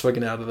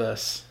swigging out of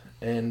this,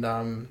 and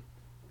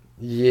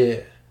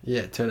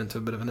it turned into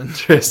a bit of an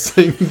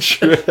interesting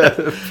trip.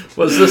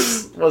 Was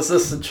this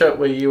the trip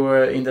where you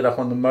ended up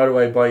on the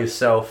motorway by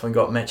yourself and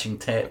got matching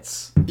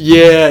tats?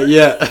 Yeah,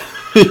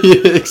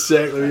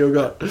 exactly. We all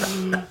got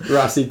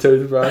Rusty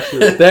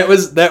Toothbrushes. That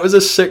was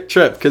a sick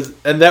trip,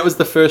 and that was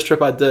the first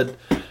trip I did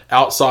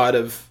outside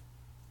of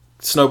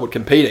snowboard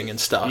competing and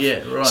stuff.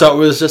 Yeah, right. So it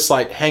was just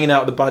like hanging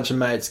out with a bunch of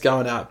mates,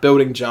 going out,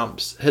 building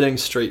jumps, hitting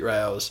street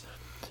rails,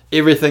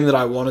 everything that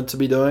I wanted to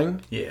be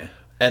doing. Yeah.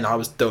 And I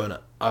was doing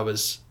it. I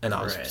was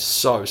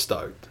so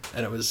stoked,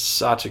 and it was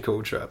such a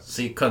cool trip.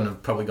 So you couldn't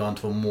have probably gone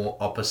to a more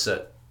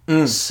opposite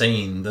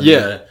scene than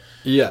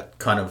the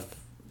kind of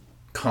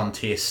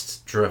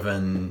contest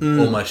driven,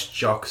 almost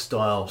jock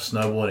style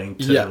snowboarding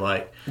to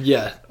like,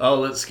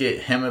 let's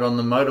get hammered on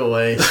the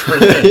motorways.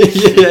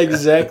 Yeah,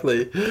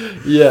 exactly.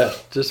 Yeah,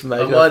 just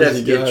make. I might have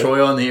to get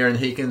Troy on here, and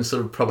he can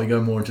sort of probably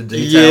go more into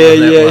detail. On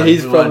that one.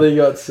 He's probably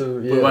got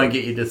some. Yeah. We won't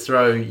get you to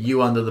throw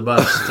you under the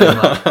bus too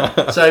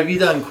much. So have you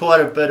done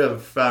quite a bit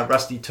of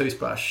Rusty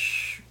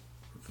Toothbrush,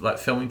 like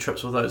filming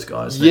trips with those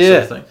guys? That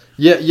sort of thing?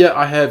 Yeah,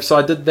 I have. So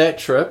I did that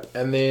trip,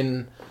 and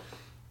then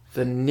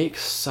the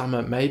next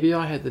summer, maybe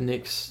I had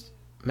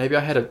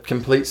a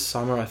complete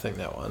summer, I think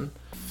that one,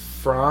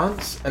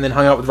 France, and then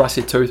hung out with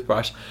Rusty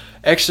Toothbrush.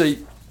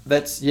 Actually,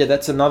 that's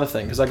another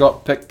thing, because I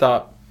got picked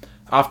up,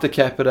 after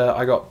Capita,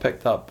 I got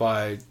picked up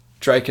by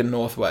Drake and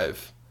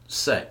Northwave.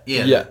 Sick,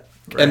 yeah. Yeah,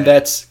 right. And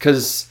that's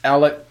because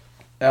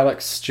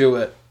Alex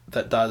Stewart,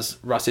 that does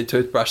Rusty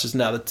Toothbrush, is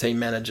now the team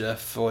manager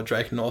for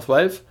Drake and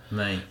Northwave.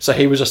 Me. So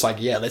he was just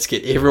like, let's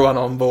get everyone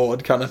on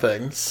board kind of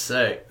thing.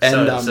 Sick. And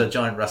so it's a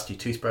giant Rusty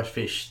Toothbrush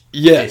fish.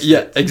 Yeah,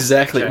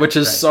 exactly. Which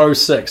is so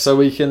sick. So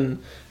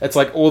it's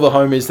like all the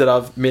homies that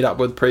I've met up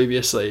with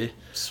previously.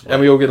 Sweet. And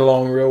we all get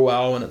along real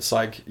well, and it's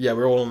like,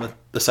 we're all on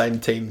the same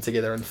team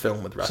together and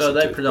film with Rusty Toothbrush. So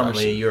they're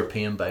predominantly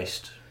European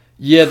based?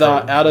 Yeah,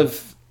 they're out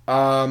of,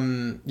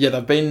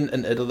 they've been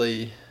in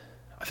Italy.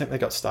 I think they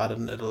got started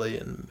in Italy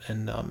and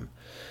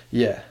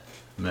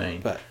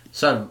Mean.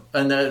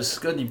 And it's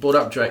good you brought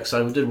up Drake,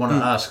 so I did want to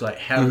ask, like,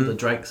 how did the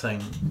Drake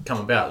thing come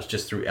about? It's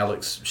just through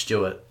Alex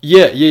Stewart.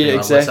 Exactly.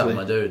 What's up,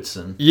 my dudes?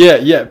 And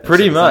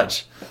pretty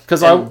much.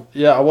 Because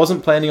I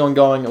wasn't planning on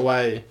going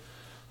away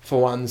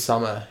for one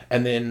summer,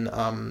 and then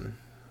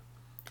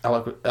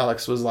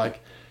Alex was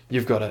like,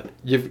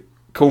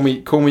 call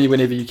me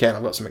whenever you can.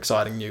 I've got some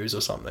exciting news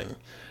or something.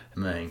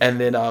 Me. And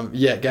then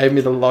gave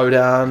me the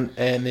lowdown,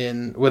 and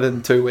then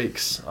within 2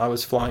 weeks I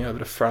was flying over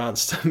to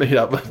France to meet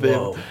up with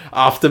them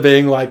after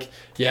being like,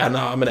 I'm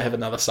gonna have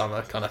another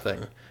summer kind of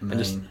thing, and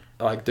just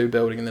like do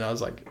building, and then I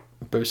was like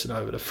boosting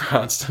over to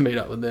France to meet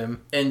up with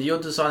them. And you're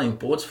designing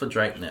boards for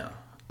Drake now.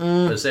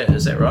 Is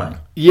that right?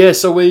 Yeah,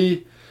 so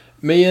me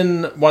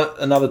and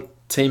another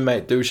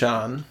teammate,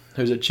 Dushan,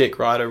 who's a Czech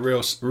rider,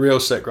 real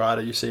sick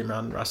rider. You see him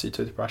around Rusty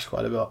Toothbrush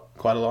quite a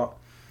lot.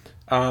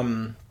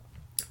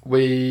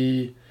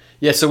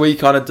 So we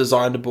kind of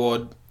designed a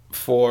board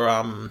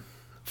for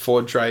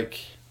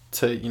Drake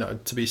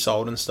to be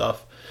sold and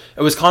stuff.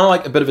 It was kind of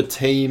like a bit of a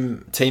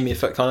team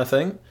effort kind of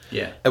thing.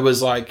 Yeah. It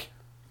was like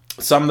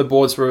some of the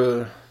boards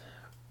were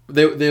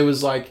there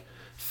was like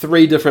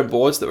 3 different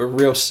boards that were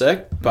real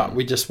sick, but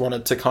we just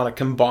wanted to kind of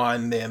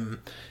combine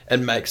them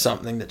and make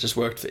something that just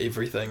worked for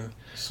everything.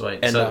 Sweet.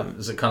 And, so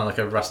is it kind of like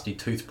a Rusty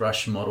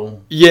Toothbrush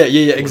model? Yeah,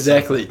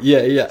 exactly.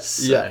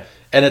 Yeah.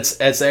 And it's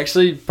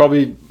actually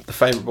probably the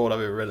favourite board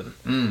I've ever ridden.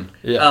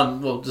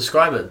 Well,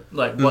 describe it.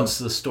 Like, what's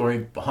the story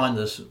behind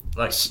this?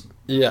 Like,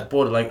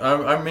 board. Like,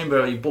 I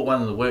remember you bought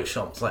one in the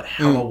workshops, like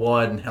hella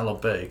wide and hella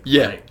big.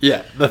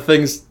 Yeah, the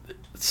thing's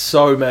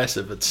so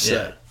massive. It's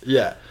sick.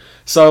 Yeah.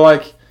 So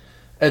like,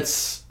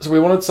 so we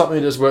wanted something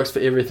that just works for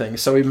everything.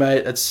 So we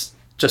made it's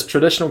just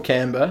traditional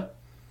camber.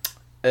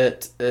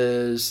 It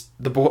is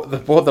the board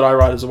that I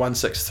ride is a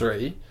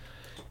 163,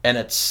 and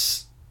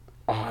it's.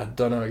 I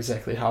don't know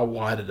exactly how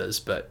wide it is,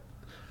 but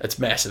it's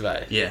massive,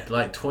 eh? Yeah,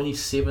 like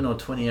 27 or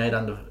 28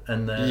 in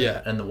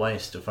the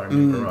waist, if I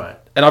remember right.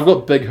 And I've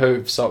got big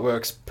hooves, so it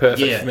works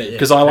perfect for me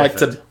because I like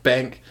to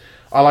bank.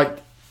 I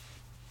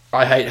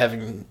hate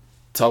having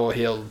toe or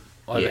heel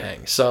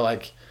overhang, so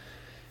like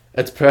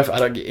it's perfect. I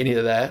don't get any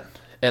of that,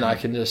 and I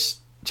can just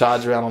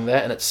charge around on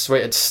that, and it's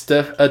sweet. It's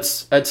stiff.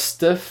 It's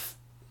stiff.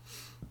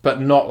 But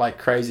not like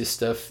crazy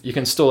stiff. You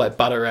can still like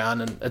butt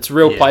around, and it's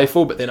real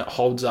playful, but then it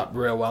holds up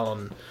real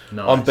well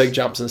on big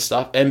jumps and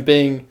stuff. And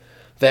being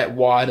that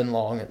wide and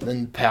long and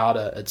then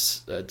powder, it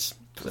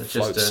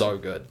floats so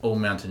good. All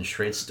mountain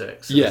shred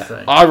sticks.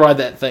 Yeah, I ride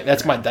that thing.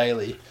 That's my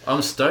daily.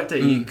 I'm stoked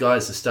that you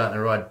guys are starting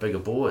to ride bigger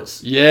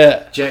boards.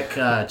 Yeah.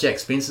 Jack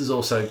Spencer's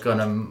also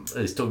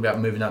is talking about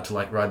moving up to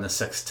like riding a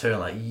 6'2".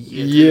 Like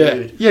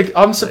yeah.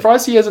 I'm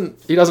surprised he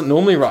doesn't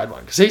normally ride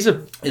one because he's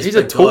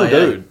a tall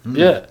dude.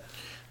 Yeah.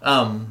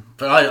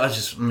 But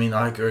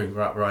I grew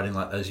up riding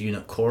like those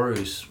unit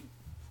Korus,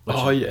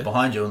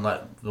 behind you, and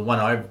like the one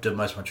I did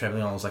most of my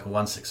travelling on was like a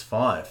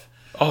 165.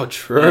 Oh,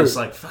 true. And it's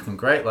like fucking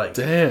great. Like,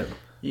 damn,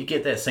 you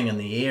get that thing in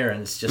the air,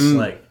 and it's just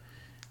like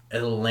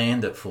it'll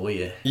land it for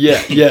you.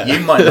 Yeah. You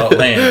might not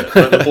land it,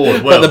 but the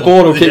board will. But the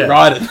board will keep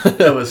riding.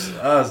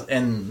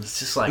 And it's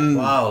just like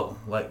wow,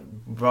 like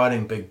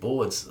riding big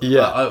boards.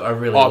 Yeah, I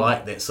really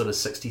like that sort of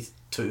 62.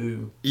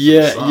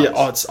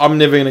 I'm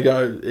never gonna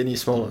go any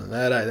smaller than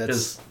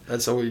that.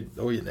 That's all you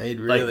need,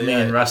 really. Like me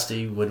and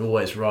Rusty would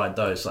always ride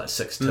those like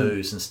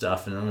 6'2" and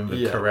stuff. And I remember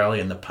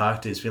Corelli and the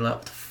park dudes being like,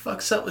 "What the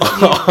fuck's up with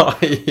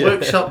you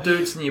workshop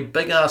dudes and your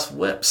big ass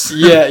whips?"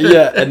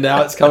 Yeah. And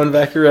now it's coming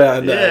back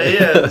around.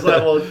 It's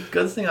like, well,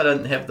 good thing I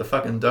didn't have the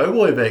fucking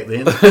Doughboy back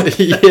then.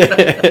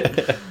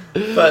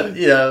 But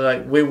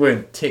like we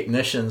weren't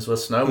technicians with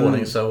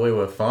snowboarding, so we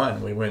were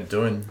fine. We weren't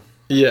doing.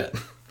 Yeah,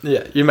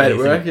 you made it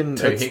work, and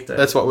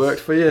that's what worked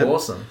for you.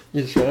 Awesome.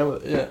 You just ran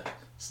with it,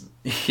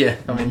 Yeah,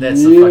 I mean,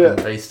 that's the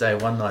fucking beast,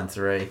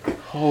 193.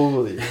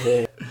 Holy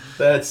heck.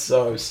 That's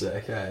so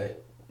sick, eh?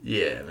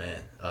 Yeah,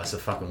 man. Oh, it's a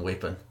fucking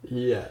weapon.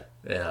 Yeah.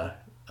 Yeah.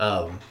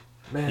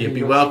 Man, you'd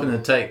be welcome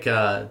to take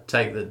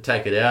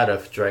it out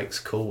if Drake's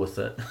cool with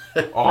it.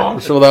 Oh, I'm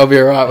sure they'll be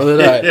alright with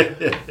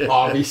it, eh? Oh,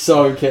 I'd be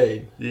so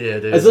keen. Yeah,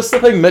 dude. Is this the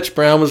thing Mitch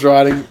Brown was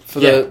riding for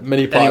the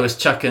mini park? And he was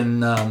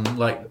chucking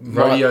like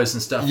rodeos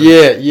and stuff.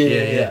 Yeah.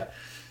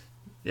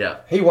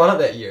 He won it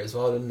that year as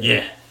well, didn't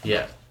he?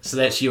 Yeah. So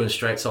that's Ewan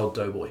Straight's old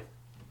doughboy.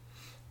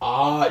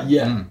 Ah,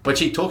 yeah. Which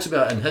he talks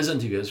about in his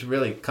interview. It's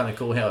really kind of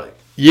cool how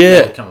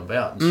it come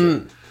about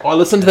and shit. I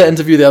listened to that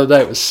interview the other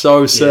day. It was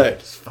so sick.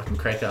 It's fucking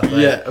crack up.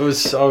 Yeah, it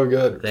was so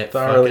good. That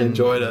thoroughly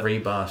enjoyed it.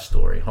 Rebar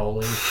story.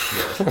 Holy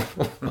shit.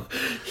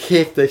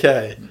 Hectic,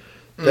 eh?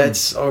 That's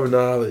so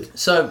gnarly.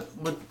 So,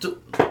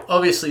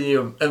 obviously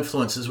your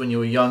influences when you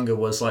were younger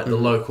was like the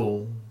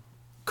local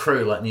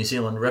crew, like New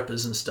Zealand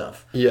Rippers and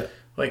stuff. Yeah.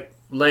 Like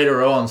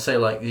later on, say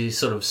like you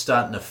sort of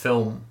starting to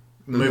film,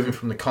 moving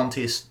from the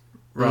contest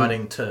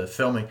riding to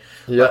filming.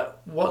 Yeah. Like,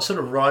 what sort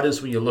of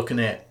riders were you looking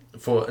at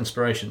for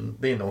inspiration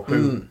then, or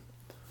who?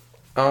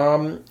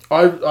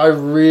 I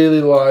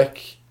really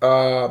like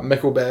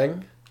Mikkel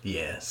Bang.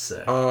 Yeah,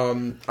 sick.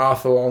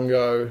 Arthur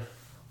Longo,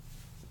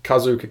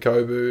 Kazu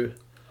Kakobu.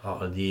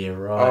 Oh yeah,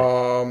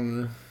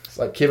 right. It's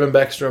like Kevin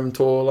Backstrom,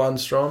 Tor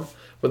Lundstrom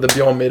with the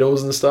Beyond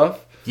medals and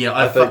stuff. Yeah,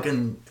 I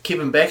fucking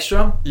Kevin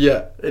Backstrom.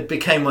 Yeah, it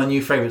became my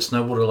new favorite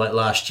snowboarder like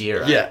last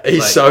year. Right? Yeah, he's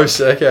like, so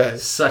sick. Eh?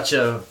 Such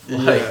a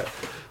like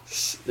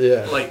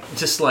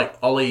just like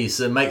ollies.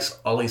 It makes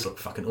ollies look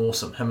fucking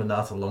awesome. Him and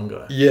Arthur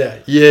Longo. Yeah.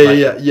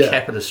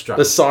 Capita struck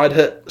the side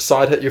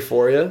hit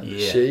Euphoria.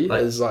 Yeah, she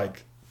is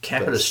like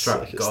Capita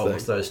struck gold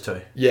with those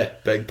two. Yeah,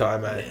 big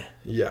time, eh?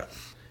 Yeah.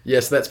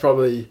 So that's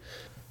probably.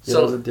 Yeah,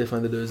 those are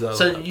definitely the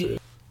dudes.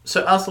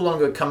 So Arthur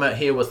Longo come out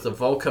here with the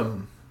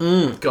Volcom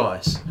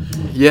guys.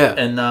 Yeah.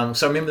 And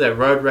so I remember that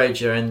Road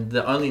Rager, and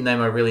the only name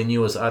I really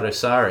knew was Ado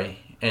Sari.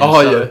 And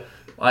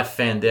I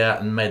fanned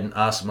out and made an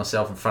ass of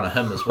myself in front of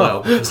him as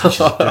well because I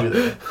should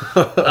do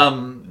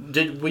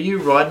that. Were you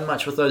riding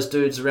much with those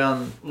dudes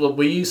around?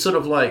 Were you sort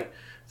of like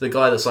the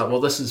guy that's like, well,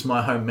 this is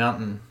my home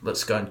mountain,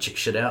 let's go and check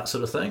shit out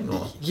sort of thing?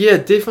 Or? Yeah,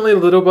 definitely a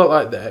little bit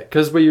like that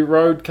because we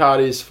rode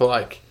karties for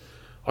like,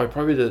 I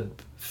probably did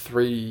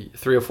 3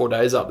 or 4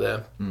 days up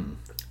there.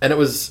 And it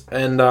was,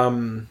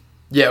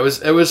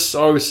 it was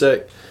so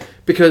sick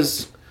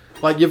because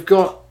like you've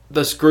got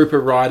this group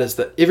of riders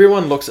that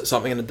everyone looks at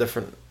something in a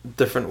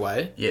different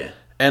way. Yeah.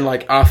 And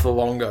like Arthur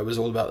Longo was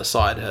all about the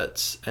side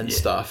hits and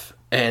stuff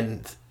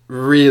and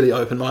really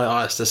opened my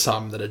eyes to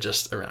some that are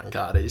just around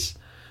karties.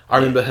 I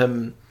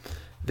remember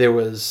there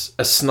was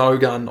a snow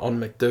gun on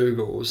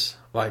McDougall's,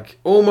 like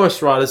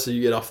almost right as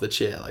you get off the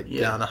chair, like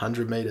down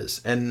 100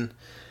 meters. And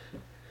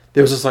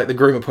there was just like the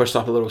groomer pushed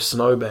up a little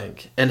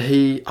snowbank and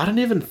I don't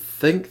even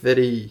think that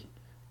he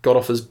got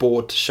off his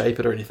board to shape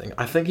it or anything.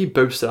 I think he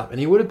boosted up and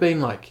he would have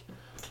been like,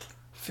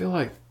 I feel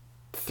like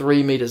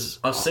 3 meters.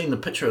 I've seen the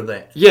picture of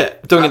that. Yeah,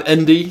 doing an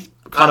indie,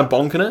 kind of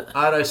bonking it.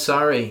 Ado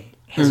Sari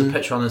has a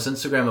picture on his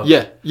Instagram of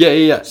it.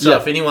 Yeah. So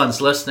if anyone's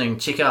listening,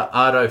 check out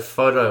Ado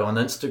Photo on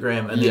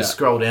Instagram and then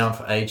scroll down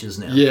for ages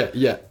now. Yeah.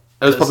 It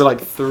was probably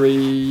like 3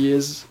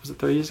 years. Was it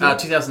 3 years ago?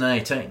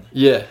 2018.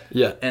 Yeah.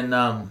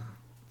 And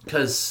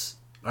because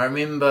I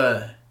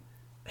remember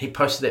he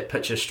posted that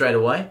picture straight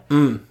away.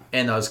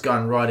 And I was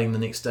going riding the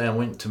next day. I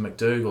went to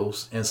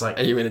McDougall's and it's like...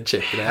 And you went and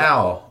checked it out.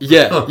 How?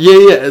 Yeah.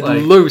 It's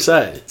like, loose,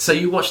 eh? So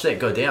you watched that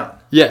go down?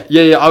 Yeah.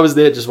 I was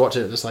there just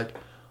watching it, just like,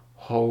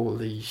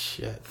 holy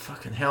shit.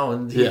 Fucking hell.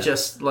 And he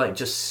just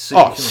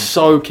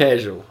so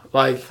casual.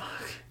 Like,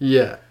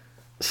 yeah.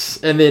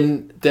 And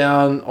then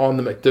down on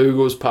the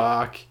McDougall's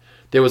park,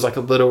 there was like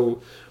a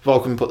little...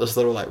 Volcom put this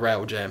little like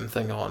rail jam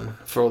thing on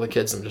for all the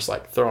kids and just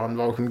like throwing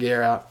Volcom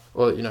gear out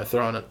or,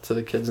 throwing it to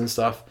the kids and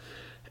stuff.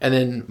 And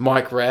then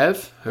Mike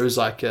Rav, who's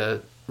like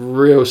a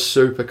real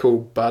super cool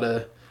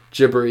butter,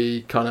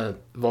 gibbery kind of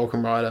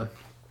Volcom rider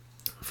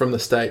from the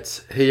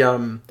States.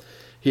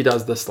 He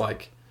does this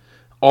like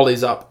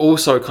ollies up,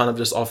 also kind of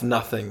just off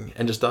nothing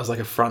and just does like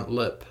a front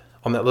lip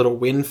on that little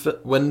wind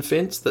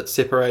fence that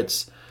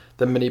separates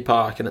the mini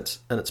park and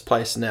its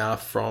place now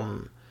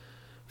from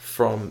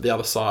the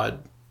other side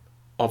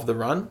of the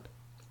run.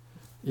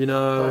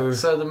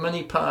 So the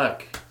mini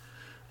park...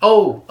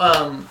 Oh,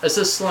 is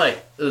this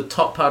like the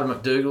top part of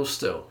McDougall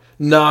still?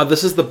 No,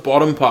 this is the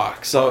bottom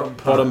park.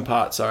 Bottom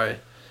part, sorry.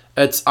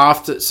 It's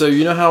after... So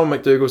you know how on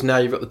McDougall's now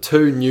you've got the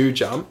 2 new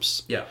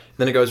jumps? Yeah.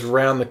 Then it goes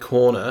round the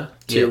corner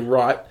to your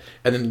right,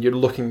 and then you're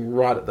looking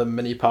right at the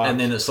mini park. And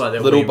then it's like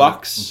that little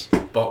box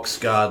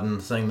garden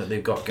thing that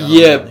they've got going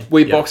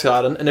on. Box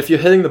garden. And if you're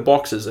hitting the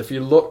boxes, if you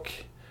look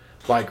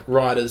like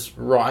riders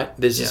right,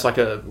 there's just like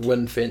a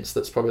wind fence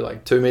that's probably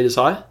like 2 meters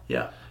high.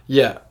 Yeah.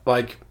 Yeah,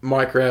 like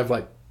Mike Rav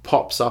like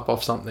pops up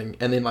off something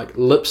and then like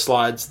lip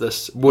slides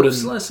this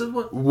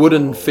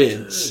wooden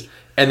fence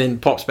and then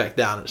pops back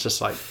down. It's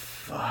just like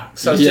fuck.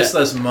 So it's just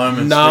those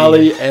moments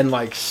gnarly and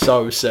like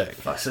so sick.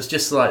 Fuck, so it's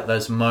just like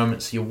those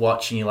moments you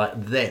watch and you're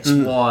like, that's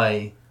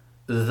why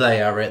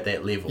they are at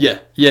that level. Yeah,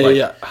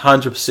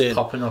 100%.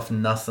 Popping off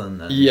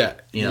nothing. And, yeah.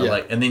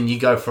 Like, and then you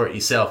go for it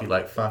yourself. You're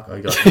like, fuck, I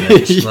got the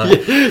edge.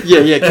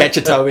 Like, catch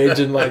a toe edge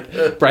and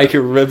like break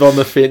a rib on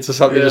the fence or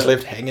something just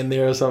left hanging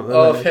there or something.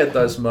 Oh, I've had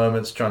those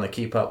moments trying to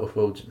keep up with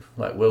Will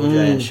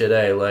J and shit,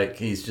 eh? Like,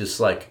 he's just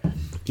like,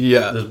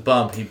 this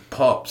bump, he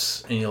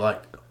pops, and you're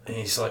like, and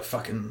he's like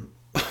fucking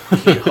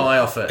get high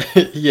off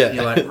it.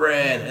 You're like,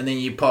 rad, and then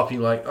you pop, and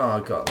you're like, oh, I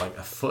got like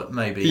a foot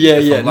maybe.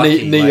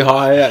 Knee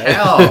high.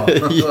 How?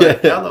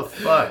 Like, how the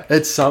fuck?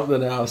 It's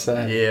something else,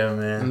 eh? Yeah,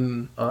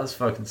 man. Oh, that's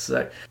fucking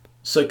sick.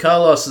 So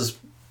Carlos has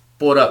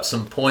brought up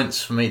some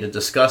points for me to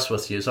discuss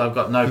with you, so I've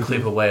got no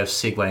clever way of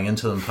segueing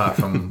into them apart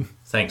from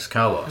thanks,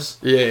 Carlos.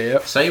 Yeah.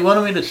 So you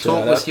wanted me to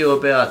talk with you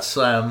about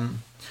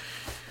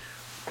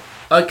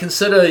I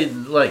consider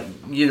like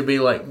you to be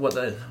like what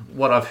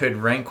I've heard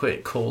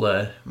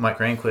Mike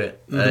Ranquet,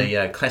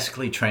 a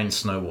classically trained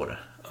snowboarder.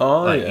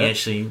 Oh, like, you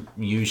actually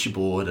use your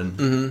board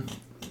and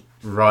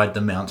ride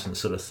the mountain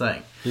sort of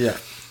thing. Yeah.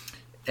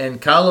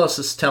 And Carlos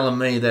is telling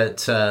me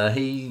that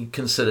he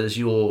considers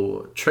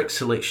your trick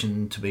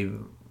selection to be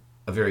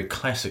a very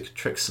classic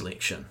trick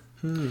selection.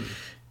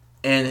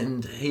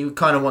 And he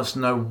kind of wants to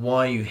know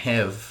why you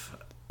have...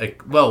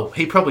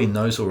 he probably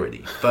knows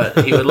already, but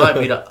he would like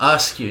me to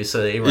ask you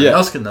so that everyone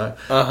else can know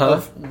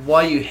of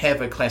why you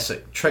have a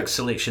classic trick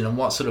selection and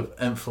what sort of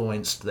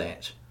influenced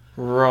that.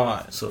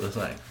 Right. Sort of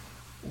thing.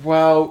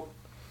 Well,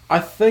 I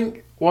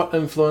think what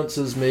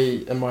influences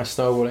me in my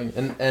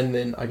snowboarding, and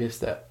then I guess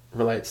that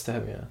relates to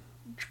having a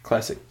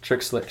classic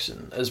trick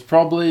selection, is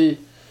probably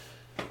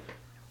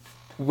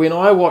when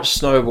I watch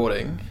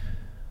snowboarding,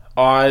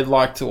 I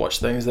like to watch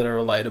things that are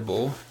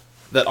relatable,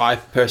 that I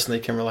personally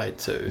can relate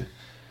to.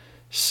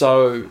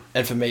 So,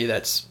 and for me,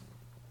 that's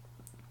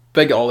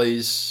big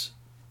ollies,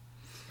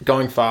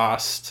 going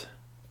fast,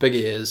 big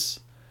airs,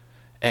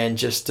 and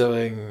just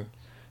doing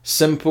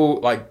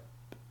simple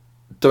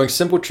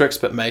tricks,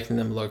 but making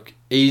them look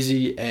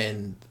easy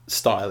and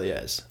stylish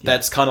as. Yeah.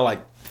 That's kind of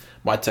like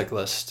my tick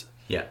list.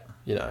 Yeah.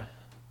 You know.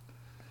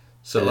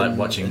 So like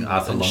watching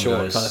Arthur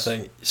Longo's kind of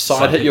thing.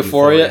 Side hit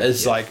Euphoria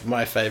is like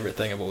my favorite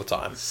thing of all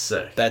time.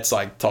 Sick. That's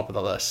like top of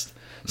the list.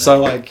 No.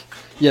 So like,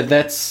 yeah,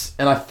 that's,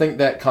 and I think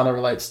that kind of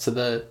relates to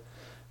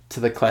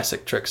the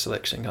classic trick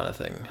selection kind of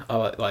thing. I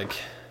like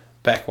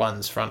back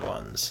ones, front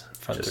ones,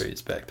 front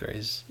threes, back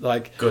threes,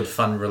 like good,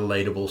 fun,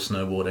 relatable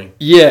snowboarding.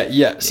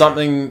 Yeah.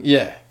 Something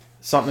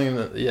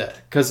that,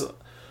 because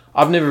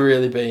I've never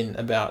really been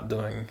about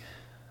doing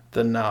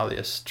the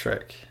gnarliest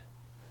trick,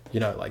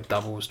 like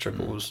doubles,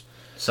 triples.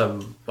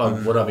 So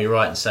would I be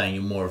right in saying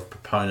you're more of a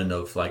proponent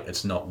of like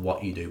it's not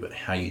what you do but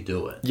how you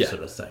do it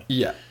sort of thing?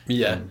 Yeah.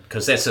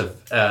 Because that's a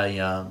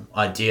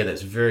idea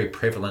that's very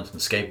prevalent in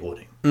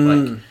skateboarding.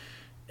 Like,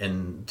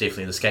 and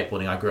definitely the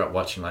skateboarding I grew up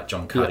watching, like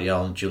John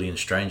Cardiel and Julian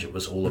Strange. It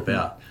was all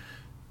about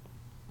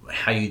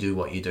how you do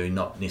what you do,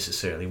 not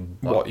necessarily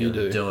what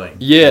you're doing.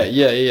 Yeah.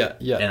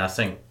 And I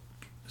think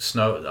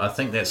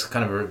that's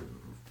kind of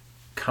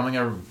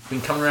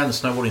been coming around the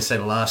snowboarding say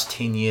the last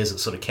 10 years.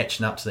 It's sort of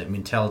catching up to that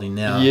mentality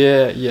now.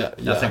 Yeah.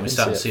 I think we're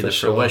starting to see the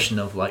fruition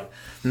of like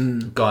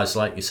guys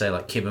like you say,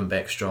 like Kevin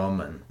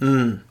Backstrom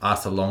and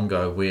Arthur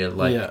Longo, where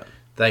like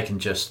they can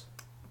just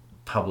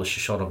publish a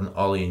shot of an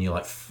ollie and you're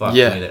like, fuck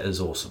me, that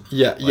is awesome.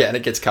 Yeah, and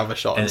it gets cover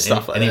shot and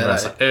stuff like that. And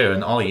everyone's like,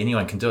 an ollie,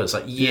 anyone can do it. It's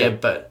like,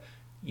 but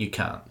you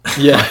can't.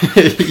 Yeah,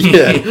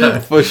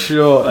 for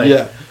sure.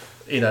 Like,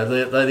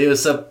 there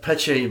was a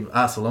picture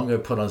Arthur Longo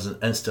put on his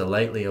Insta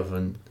lately of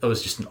it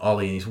was just an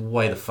ollie and he's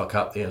way the fuck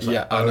up there.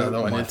 I know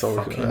the one you're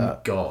talking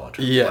about. God.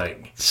 Yeah.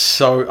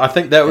 So I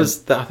think that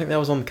was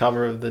on the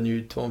cover of the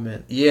new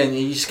Torment. Yeah, and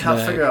you just can't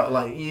figure out,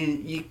 like,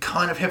 you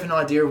kind of have an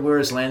idea of where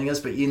his landing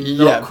is, but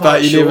you're not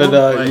quite sure. Yeah, but you never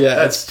know. Like,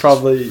 it's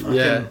probably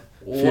awesome.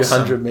 A few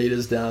hundred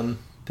meters down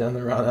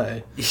the run,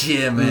 eh?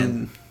 Yeah,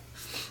 man.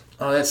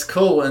 Oh, that's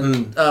cool.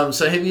 And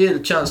so have you had a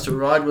chance to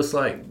ride with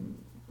like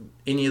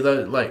any of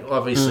those, like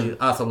obviously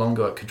Arthur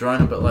Longo at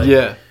Cadrona, but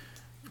like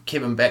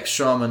Kevin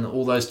Backstrom and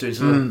all those dudes,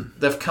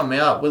 they've come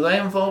out. Were they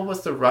involved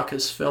with the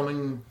Ruckus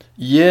filming?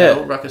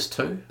 Yeah. Ruckus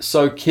 2?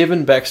 So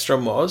Kevin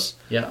Backstrom was.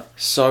 Yeah.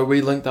 So we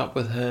linked up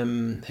with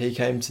him. He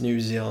came to New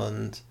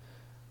Zealand.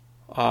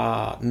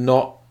 Not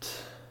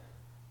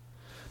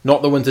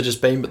the Winter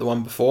Just Been, but the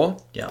one before.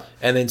 Yeah.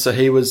 And then so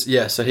he was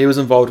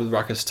involved with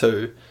Ruckus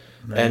 2.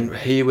 And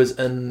he was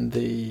in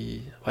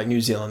the like New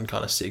Zealand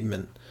kind of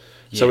segment.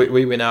 Yeah. So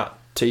we went out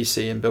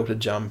TC and built a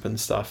jump and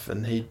stuff,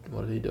 and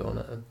what did he do on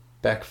it? A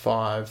back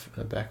 5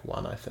 and a back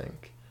 1, I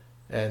think,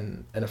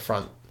 and a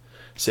front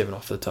 7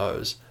 off the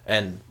toes,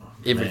 and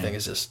everything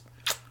is just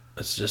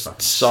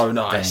so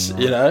nice,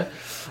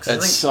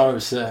 It's so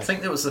sick. I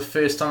think that was the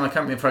first time, I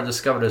can't remember if I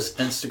discovered his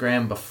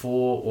Instagram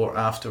before or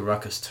after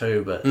Ruckus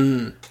 2, but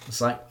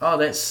it's like, oh,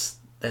 that's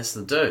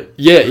the dude.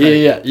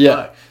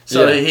 Yeah.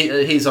 So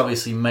he's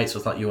obviously mates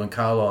with like you and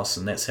Carlos,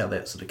 and that's how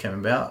that sort of came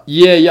about.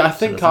 Yeah. I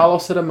think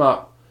Carlos hit him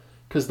up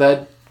because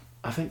I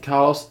think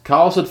Carlos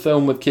had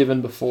filmed with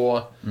Kevin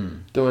before,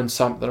 doing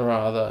something or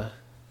other.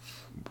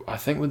 I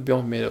think with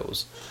Beyond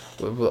Metals,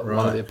 with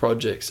one of their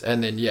projects,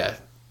 and then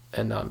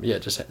And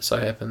it just so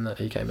happened that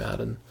he came out.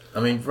 And I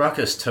mean,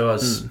 Ruckus too,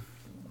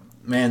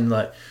 man,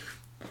 like,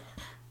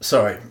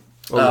 sorry,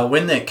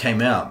 when that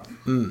came out,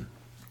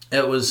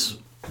 it was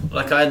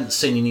like I hadn't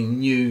seen any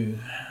new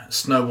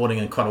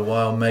snowboarding in quite a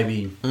while.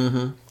 Maybe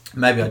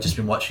I'd just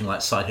been watching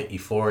like Side Hit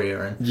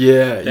Euphoria, and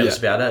that was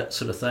about it,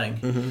 sort of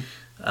thing.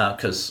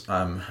 Because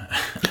I'm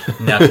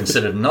now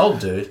considered an old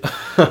dude.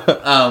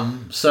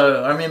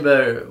 So I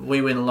remember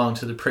we went along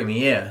to the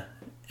premiere.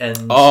 And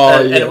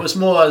it was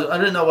more, I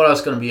didn't know what I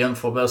was going to be in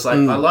for, but I was like,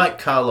 I like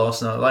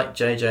Carlos and I like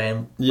JJ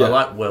and I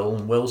like Will,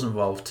 and Will's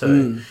involved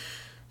too.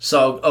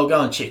 So I'll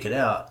go and check it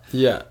out.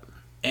 Yeah.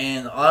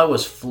 And I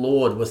was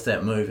floored with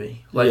that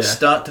movie. Like,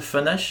 start to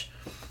finish,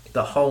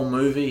 the whole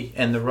movie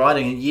and the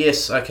writing. And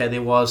yes, okay,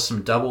 there was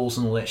some doubles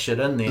and all that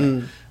shit in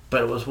there.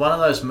 But it was one of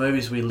those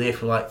movies we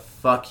left with like,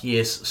 fuck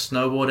yes,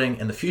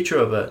 snowboarding and the future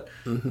of it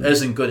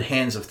is in good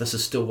hands if this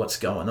is still what's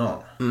going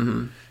on.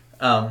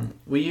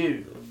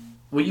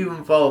 Were you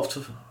involved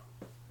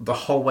the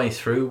whole way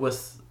through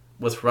with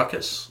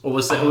Ruckus, or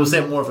was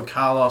that more of a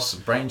Carlos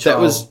brainchild?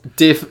 That was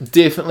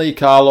definitely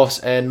Carlos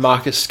and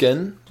Marcus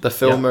Skin, the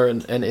filmer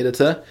and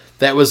editor.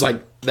 That was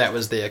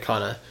their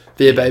kind of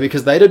baby,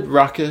 because they did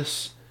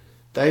Ruckus.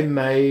 They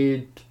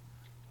made,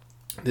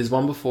 there's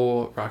one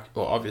before Ruckus,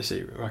 well,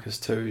 obviously Ruckus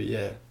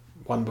 2,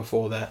 one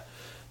before that.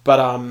 But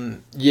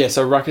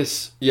so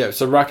Ruckus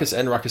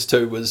and Ruckus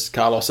 2 was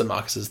Carlos and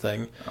Marcus's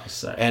thing.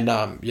 And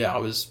I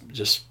was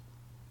just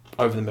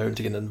over the moon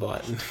to get an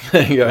invite and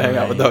go hang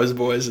out with those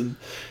boys and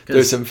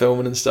do some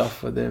filming and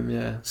stuff with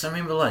them. So I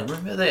remember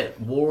that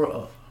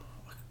I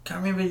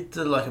can't remember, he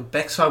did like a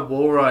backside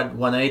wall ride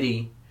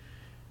 180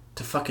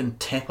 to fucking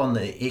tap on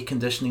the air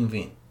conditioning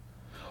vent.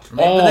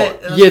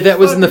 That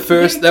was in the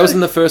first. That was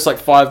in the first like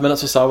 5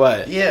 minutes or so.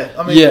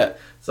 The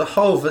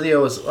whole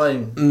video is.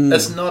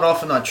 It's not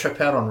often I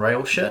trip out on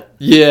rail shit.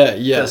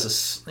 Because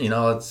it's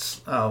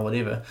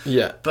whatever.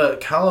 Yeah. But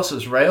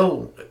Carlos's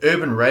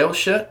urban rail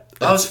shit.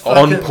 I was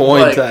on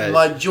point.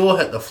 My jaw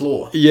hit the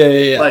floor.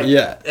 He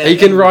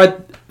can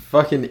ride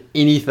fucking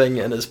anything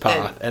in his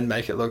path and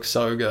make it look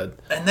so good.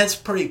 And that's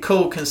pretty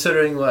cool,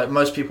 considering like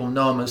most people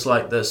know him as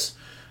like this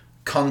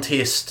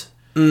contest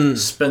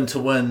spin to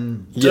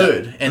win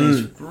dude, and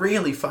he's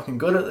really fucking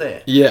good at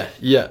that.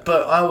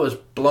 But I was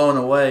blown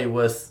away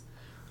with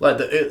like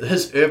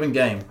his urban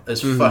game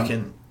is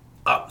fucking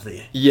up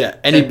there.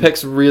 And he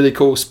picks really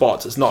cool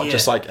spots. It's not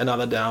just like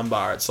another down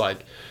bar. It's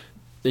like,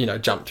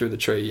 jump through the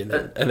tree and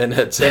then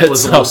hit something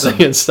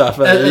awesome. And stuff.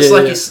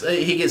 It's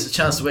he gets a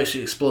chance to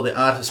actually explore the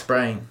artist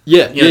brain.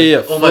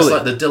 Almost fully.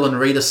 Like the Dylan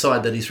Reader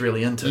side that he's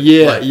really into.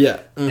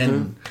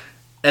 And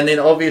then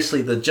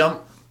obviously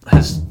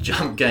his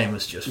jump game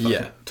is just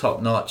fucking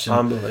top notch.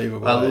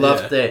 Unbelievable. I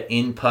loved that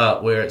end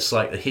part where it's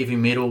like the heavy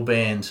metal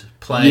band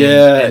playing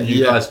and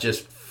you guys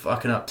just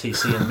fucking up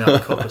TC and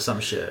Mount Cook or some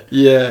shit.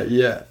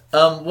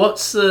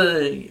 What's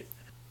the...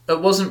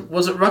 Was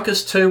it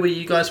Ruckus 2 where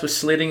you guys were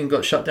sledding and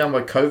got shut down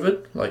by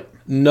COVID?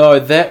 No,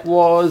 that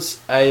was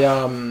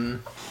a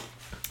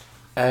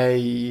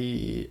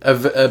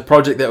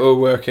project that we were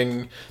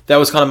working. That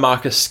was kind of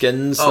Marcus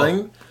Skin's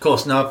thing. Of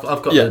course, no,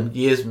 I've got the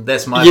years.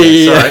 That's my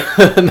bad,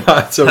 sorry. No,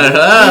 it's all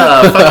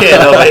good. Fuck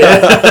yeah,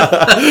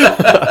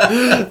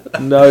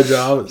 no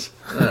dramas.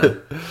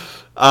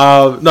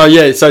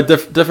 So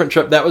different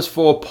trip. That was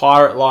for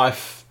Pirate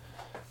Life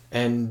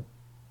and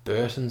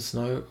Burton,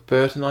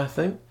 I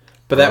think.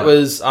 But that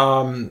was,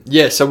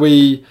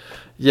 that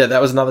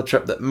was another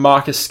trip that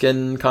Marcus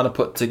Skin kind of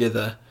put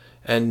together,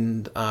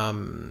 and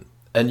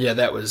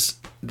that was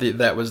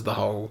the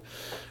whole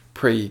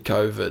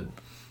pre-COVID.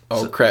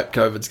 Crap!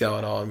 COVID's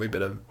going on. We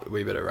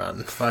better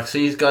run. Fuck! So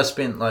you guys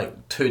spent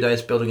like 2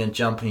 days building a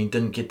jump and you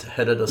didn't get to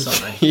hit it or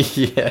something.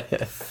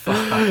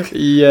 Fuck.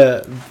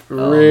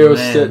 Real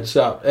stitch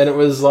up, and it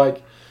was like,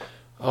 it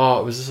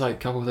was just like a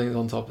couple of things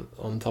on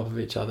top of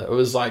each other. It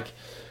was like.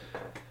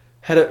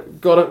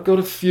 Got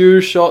a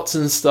few shots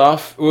and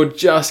stuff. We were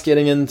just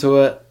getting into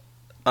it,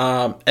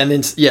 and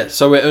then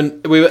so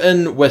we were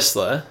in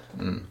Whistler,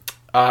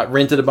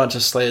 rented a bunch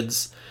of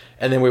sleds,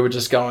 and then we were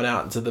just going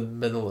out into the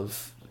middle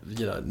of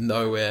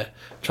nowhere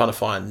trying to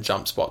find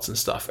jump spots and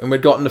stuff. And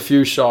we'd gotten a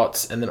few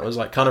shots, and then it was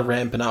like kind of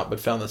ramping up. We'd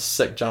found this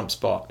sick jump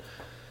spot,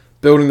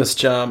 building this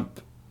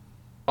jump,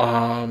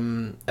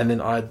 and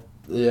then I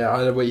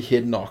had a wee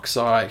head knock,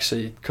 so I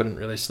actually couldn't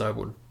really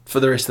snowboard for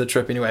the rest of the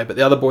trip anyway. But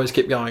the other boys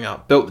kept going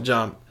up, built the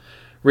jump,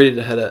 ready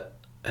to hit it,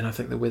 and I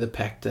think the weather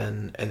packed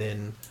in, and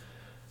then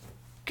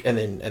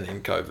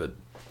COVID,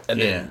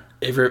 and then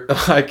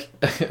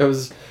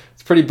it's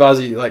pretty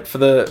buzzy. Like for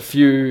the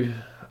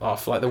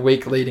the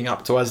week leading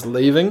up to us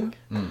leaving,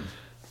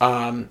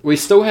 we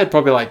still had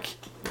probably like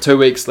 2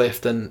 weeks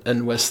left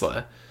in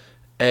Whistler,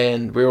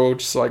 and we were all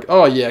just like,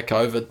 oh yeah,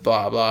 COVID,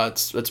 blah blah,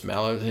 it's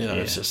mellow,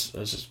 it's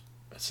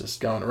just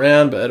going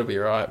around, but it'll be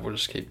right. We'll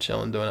just keep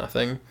chilling, doing our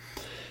thing.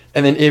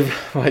 And then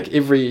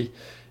every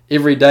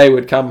day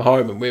we'd come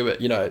home and we were,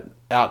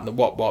 out in the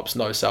wop-wops,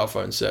 no cell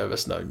phone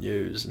service, no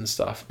news and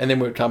stuff. And then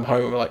we'd come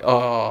home and we're like,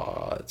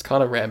 oh, it's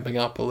kind of ramping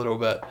up a little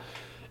bit.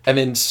 And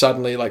then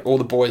suddenly, like, all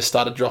the boys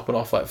started dropping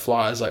off like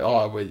flies, like,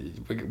 oh,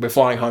 we're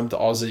flying home to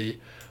Aussie,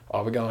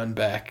 oh, we're going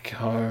back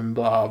home,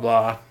 blah,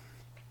 blah.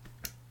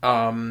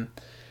 And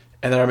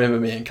then I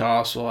remember me and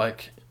Carlos were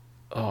like,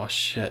 oh,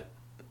 shit,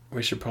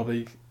 we should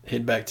probably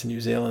head back to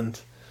New Zealand.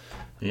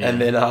 Yeah.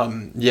 And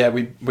then,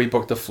 we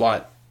booked a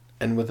flight,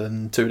 and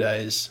within 3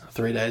 days,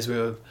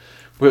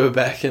 we were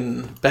back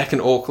in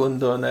Auckland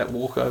doing that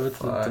walk over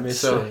to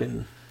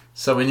domestic.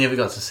 So we never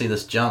got to see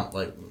this jump,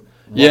 like...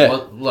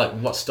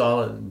 What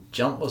style of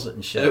jump was it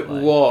and shit?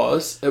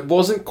 It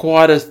wasn't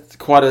quite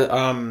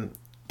a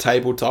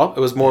tabletop. It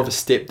was more of a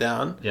step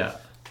down. Yeah.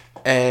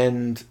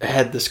 And it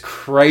had this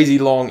crazy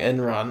long in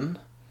run,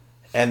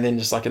 and then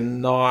just like a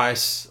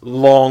nice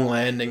long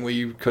landing where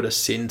you could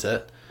ascend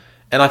it.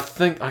 And I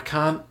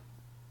can't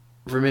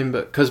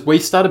remember, because we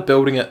started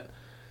building it,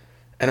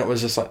 and it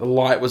was just like the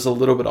light was a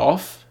little bit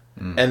off,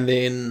 and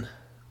then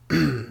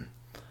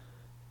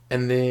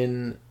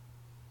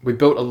we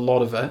built a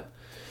lot of it.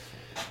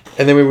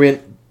 And then we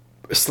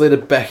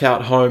sledded back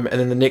out home, and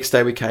then the next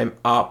day we came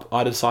up,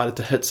 I decided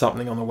to hit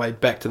something on the way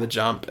back to the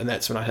jump, and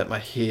that's when I hit my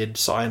head,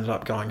 so I ended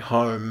up going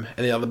home,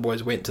 and the other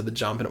boys went to the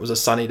jump, and it was a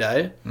sunny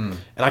day. And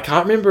I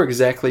can't remember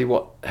exactly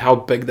how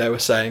big they were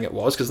saying it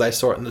was, because they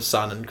saw it in the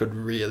sun and could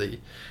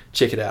really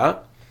check it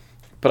out.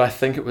 But I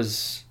think it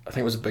was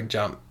a big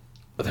jump.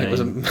 I think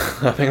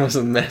it was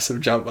a massive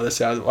jump by the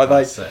sounds of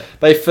it.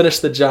 They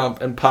finished the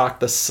jump and parked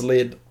the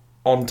sled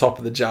on top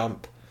of the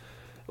jump.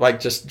 Like,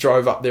 just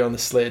drove up there on the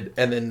sled,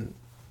 and then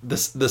the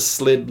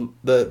sled,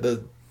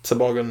 the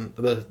toboggan,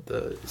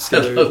 the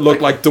skidoo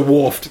looked like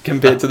dwarfed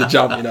compared to the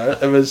jump, you know.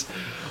 It was...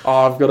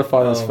 Oh, I've got to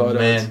find this photo.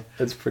 Man.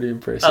 It's pretty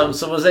impressive.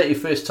 So was that your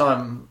first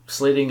time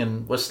sledding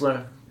in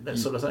Whistler, that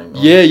sort of thing? Or?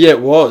 Yeah,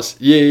 it was.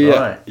 Yeah.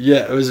 Right.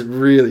 Yeah, it was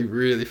really,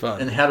 really fun.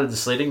 And how did the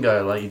sledding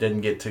go? Like, you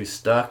didn't get too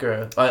stuck?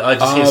 Or I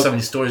just hear so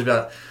many stories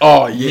about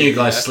new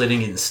guys sledding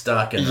getting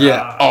stuck. And,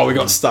 we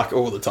got stuck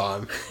all the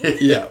time.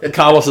 Yeah.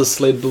 Carlos's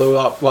sled blew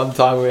up one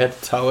time. We had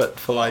to tow it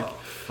for like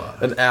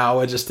an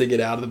hour just to get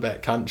out of the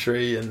back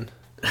country. And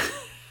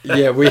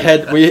yeah, we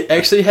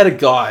actually had a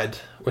guide,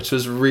 which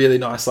was really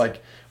nice.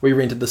 Like, we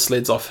rented the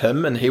sleds off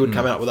him, and he would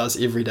come out with us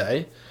every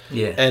day.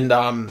 Yeah.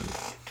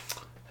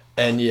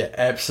 And yeah,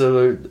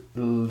 absolute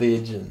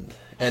legend.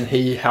 And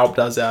he helped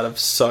us out of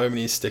so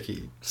many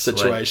sticky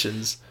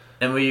situations. Sweet.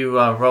 And were you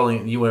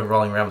rolling? You weren't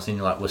rolling around with any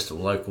like Whistler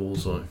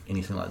locals or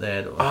anything like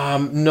that? Or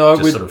no,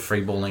 just sort of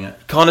freeballing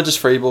it. Kind of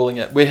just freeballing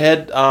it. We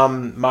had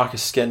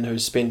Marcus Skin, who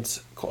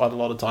spent quite a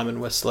lot of time in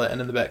Whistler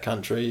and in the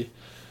backcountry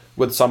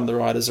with some of the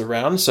riders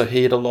around. So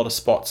he had a lot of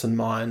spots in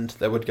mind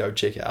that would go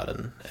check out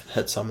and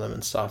hit some of them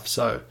and stuff.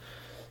 So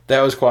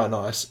that was quite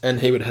nice. And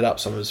he would hit up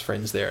some of his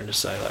friends there and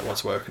just say like,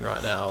 what's working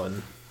right now.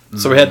 And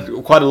so we had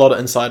quite a lot of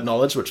inside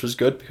knowledge, which was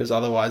good, because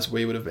otherwise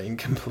we would have been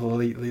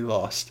completely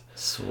lost.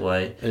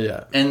 Sweet.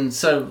 Yeah. And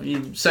so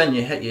you saying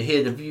you hit your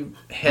head, have you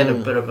had a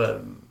bit of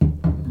a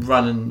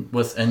run-in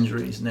with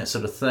injuries and that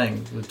sort of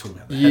thing? We were talking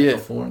about the hip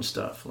before and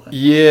stuff. Like.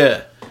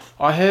 Yeah.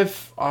 I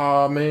have,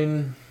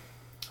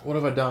 what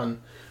have I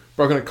done?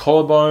 Broken a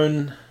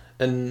collarbone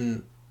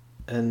in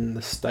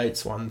the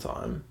States one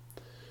time,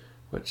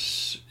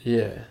 which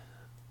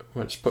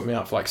put me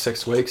out for like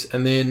 6 weeks.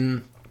 And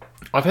then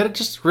I've had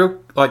just real,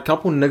 like,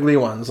 couple niggly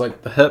ones.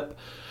 Like, the hip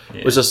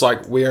was just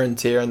like wear and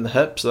tear in the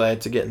hip, so they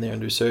had to get in there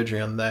and do surgery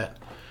on that,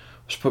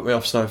 which put me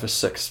off snow for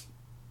six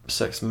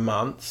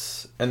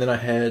months. And then I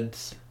had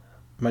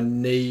my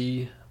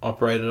knee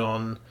operated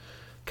on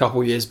a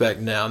couple years back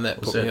now, and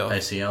that put me off.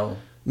 ACL?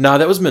 No,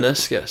 that was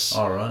meniscus.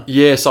 All right.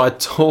 Yeah, so I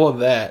tore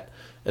that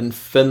in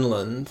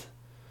Finland,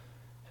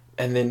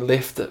 and then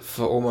left it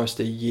for almost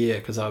a year,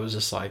 because I was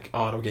just like,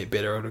 oh, it'll get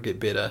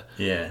better.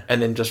 Yeah.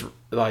 And then just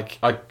like,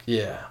 I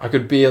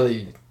could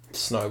barely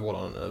snowboard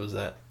on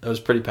it. It was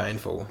pretty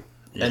painful.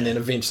 Yeah. And then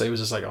eventually it was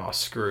just like, oh,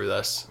 screw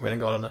this. Went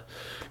and got an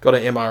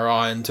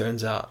MRI, and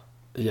turns out,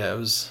 it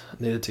was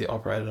needed to get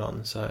operated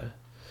on. So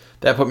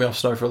that put me off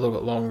snow for a little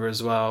bit longer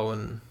as well.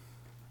 And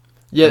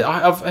yeah,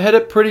 I've had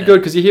it pretty good,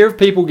 because you hear of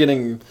people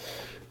getting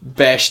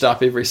bashed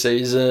up every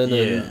season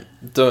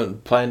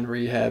and playing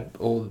rehab,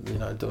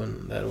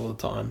 doing that all the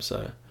time.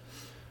 So,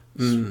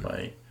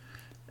 Sweet.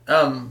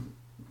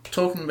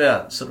 Talking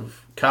about sort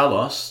of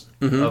Carlos,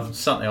 of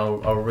something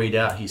I'll read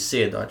out. He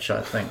said, which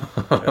I think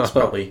it's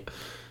probably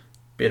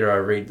better I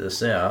read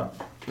this out.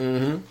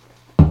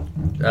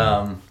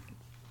 I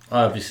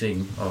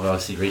obviously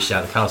reached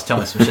out to Carlos, tell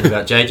me some shit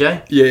about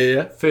JJ.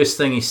 Yeah. First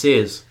thing he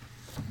says,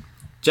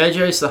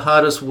 JJ's the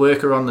hardest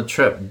worker on the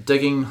trip.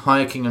 Digging,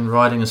 hiking and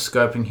riding and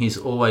scoping, he's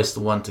always the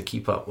one to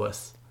keep up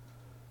with.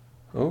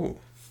 Oh.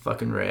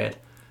 Fucking rad.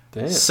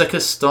 Damn.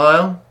 Sickest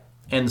style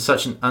and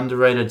such an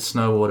underrated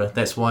snowboarder.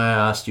 That's why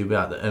I asked you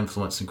about the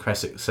influence and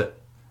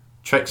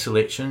track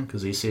selection,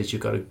 because he says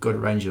you've got a good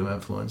range of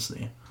influence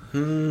there.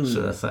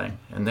 Sort of thing.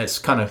 And that's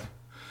kind of...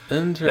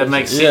 It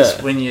makes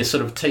sense when you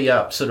sort of tee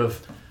up sort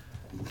of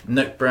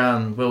Nick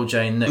Brown, Will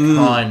J, Nick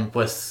Hine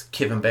with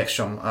Kevin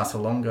Backstrom, Arthur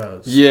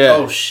Longo. Yeah.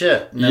 Oh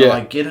shit, now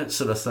I get it,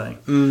 sort of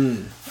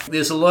thing.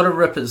 There's a lot of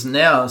rippers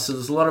now, so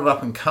there's a lot of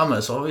up and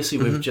comers. Obviously,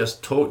 we've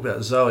just talked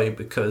about Zoe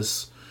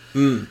because,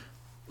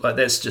 like,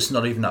 that's just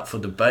not even up for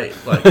debate.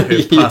 Like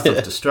her path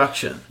of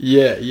destruction.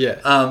 Yeah, yeah.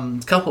 A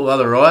couple of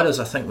other riders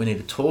I think we need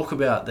to talk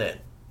about that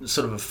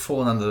sort of have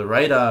fallen under the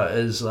radar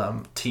is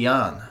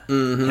Tian.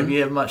 Have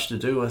you had much to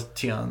do with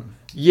Tian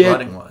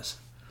riding wise?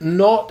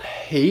 Not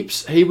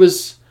heaps. He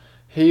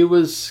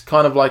was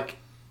kind of like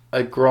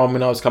a Grom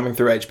when I was coming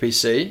through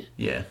HPC.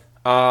 Yeah.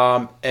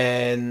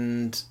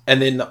 And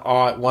then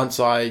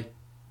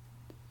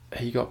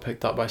he got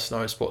picked up by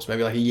Snow Sports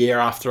maybe like a year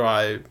after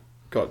I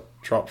got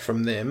dropped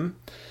from them.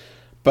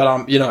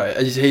 But you know,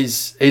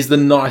 he's the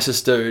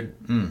nicest dude.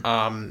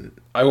 I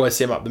always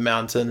see him up the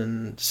mountain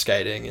and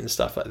skating and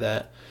stuff like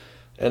that,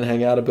 and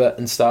hang out a bit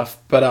and stuff.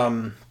 But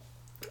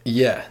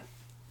yeah,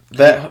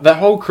 that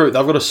whole crew,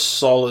 they've got a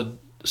solid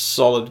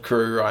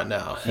crew right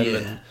now.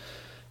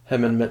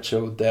 Him and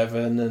Mitchell,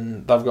 Devon,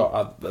 and they've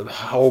got a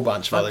whole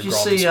bunch of other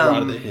Groms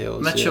right at their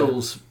heels.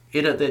 Mitchell's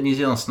edit that New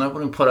Zealand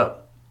snowboarding put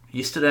up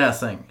yesterday, I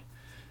think.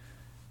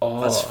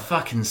 Oh, that's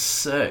fucking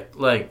sick!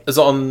 Like, is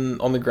it on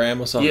the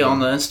gram or something? Yeah, on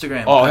the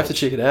Instagram. Oh, I have to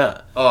check it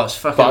out. Oh, it's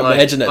fucking. But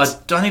imagine I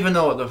don't even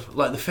know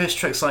what the first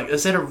trick's like.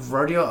 Is that a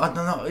rodeo? I'm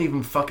not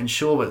even fucking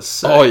sure, but it's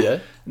sick. Oh yeah.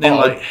 And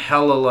then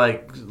hella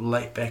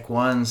late back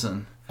ones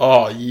and.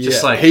 Oh yeah.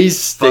 Just like he's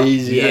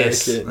steezy.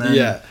 Yes.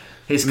 Yeah.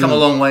 He's come a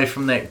long way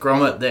from that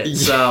grommet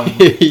that's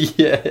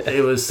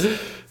it was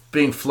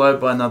being flowed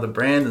by another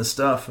brand and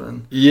stuff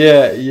and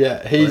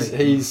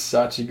he's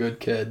such a good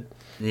kid.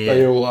 Yeah.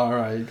 They all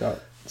are. You got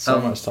so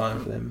much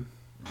time for them.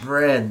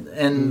 Brad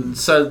and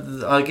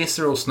so I guess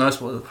they're all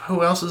snowsports.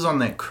 Who else is on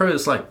that crew?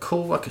 It's like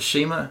Cool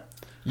Wakashima.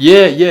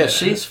 Yeah.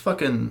 She's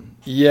fucking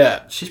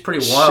she's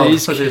pretty wild.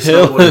 She's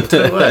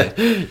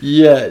snowboarding too,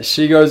 Yeah,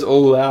 she goes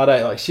all out.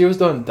 Like she was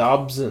doing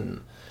dubs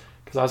and.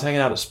 Because I was hanging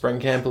out at Spring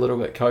Camp a little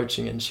bit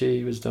coaching, and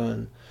she was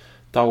doing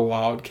double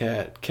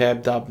wildcat,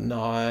 cab dub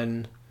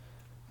 9.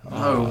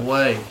 No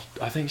way.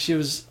 I think she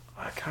was.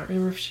 I can't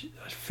remember if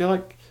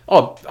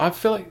I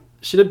feel like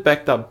she did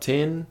back dub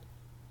 10,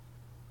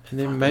 and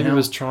then maybe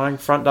was trying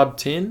front dub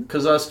 10.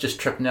 Because I was just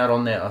tripping out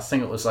on that. I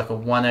think it was like a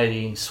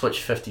 180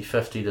 switch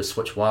 50-50 to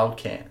switch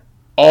wildcat.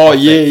 Oh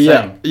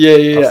yeah.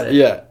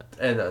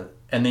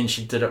 And then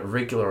she did it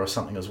regular or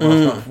something as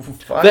well.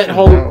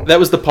 That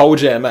was the pole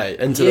jam,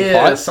 into the pipe.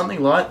 Yeah,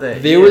 something like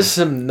that. There was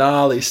some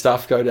gnarly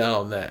stuff go down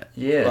on that.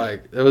 Yeah.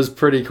 Like, it was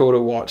pretty cool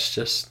to watch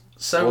just.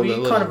 So were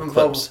you kind of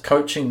involved with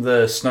coaching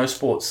the snow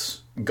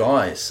sports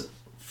guys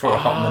for a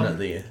hot minute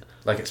there,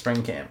 like at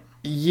Spring Camp?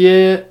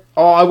 Yeah.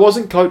 Oh, I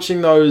wasn't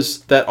coaching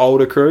that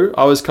older crew.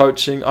 I was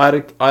coaching. I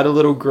had a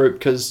little group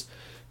because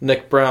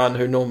Nick Brown,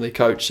 who normally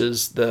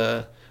coaches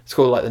it's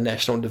called like the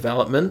National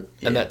Development,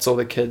 and that's all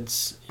the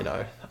kids, you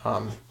know,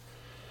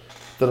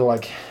 that are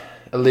like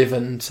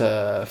 11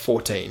 to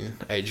 14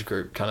 age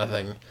group kind of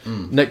thing.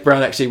 Nick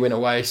Brown actually went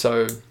away,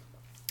 so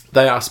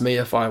they asked me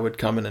if I would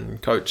come in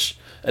and coach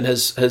in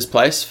his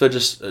place for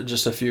just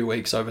a few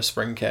weeks over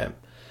Spring Camp.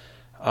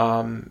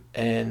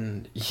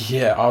 And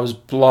yeah, I was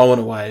blown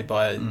away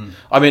by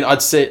I mean,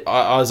 I'd say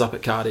I was up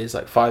at Cardi's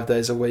like 5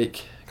 days a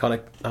week,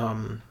 kind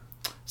of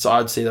so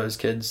I'd see those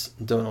kids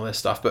doing all their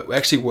stuff, but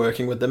actually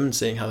working with them and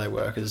seeing how they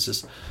work is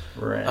just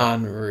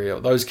unreal.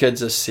 Those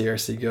kids are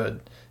seriously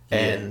good,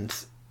 and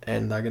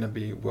they're going to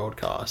be world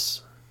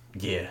class.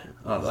 Yeah,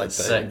 they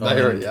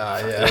already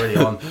are. Yeah, already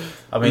on.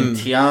 I mean,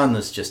 Tian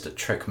is just a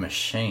trick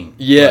machine.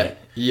 Yeah,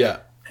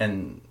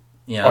 and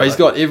you know, he's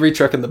got every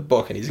trick in the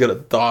book, and he's got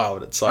it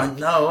dialed. It's like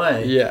no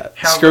way. Yeah,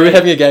 screw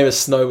having a game of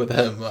snow with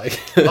him. Like,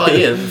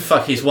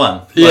 fuck, he's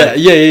won. Like,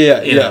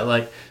 yeah. You know,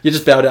 like. You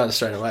just bow down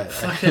straight away.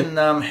 Fucking,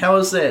 how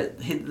is that?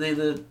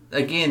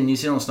 Again, New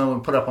Zealand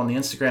Snowboard put up on the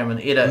Instagram and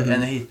edit,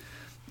 and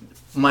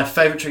my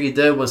favourite trick he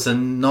did was the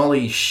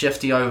nollie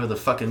shifty over the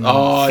fucking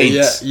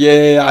fence.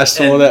 Yeah, I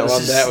saw that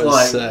one. That was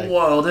like, sick.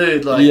 Whoa,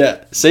 dude.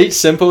 Like, see,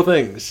 simple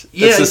things.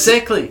 Yeah,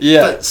 exactly.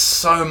 But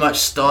so much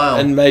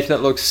style. And making it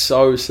look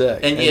so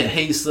sick. And yet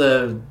he's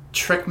the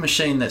trick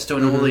machine that's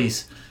doing all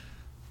these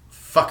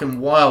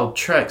fucking wild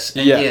tricks.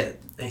 And yet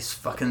he's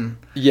fucking...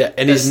 Yeah,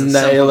 and he's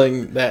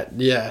nailing that,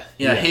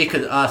 he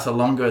could Arthur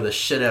Longo the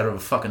shit out of a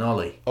fucking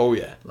ollie. Oh,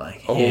 yeah.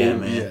 Like,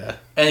 man. Yeah.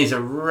 And he's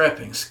a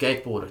ripping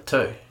skateboarder,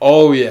 too.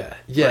 Oh, yeah.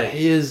 Yeah,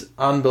 he is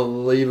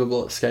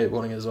unbelievable at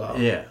skateboarding as well.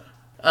 Yeah.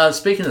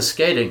 Speaking of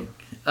skating,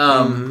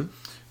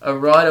 a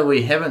rider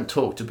we haven't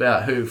talked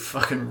about who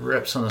fucking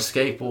rips on a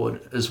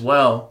skateboard as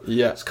well.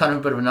 Yeah. It's kind of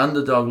a bit of an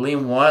underdog,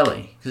 Liam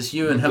Wiley. Because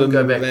you and him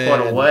go back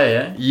quite a way,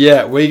 eh?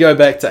 Yeah, we go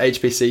back to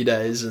HPC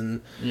days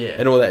and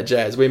all that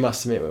jazz. We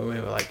must have met when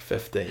we were like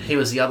 15. He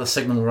was the other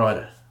signal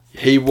rider.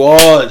 He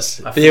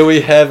was. There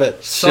we have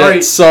it. Sorry,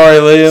 Liam.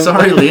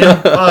 Sorry,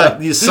 Liam. Oh,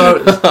 you're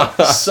so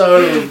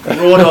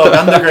raw dog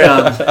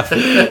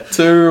underground.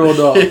 Too raw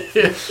dog.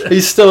 He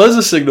still is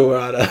a signal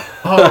rider.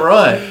 Oh,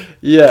 right.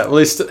 Yeah, well,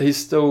 he's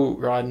still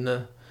riding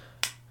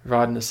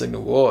a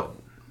signal board.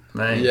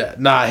 Mate. Yeah,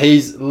 nah,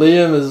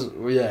 Liam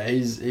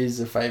is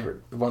a favourite,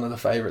 one of the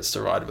favourites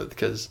to ride with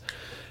because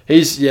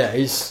he's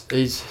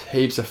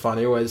heaps of fun.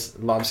 He always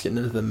loves getting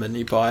into the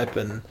mini pipe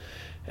and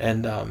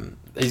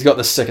he's got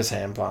the sickest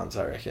hand plants,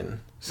 I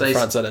reckon. So the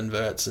front side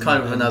inverts.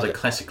 Kind of another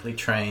classically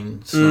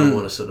trained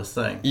snowboarder sort of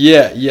thing.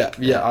 Yeah,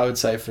 I would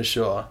say for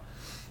sure.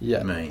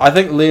 Yeah, Mate. I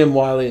think Liam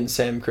Wiley and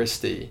Sam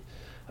Christie,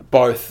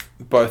 both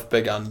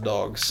big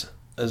underdogs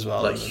as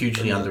well. Like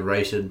hugely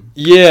underrated.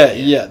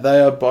 Yeah, they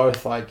are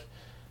both like,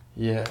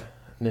 need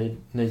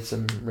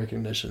some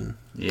recognition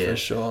for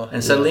sure.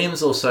 And so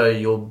Liam's also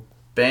your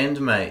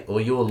bandmate,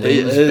 or your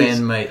Liam's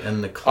bandmate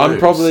in the Clubs. I'm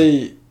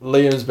probably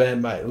Liam's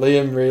bandmate.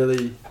 Liam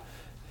really,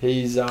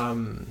 he's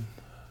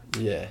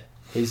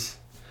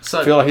so,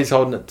 I feel like he's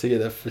holding it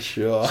together for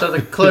sure. So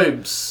the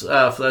Clubs,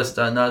 for those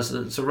that don't know,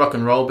 it's a rock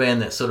and roll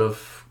band that sort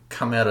of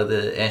come out of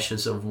the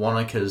ashes of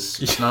Wanaka's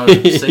snow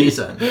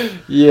season.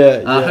 Who's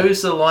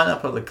the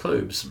lineup of the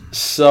Clubs?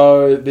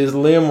 So there's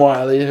Liam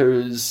Wiley,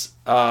 who's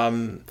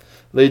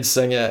lead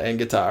singer and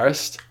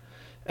guitarist,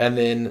 and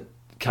then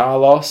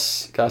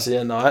Carlos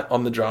Garcia Knight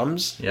on the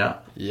drums. Yeah.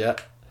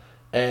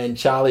 And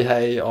Charlie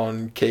Hay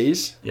on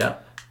keys. Yeah.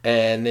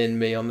 And then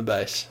me on the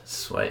bass.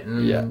 Sweet.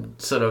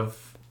 And sort of,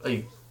 are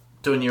you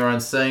doing your own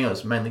thing, or is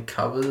it mainly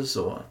covers,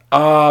 or?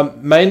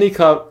 Mainly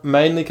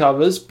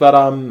covers, but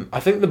I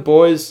think the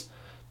boys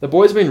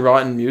have been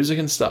writing music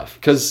and stuff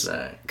because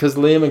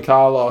Liam and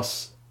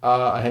Carlos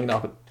are hanging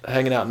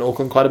out in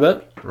Auckland quite a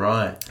bit.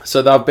 Right.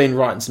 So they've been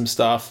writing some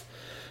stuff.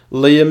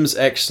 Liam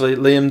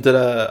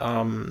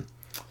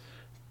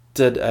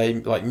did a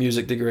like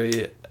music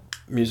degree,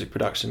 music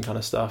production kind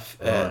of stuff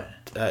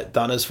at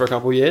Dunners for a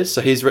couple of years.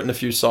 So he's written a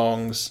few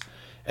songs,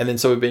 and then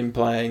so we've been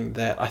playing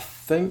that. I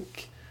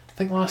think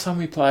last time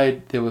we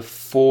played there were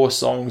 4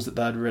 songs that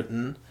they'd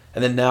written,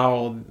 and then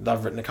now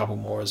they've written a couple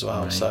more as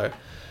well. Right. So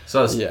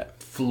I was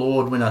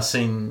floored when I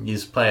seen you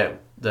play at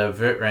the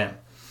Vert Ramp.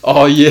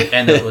 Oh yeah,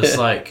 and it was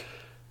like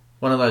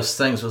one of those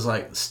things. Was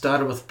like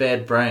started with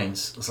Bad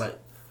Brains. It was like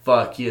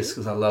fuck yes,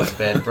 because I love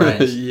Bad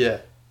Brains. Yeah.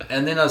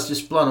 And then I was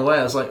just blown away.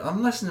 I was like,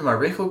 I'm listening to my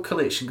record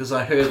collection because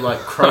I heard like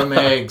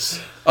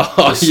Cro-Mags, the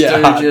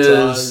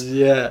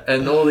Stooges,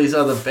 and all these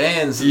other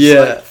bands. It's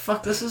like,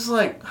 fuck, this is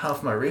like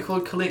half my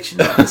record collection.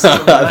 This is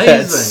amazing.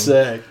 That's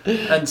sick.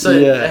 And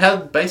so, how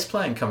did bass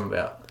playing come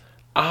about?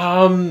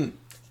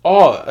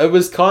 It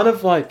was kind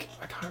of like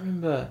I can't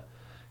remember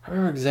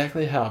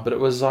exactly how, but it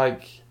was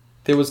like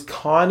there was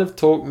kind of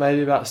talk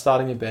maybe about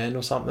starting a band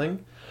or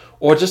something,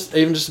 or just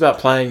about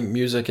playing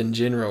music in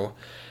general.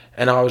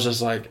 And I was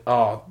just like,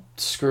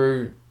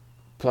 screw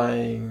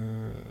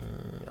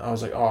playing. I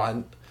was like,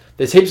 and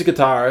there's heaps of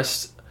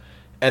guitarists,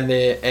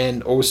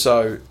 and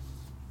also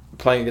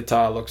playing a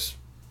guitar looks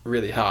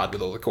really hard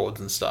with all the chords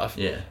and stuff.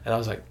 Yeah. And I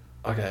was like,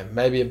 okay,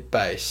 maybe a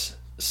bass.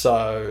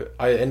 So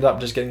I ended up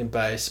just getting a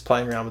bass,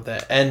 playing around with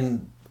that.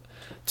 And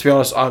to be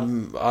honest,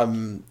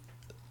 I'm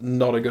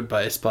not a good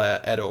bass player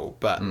at all,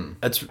 but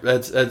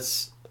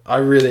it's I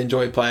really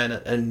enjoy playing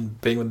it and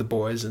being with the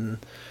boys and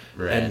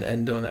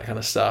doing that kind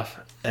of stuff.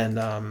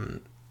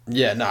 And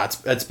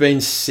it's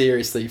been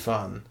seriously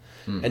fun,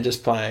 and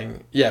just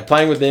playing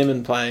with them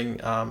and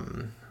playing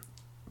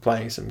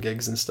some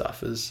gigs and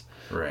stuff is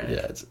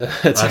it's a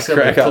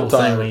crack up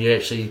time. Thing when you're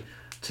actually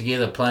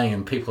together playing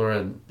and people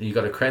are you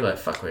got a crowd like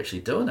fuck, we're actually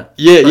doing it.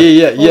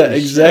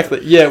 Exactly.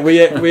 Shit. Yeah, we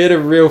had a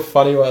real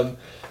funny one.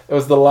 It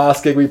was the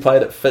last gig we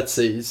played at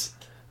Fitzy's,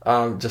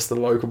 just the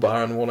local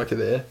bar in Wanaka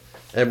there.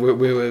 And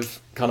we've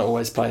kind of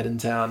always played in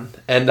town.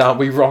 And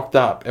we rocked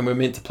up, and we were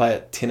meant to play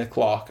at 10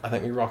 o'clock. I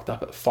think we rocked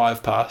up at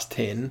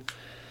 10:05.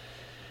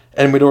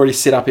 And we'd already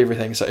set up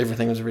everything, so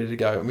everything was ready to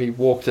go. And we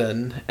walked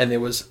in, and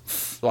there was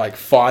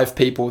 5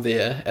 people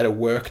there at a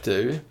work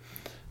do,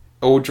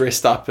 all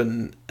dressed up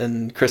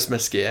in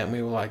Christmas gear. And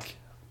we were like,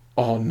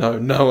 oh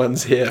no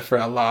one's here for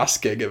our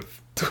last gig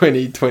of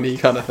 2020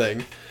 kind of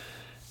thing.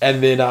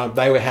 And then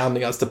they were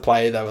hounding us to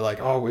play. They were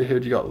like, oh, we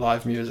heard you got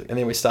live music. And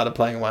then we started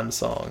playing one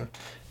song.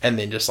 And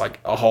then just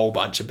like a whole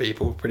bunch of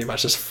people pretty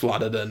much just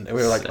flooded in. And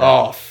we were like,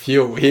 oh,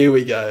 phew, here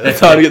we go. It's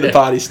time to get the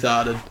party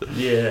started.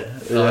 Yeah.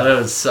 Oh, that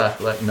would suck,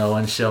 like no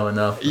one showing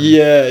up.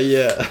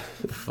 Yeah.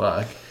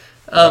 Fuck.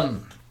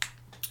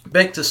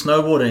 Back to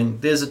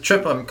snowboarding. There's a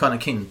trip I'm kind of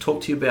keen to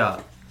talk to you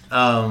about.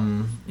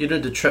 You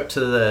did a trip to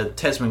the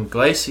Tasman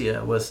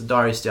Glacier with the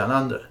Diaries Down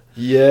Under.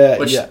 Yeah.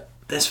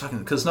 That's fucking...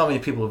 Because not many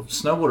people have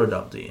snowboarded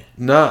up there.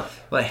 No.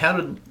 Like, how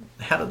did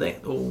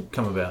that all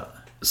come about?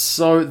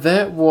 So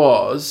that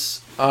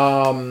was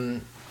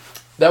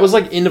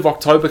like end of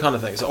October kind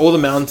of thing. So all the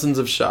mountains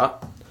have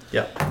shut.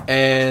 Yeah.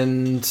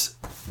 And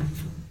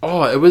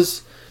it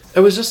was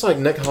just like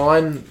Nick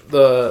Hine,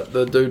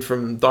 the dude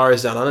from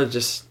Diaries Down Under,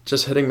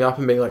 just hitting me up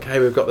and being like, hey,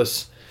 we've got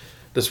this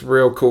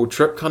real cool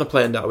trip kind of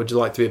planned out. Would you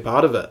like to be a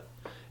part of it?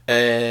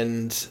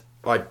 And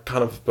like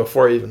kind of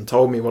before he even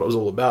told me what it was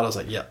all about, I was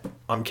like, yep,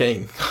 I'm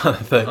keen kind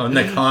of thing. Oh,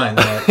 Nick Hine.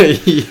 Like,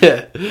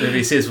 yeah. If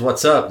he says,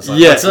 what's up? It's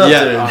like, what's up,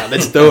 dude? Right,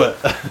 let's do it.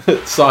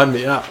 Sign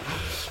me up.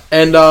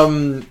 And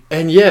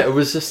it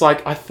was just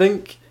like, I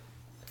think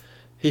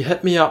he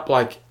hit me up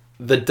like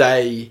the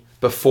day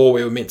before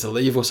we were meant to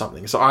leave or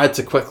something. So I had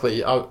to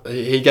quickly,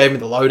 he gave me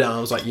the lowdown. I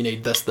was like, you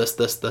need this.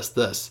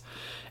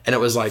 And it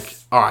was like,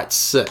 all right,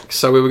 sick.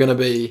 So we were going to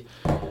be,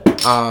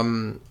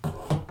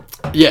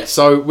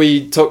 so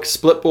we took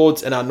split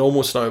boards and our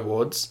normal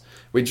snowboards.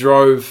 We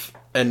drove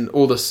in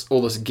all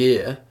this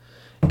gear,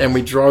 and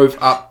we drove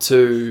up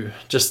to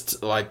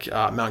just like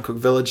Mount Cook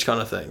Village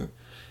kind of thing.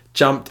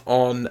 Jumped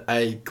on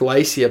a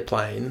glacier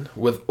plane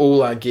with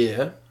all our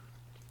gear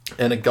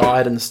and a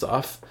guide and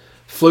stuff.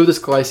 Flew this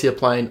glacier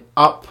plane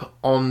up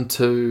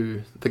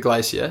onto the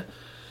glacier,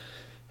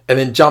 and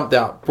then jumped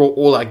out, brought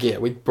all our gear.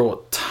 We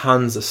brought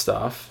tons of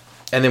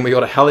stuff, and then we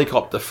got a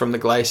helicopter from the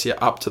glacier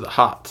up to the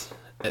hut,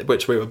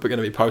 which we were going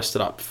to be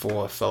posted up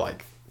for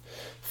like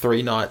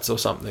 3 nights or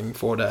something,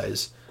 4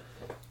 days.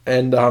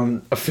 And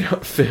I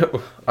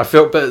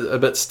felt a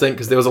bit stink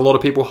because there was a lot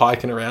of people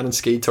hiking around and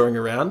ski touring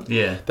around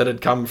that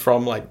had come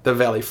from like the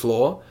valley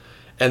floor,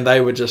 and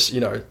they were just,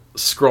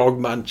 scrog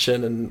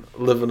munching and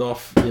living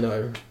off,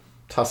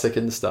 tussock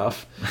and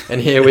stuff. And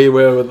here we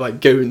were with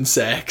like goon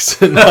sacks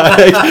and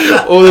like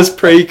all this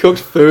pre-cooked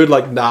food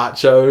like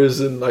nachos,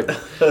 and like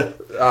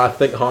I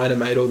think Heine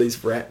made all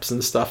these wraps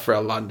and stuff for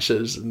our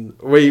lunches, and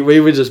we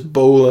were just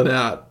bawling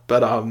out.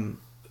 But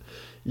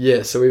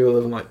so we were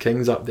living like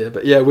kings up there.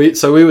 But we would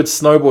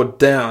snowboard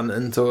down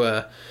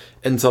into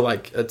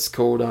like, it's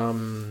called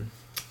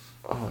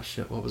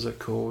what was it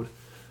called?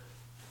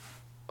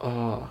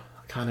 I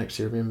can't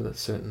actually remember that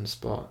certain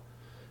spot.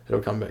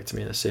 It'll come back to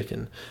me in a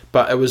second.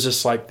 But it was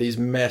just like these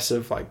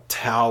massive like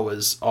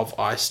towers of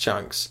ice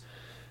chunks,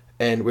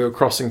 and we were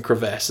crossing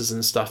crevasses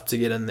and stuff to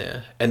get in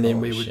there. And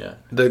then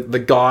the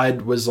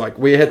guide was like,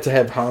 we had to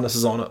have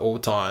harnesses on at all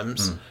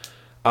times.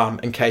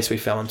 In case we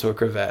fell into a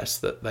crevasse,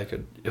 that they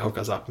could hook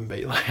us up and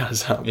beat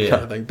us up kind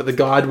of thing. But the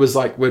guide was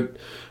like, would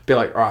be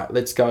like, all right,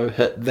 let's go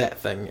hit that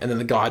thing. And then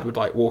the guide would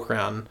like walk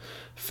around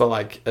for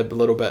like a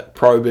little bit,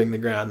 probing the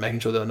ground, making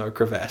sure there were no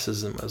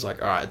crevasses, and was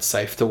like, all right, it's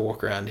safe to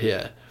walk around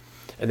here.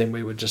 And then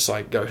we would just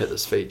like go hit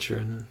this feature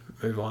and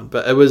move on.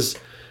 But it was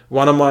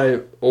one of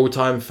my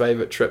all-time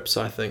favorite trips,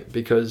 I think,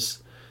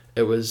 because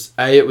it was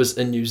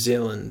in New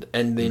Zealand,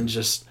 and then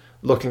just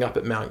looking up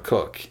at Mount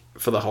Cook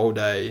for the whole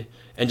day,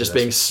 and just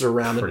being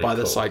surrounded by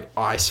this like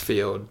ice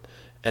field,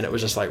 and it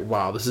was just like,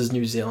 wow, this is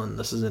New Zealand.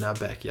 This is in our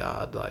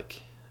backyard.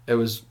 Like it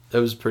was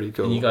pretty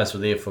cool. And you guys were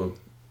there for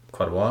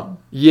quite a while.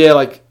 Yeah,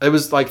 like it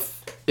was like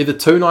either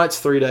 2 nights,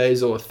 3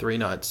 days, or 3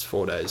 nights,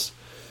 4 days,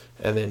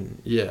 and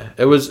then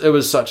it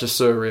was such a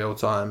surreal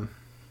time.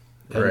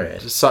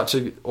 Right. Such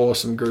an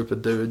awesome group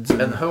of dudes.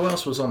 And who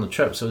else was on the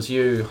trip? So it was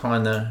you,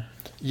 Heine.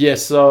 Yeah,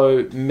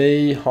 so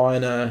me,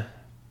 Heine,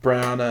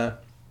 Browner.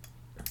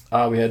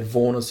 We had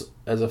Vaughan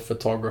as a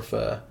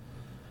photographer,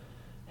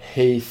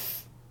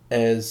 Heath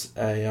as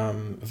a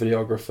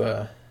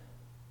videographer,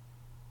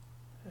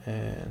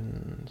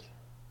 and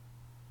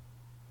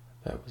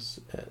that was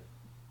it.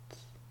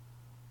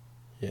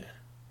 Yeah.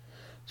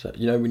 So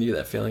when you get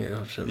that feeling,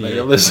 maybe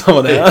I'll list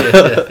someone out.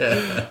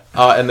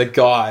 And the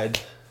guide.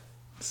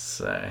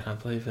 So I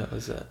believe that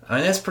was it. I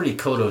mean, that's pretty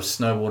cool to have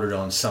snowboarded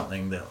on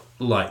something that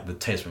like the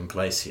Tasman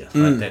Glacier.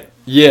 Like that.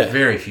 Yeah.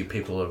 Very few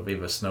people have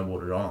ever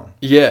snowboarded on.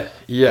 Yeah.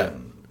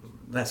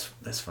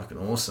 That's fucking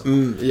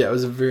awesome. Yeah, it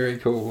was a very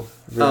cool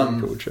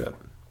cool trip.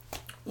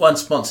 One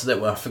sponsor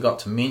that I forgot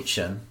to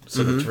mention,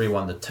 sort of to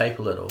rewind the tape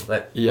a little,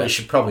 that we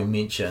should probably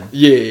mention.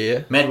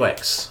 Yeah.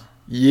 Madwax.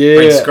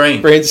 Yeah.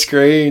 Brent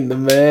Screen, the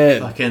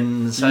man.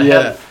 Fucking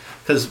so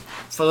because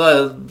for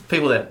the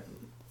people that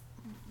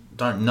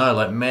don't know,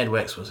 like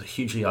Madwax was a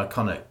hugely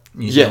iconic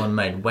New Zealand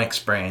made wax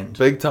brand.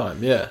 Big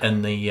time,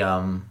 in the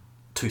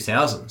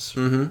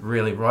 2000s.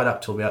 Really right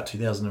up till about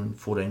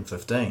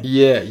 2014-15.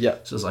 Yeah. So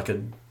it was like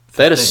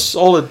they had a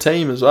solid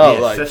team as well.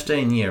 Yeah,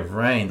 15-year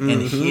reign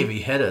and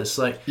heavy hitters.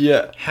 Like,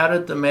 how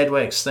did the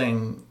Madwax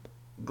thing?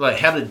 Like,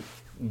 how did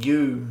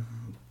you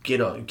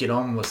get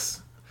on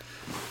with?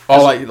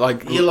 Make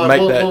that.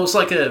 Well, it was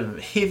like a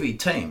heavy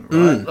team,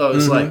 right? It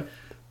was like,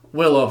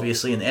 Will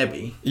obviously and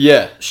Abby.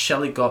 Yeah.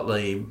 Shelley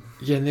Gottlieb.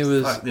 Yeah, and there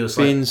was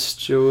Ben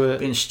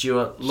Stewart.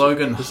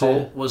 Logan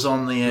Holt was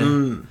on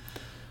there.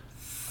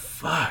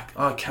 Fuck,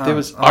 I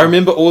can't. I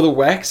remember all the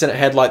wax, and it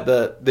had like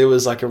there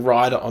was like a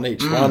rider on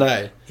each one,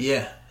 eh?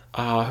 Yeah.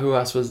 Who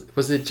else was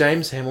there?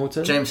 James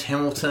Hamilton.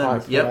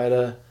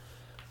 Rider.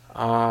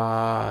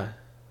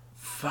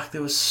 Fuck,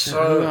 there was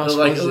so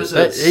like it was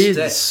he's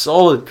a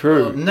solid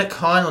crew. Nick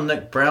Hine or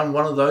Nick Brown,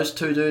 one of those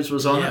two dudes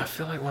was on it. Yeah, I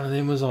feel like one of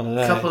them was on it.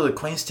 A couple of the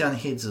Queenstown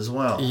heads as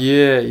well.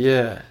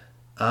 Yeah.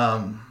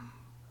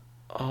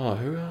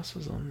 Who else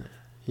was on there?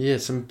 Yeah,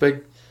 some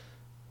big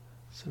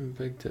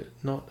dude.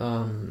 Not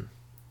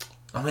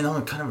I mean,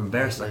 I'm kind of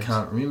embarrassed I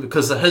can't remember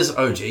because his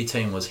OG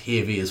team was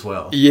heavy as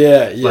well.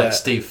 Yeah. Like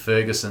Steve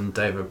Ferguson,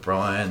 David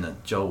Bryan,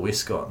 and Joel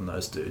Westcott and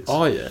those dudes.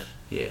 Oh yeah.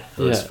 Yeah, it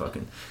was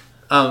fucking.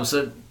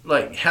 So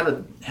like, how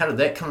did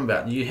that come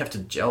about? You have to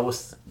gel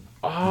with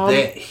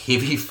that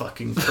heavy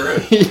fucking crew.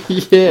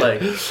 Yeah.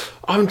 Like,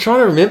 I'm trying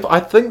to remember. I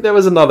think there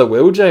was another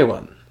Will J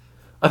one.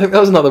 I think that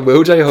was another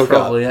Will J hookup.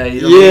 Probably,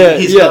 yeah.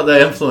 He's got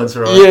the influence,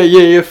 right?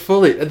 Yeah,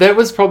 fully. That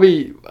was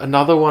probably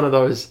another one of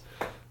those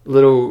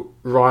little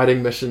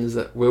riding missions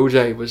that Will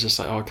J was just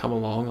like, oh, come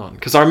along on.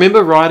 Because I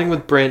remember riding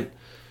with Brent.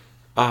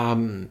 I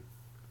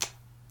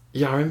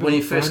remember when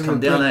you first come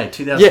down,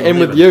 2011. Yeah, and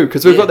with you,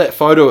 because we've got that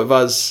photo of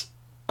us.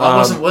 I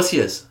wasn't with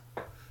you.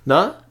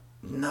 No.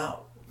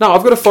 No,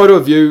 I've got a photo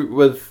of you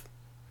with.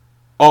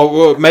 Oh,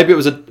 well, maybe it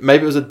was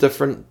a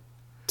different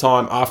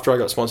time after I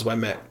got sponsored by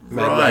Mad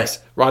Max,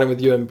 riding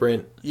with you and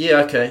Brent.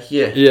 Yeah. Okay.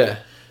 Yeah. Yeah.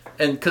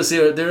 And because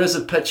there is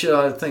a picture,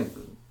 I think,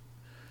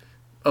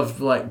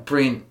 of like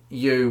Brent,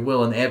 you,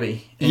 Will, and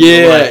Abby. And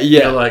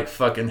you're like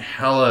fucking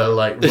hella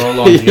like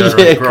roll on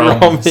deodorant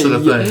grom sort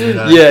of thing. You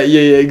know? Yeah,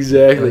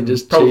 exactly. And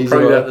just probably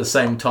about the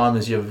same time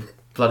as your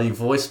bloody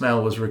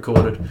voicemail was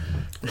recorded.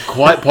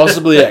 Quite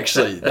possibly,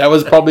 actually. That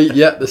was probably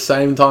the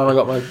same time I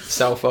got my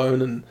cell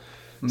phone and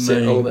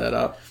set all that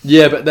up.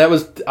 Yeah, but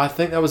I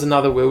think that was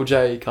another Will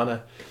J kind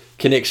of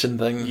connection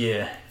thing.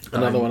 Yeah,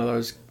 another one of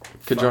those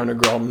Cadrona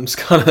Groms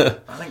kind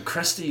of. I think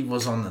Christy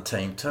was on the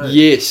team too.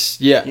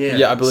 Yes, yeah,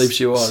 I believe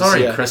she was.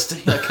 Sorry,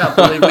 Christy, I can't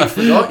believe we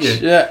forgot you.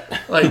 Yeah,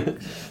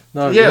 like.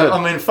 No, yeah, good.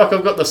 I mean, fuck,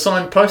 I've got the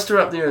signed poster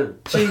up there.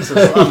 Jesus,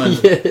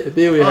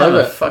 there we have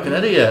it. Fucking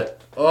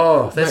idiot.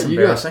 Oh, that's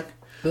embarrassing.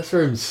 This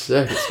room's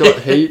sick. It's got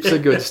heaps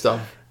of good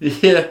stuff.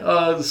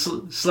 Yeah,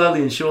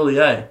 slowly and surely,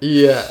 eh?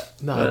 Yeah,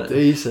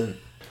 decent.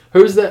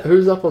 Who's that?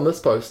 Who's up on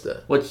this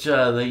poster? Which,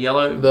 the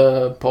yellow?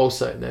 The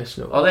Pulsate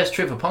National. Oh, that's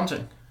Trevor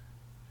Ponting.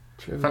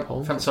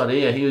 Front side,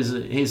 yeah. He's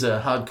a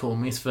hardcore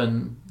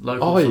Methven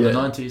local from the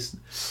 90s.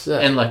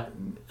 Sick. And like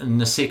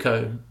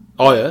Niseko.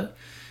 Oh, yeah?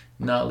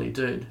 Gnarly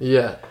dude.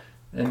 Yeah.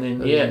 And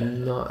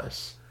then,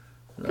 nice.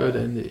 Good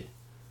indie.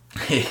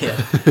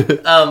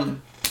 Yeah.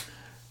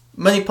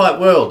 Mini Pipe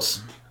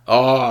Worlds.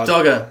 Oh.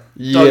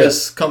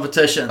 Doggers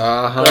competition.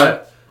 Uh-huh.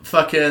 Right.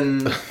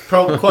 Fucking,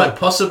 quite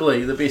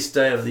possibly the best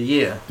day of the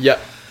year. Yep.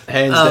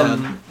 Hands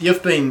down.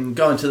 You've been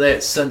going to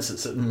that since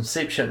its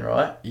inception,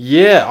 right?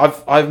 Yeah,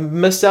 I've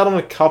missed out on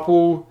a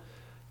couple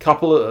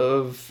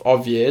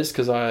of years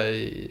because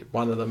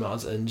one of them I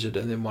was injured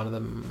and then one of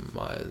them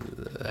I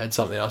had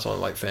something else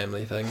on, like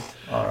family thing.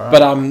 All right.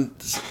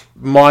 But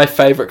my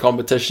favourite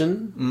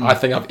competition I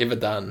think I've ever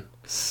done.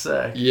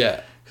 Sick.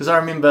 Yeah. Because I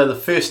remember the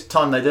first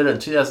time they did it in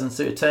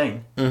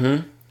 2013.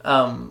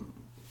 Mm-hmm.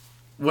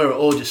 We were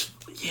all just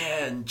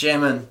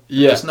jamming.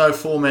 Yeah. There's no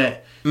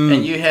format.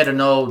 And you had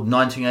an old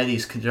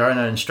 1980s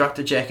Cadrona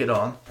instructor jacket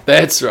on.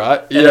 That's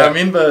right. And I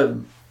remember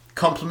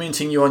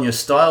complimenting you on your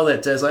style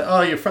that day. I was like,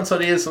 oh, your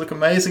frontside ears look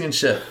amazing and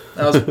shit.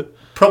 And I was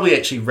probably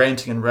actually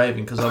ranting and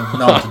raving because I'm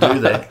known to do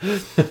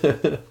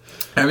that.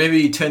 I remember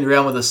you turned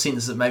around with a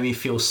sentence that made me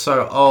feel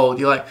so old.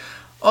 You're like,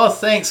 oh,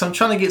 thanks. I'm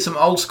trying to get some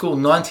old school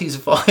 90s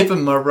vibe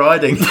in my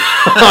riding.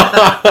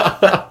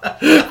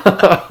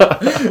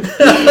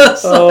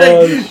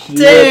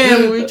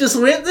 Damn, we just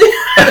went there.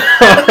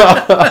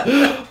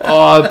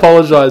 I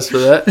apologise for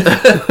that.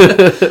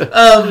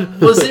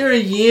 Was there a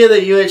year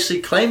that you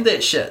actually claimed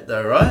that shit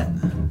though, right?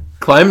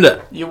 Claimed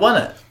it. You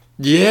won it.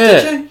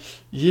 Yeah. Did you?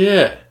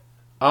 Yeah.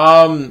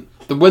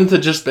 The winter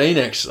just been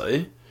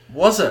actually.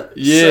 Was it?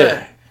 Yeah.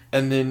 Sick.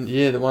 And then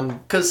the one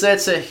because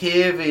that's a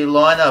heavy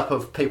lineup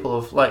of people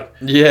of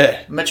like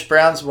Mitch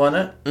Brown's won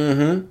it.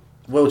 Mm-hmm.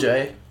 Will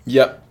J.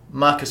 Yep.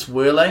 Marcus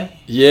Worley.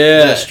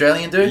 Yeah. The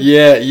Australian dude.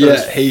 Yeah.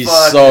 He's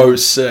so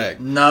sick.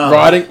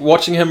 No.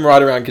 Watching him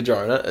ride around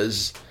Cadrona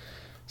is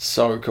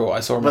so cool.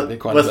 I saw him up there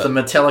quite a bit. With the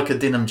Metallica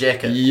denim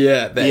jacket.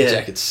 Yeah, that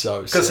jacket's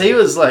so sick. Because he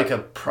was like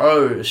a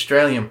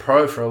Australian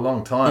pro for a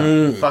long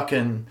time.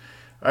 Fucking,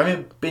 I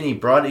remember Benny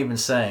Bright even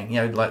saying,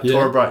 like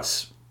Tora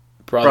Bright's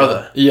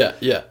brother.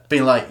 Yeah.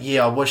 Being like,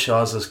 I wish I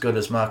was as good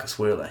as Marcus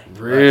Worley.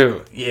 Really?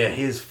 Like,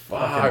 he's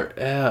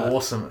fucking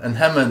awesome. And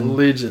him and...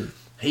 Legend.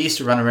 He used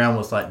to run around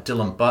with like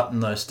Dylan Butt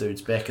and those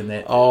dudes back in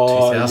that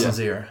 2000s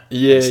era.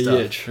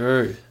 Yeah,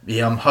 true.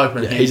 Yeah, I'm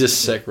hoping he's a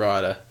sick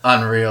rider.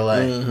 Unreal,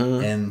 eh?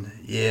 Mm-hmm. And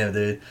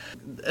dude.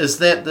 Is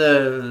that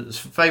the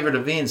favourite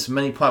events,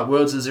 Mini Pipe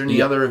Worlds? Is there any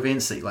other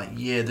events that you're like,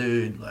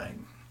 dude, like...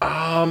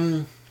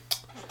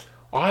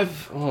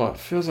 it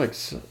feels like...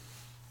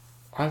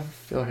 I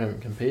feel like I haven't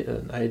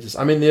competed in ages.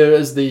 I mean, there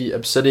is the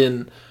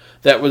Obsidian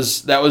that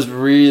was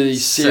really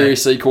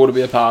seriously cool to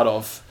be a part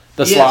of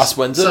this last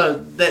winter.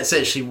 So that's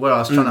actually what I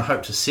was trying to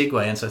hope to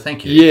segue in, so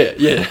thank you.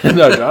 Yeah,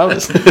 no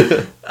dramas.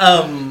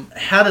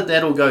 How did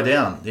that all go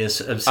down? Yes,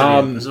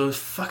 Obsidian. It was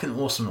fucking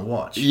awesome to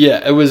watch.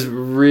 Yeah, it was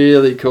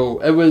really cool.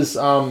 It was,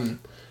 for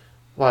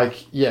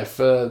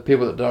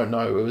people that don't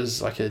know, it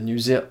was like a New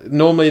Zealand...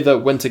 Normally the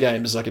Winter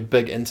Games is like a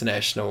big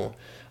international...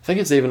 I think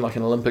it's even like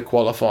an Olympic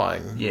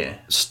qualifying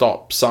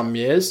stop some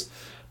years.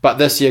 But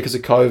this year, because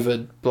of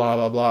COVID, blah,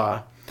 blah,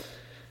 blah,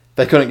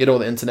 they couldn't get all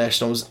the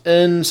internationals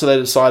in, so they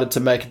decided to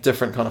make a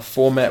different kind of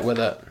format with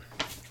it.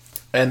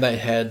 And they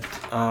had,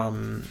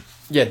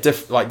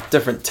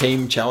 different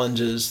team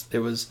challenges.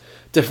 There was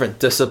different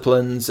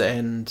disciplines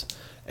and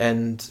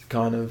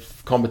kind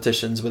of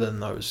competitions within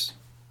those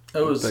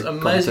It was big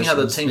amazing how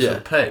the teams yeah. were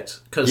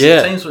picked because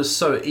the teams were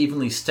so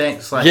evenly stacked.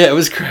 It's like, it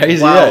was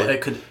crazy. Wow, eh?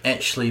 it could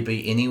actually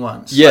be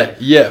anyone's. Yeah,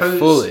 Like,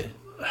 fully.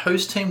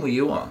 Whose team were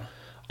you on?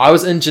 I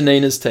was in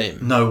Janina's team.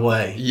 No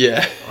way.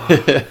 Yeah.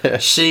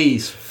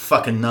 She's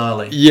fucking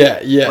gnarly.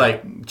 Yeah.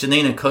 Like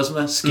Janina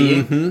Kuzma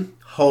skiing. Mm-hmm.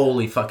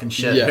 Holy fucking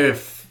shit. Yeah.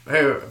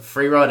 Her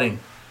free riding.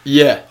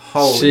 Yeah.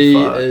 Holy she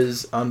fuck.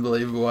 is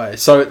unbelievable. Eh?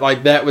 So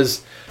like that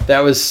was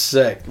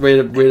sick. We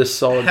had a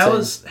solid How team.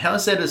 is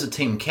that as a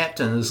team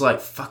captain? It's like,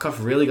 fuck,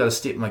 I've really got to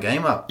step my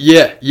game up.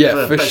 Yeah,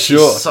 for but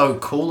sure. She's so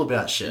cool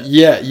about shit.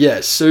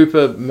 Yeah,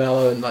 super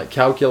mellow and like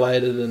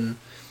calculated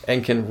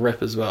and can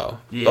rip as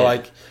well. Yeah. But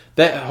like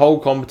that whole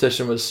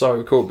competition was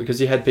so cool because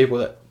you had people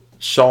that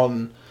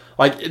shone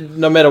like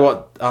no matter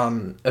what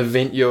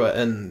event you were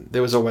in,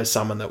 there was always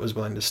someone that was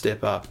willing to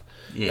step up.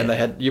 Yeah.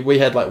 And we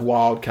had like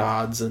wild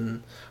cards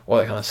and all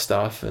that kind of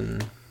stuff,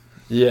 and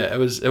yeah, it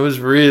was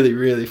really,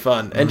 really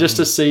fun. And just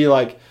to see,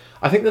 like,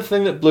 I think the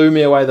thing that blew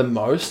me away the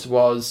most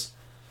was,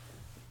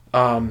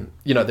 there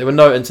were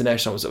no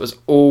internationals; it was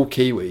all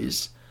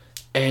Kiwis,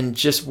 and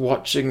just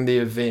watching the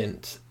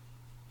event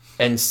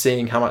and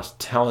seeing how much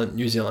talent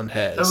New Zealand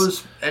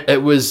has.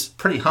 It was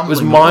pretty humbling.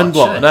 It was mind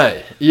blowing,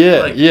 eh?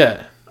 Yeah, like,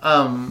 yeah.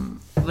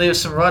 There were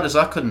some riders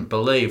I couldn't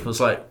believe. It was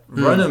like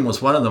Ronan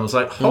was one of them. It was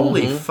like,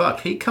 holy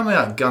fuck, he come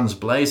out guns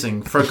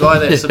blazing for a guy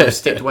that sort of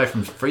stepped away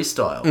from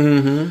freestyle.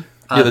 Mm-hmm.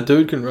 Yeah, the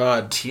dude can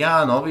ride.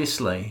 Tian,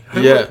 obviously.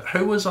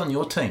 Who was on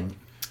your team?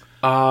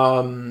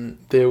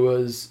 There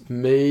was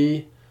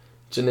me,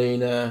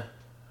 Janina,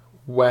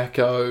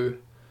 Wacko,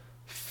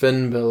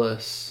 Finn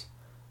Billis,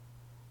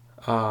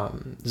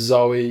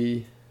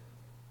 Zoe.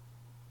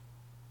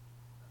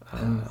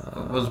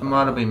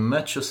 Might have been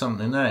Mitch or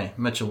something, eh?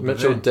 Mitchell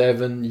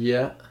Devon,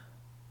 yeah.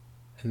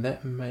 And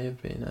that may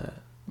have been it.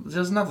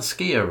 There's another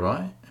skier,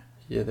 right?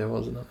 Yeah, there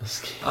was another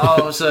skier. Oh,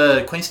 it was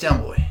a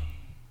Queenstown boy.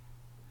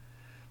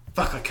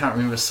 Fuck, I can't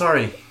remember.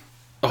 Sorry.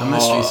 A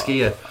mystery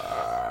skier.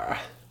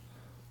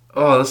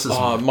 This is...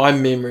 my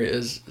memory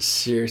is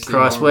seriously...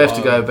 Christ, we have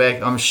to go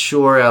back. I'm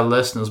sure our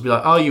listeners will be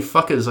like, oh, you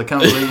fuckers, I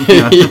can't believe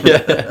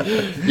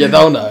you. Yeah,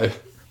 they'll know.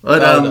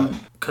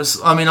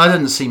 Because, I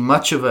didn't see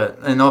much of it,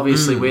 and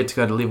obviously we had to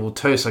go to level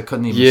 2, so I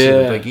couldn't even see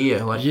the big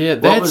ear. Like,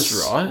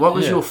 that's right. What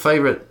was your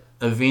favourite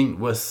event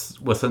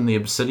within the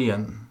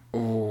Obsidian?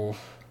 Oh,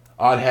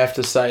 I'd have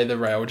to say the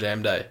Rail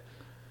Jam Day.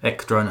 At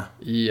Cadrona.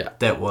 Yeah.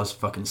 That was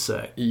fucking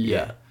sick.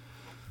 Yeah.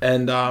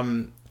 And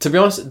to be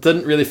honest, it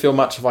didn't really feel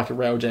much of like a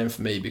rail jam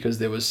for me because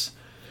there was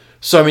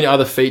so many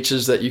other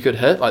features that you could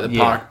hit. Like the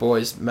Park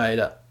Boys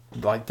did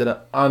an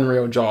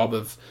unreal job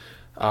of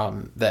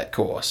that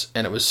course,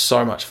 and it was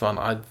so much fun.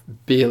 I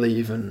barely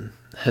even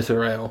hit a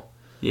rail.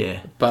 Yeah.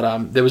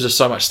 But there was just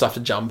so much stuff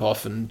to jump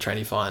off and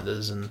tranny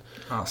finders and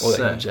all that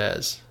kind of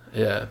jazz.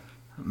 Yeah.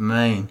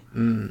 Man.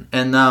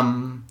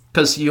 And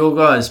because your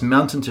guys'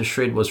 Mountain to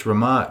Shred was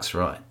Remarks,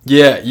 right?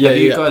 Yeah. Have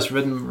you guys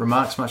ridden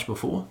Remarks much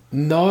before?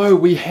 No,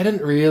 we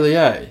hadn't really,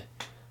 eh?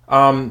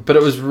 But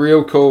it was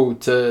real cool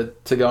to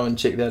go and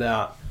check that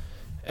out.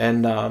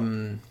 And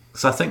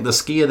because I think the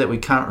skier that we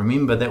can't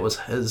remember, that was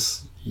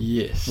his.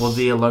 Yes. Well,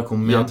 their local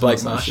mountain.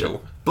 Blake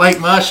Marshall. Blake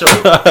Marshall.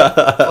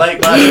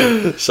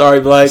 Sorry,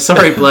 Blake.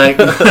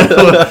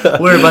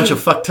 We're a bunch of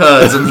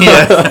fucktards in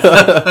here.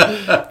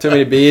 Too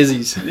many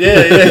beersies.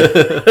 Yeah.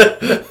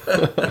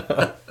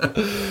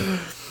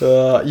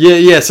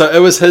 So it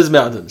was his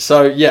mountain.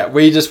 So yeah,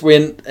 we just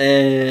went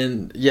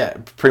and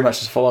pretty much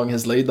just following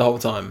his lead the whole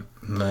time.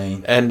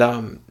 Man. And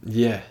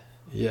it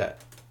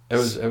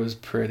was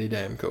pretty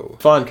damn cool.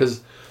 Fun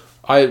because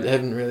I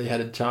haven't really had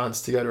a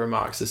chance to go to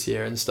Remarks this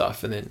year and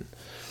stuff, and then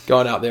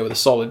going out there with a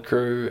solid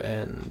crew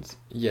and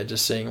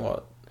just seeing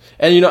what.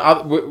 And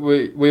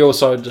we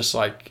also just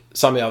like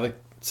some of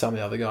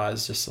the other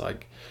guys just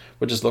like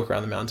would just look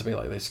around the mountain and be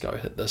like, let's go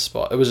hit this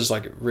spot. It was just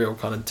like a real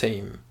kind of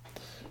team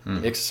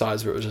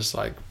exercise where it was just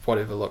like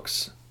whatever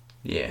looks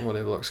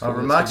cool.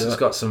 Remarks has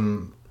got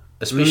some,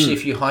 especially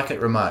if you hike at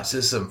Remarks,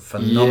 there's some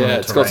phenomenal terrain.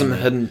 It's got some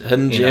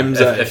hidden gems.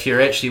 If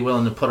you're actually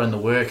willing to put in the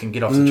work and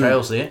get off the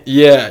trails there.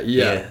 Yeah,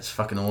 it's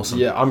fucking awesome.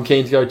 Yeah, I'm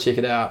keen to go check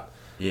it out.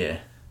 Yeah.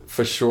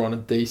 For sure on a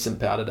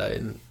decent powder day.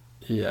 And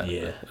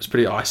it was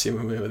pretty icy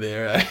when we were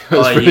there. Eh?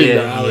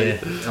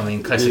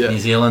 Classic New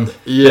Zealand.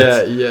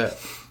 Yeah.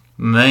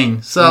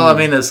 Mean. So,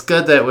 it's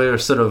good that we're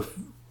sort of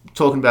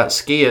talking about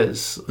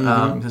skiers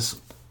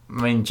because,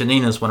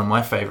 Janina's one of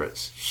my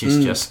favourites.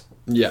 She's just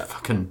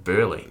fucking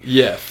burly.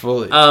 Yeah,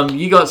 fully.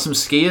 You got some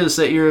skiers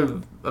that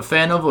you're a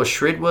fan of or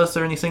shred with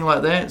or anything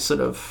like that?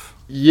 Sort of.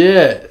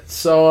 Yeah.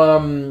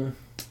 So,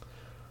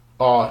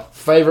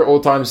 favourite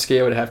all-time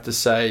skier would have to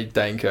say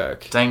Dane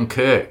Kirk. Dane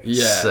Kirk.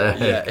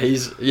 Yeah.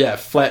 He's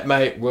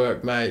flatmate,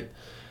 workmate.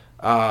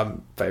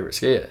 Favourite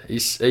skier.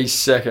 He's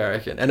sick, I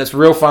reckon, and it's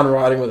real fun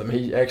riding with him.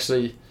 He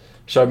actually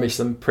showed me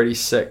some pretty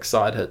sick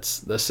side hits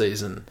this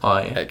season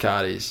at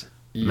Cardi's.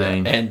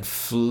 And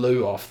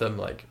flew off them,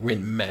 like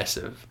went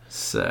massive.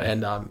 Sick.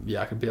 And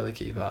I could barely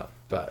keep up,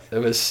 but it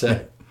was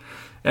sick.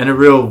 And a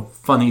real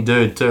funny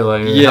dude too,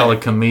 like a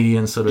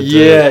comedian sort of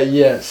dude.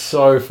 Yeah,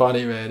 so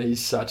funny, man.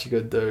 He's such a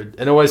good dude.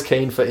 And always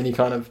keen for any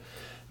kind of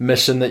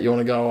mission that you want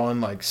to go on,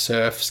 like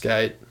surf,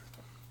 skate,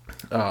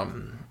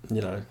 ski,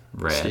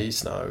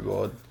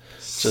 snowboard,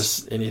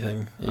 just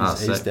anything.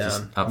 He's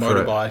down.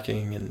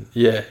 Motorbiking and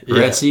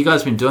Rad, so you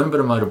guys been doing a bit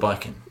of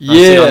motorbiking. I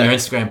see on your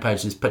Instagram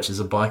page there's pictures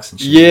of bikes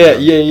and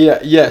shit.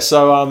 Yeah.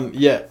 So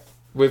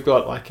we've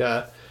got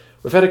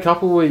we've had a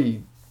couple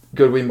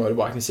good wee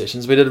motobiking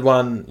sessions. We did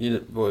one,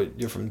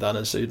 you're from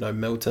Dunners, so you know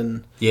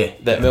Milton. Yeah.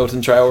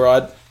 Milton trail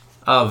ride.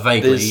 Oh,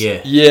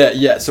 vaguely,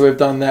 Yeah. So we've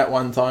done that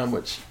one time,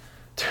 which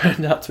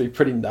turned out to be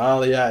pretty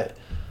gnarly,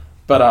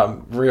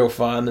 but real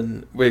fun,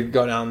 and we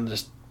go down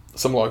just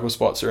some local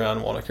spots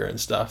around Wanaka and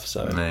stuff.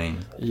 So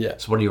yeah.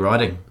 So what are you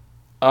riding?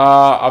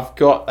 I've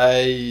got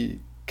a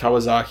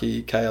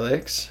Kawasaki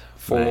KLX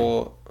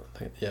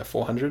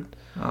 400.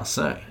 Oh,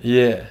 so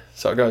yeah.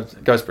 So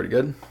it goes pretty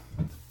good.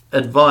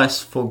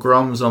 Advice for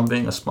Groms on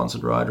being a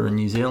sponsored rider in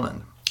New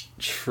Zealand?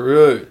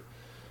 True.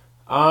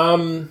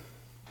 I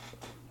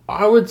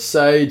would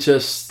say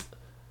just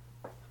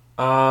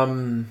let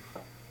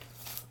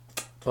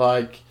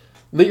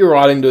your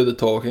riding do the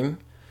talking.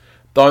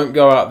 Don't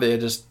go out there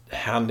just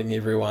hounding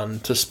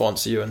everyone to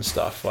sponsor you and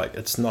stuff. Like,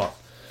 it's not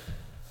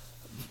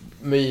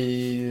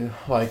me.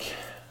 Like,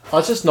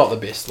 it's just not the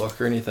best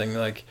look or anything.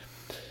 Like,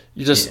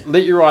 you just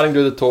let your riding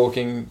do the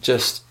talking.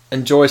 Just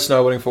enjoy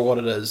snowboarding for what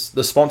it is.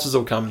 The sponsors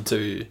will come to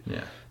you.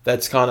 Yeah,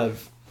 that's kind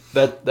of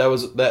that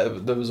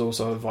was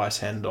also advice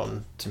handed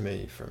on to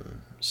me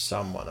from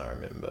someone I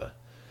remember.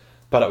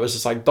 But it was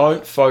just like,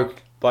 don't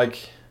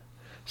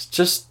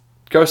just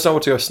go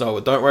snowboard to go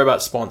snowboard. Don't worry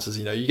about sponsors.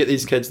 You get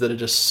these kids that are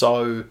just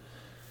so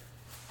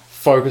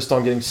focused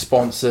on getting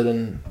sponsored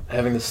and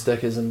having the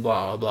stickers and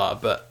blah blah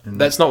blah. But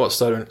that's not what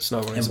snowboarding is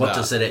about. And what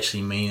does that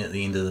actually mean at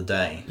the end of the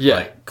day? Yeah,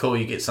 like, cool,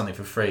 you get something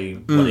for free,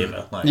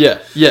 whatever. Like, yeah,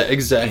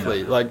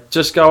 exactly. Like,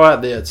 just go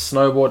out there,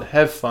 snowboard,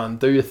 have fun,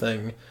 do your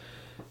thing,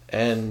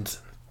 and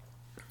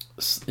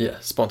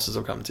sponsors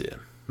will come to you.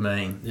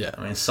 I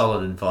mean,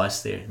 solid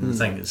advice there. And the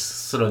thing is,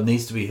 sort of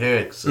needs to be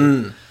heard. Cause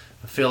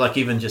I feel like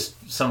even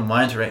just some of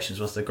my interactions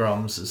with the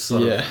Groms is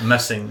sort of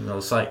missing.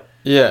 It's like,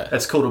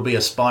 it's cool to be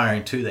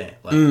aspiring to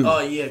that. Like, oh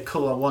yeah,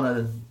 cool, I want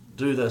to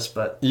do this,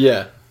 but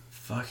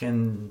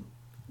fucking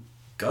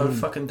go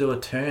fucking do a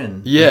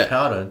turn.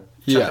 Powder.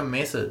 Chuck a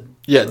method.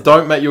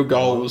 Don't make your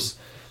goals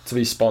to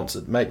be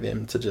sponsored. Make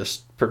them to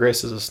just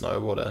progress as a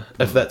snowboarder,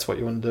 if that's what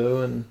you want to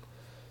do. And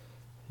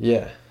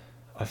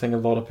I think a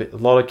lot of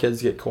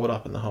kids get caught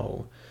up in the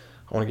whole,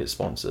 I want to get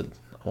sponsored,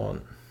 I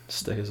want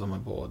stickers on my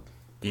board.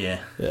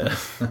 Yeah.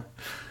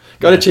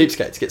 Go to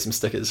Cheapskates, get some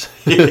stickers.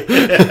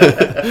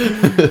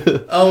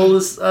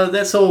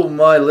 That's all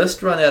my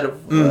list run out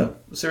of.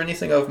 Is there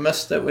anything I've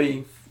missed that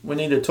we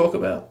need to talk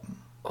about?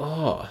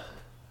 Oh,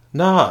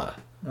 nah.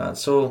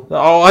 That's all.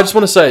 Oh, I just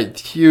want to say a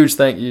huge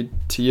thank you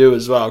to you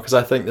as well, because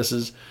I think this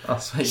is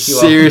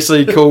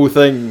seriously cool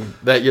thing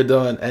that you're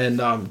doing,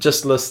 and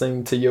just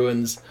listening to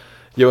Ewan's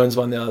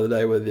one the other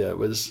day with you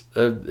was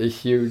a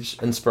huge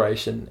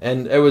inspiration,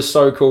 and it was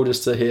so cool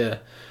just to hear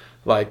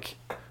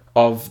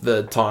of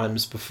the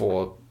times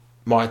before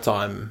my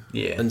time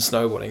in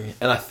snowboarding,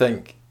 and I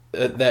think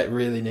that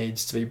really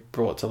needs to be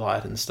brought to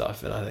light and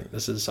stuff, and I think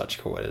this is such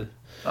a cool way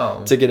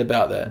to get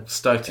about that.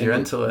 Stoked you're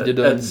into it.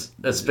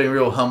 It's been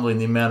real humbling,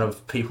 the amount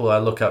of people I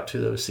look up to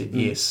that have said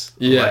yes. Fuck,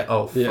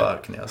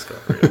 now it's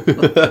got real.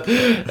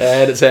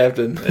 And it's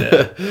happened.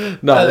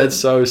 That's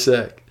so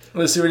sick.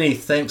 Was there any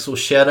thanks or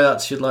shout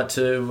outs you'd like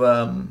to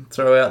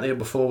throw out there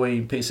before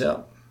we peace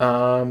out?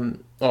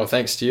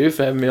 Thanks to you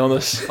for having me on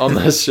this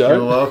show.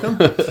 You're welcome.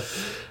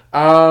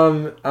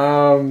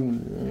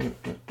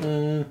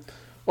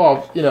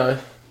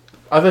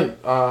 I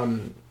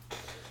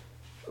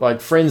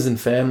think friends and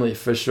family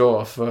for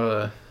sure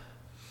for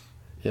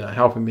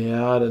helping me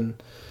out,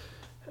 and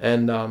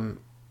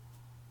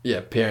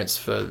parents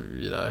for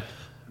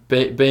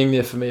being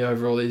there for me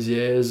over all these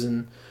years,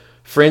 and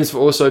friends for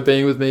also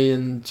being with me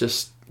and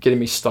just getting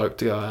me stoked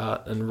to go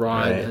out and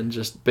ride and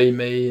just be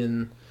me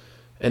and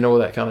all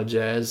that kind of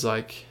jazz,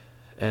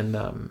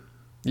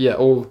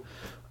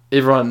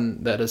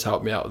 everyone that has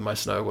helped me out with my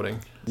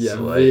snowboarding.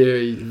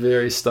 Very,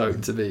 very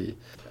stoked to be.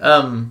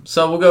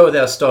 So we'll go with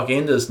our stock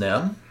enders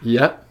now.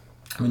 Yeah.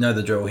 We know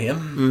the drill here.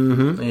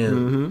 Mm-hmm. Yeah.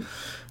 Mm-hmm.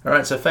 All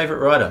right, so favourite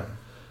rider?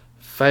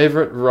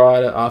 Favourite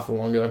rider, Arthur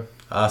Longo.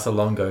 Arthur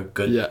Longo,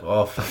 good. Yeah.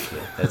 Oh, fuck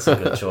yeah. That's a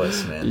good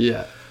choice, man.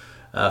 Yeah.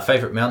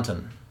 Favourite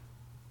mountain?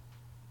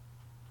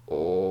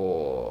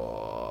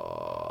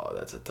 Oh,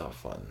 that's a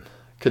tough one.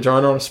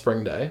 Cardrona on a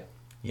spring day.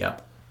 Yeah.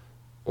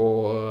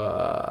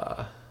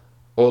 Or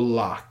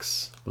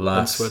Lux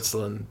in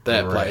Switzerland.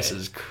 That place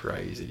is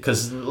crazy.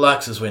 Because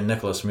Lux is where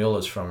Nicholas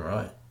Mueller's from,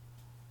 right?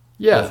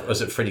 Yeah. Or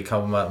was it Freddie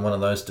Coleman, one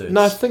of those dudes?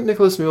 No, I think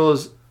Nicholas Mueller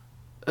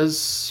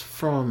is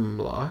from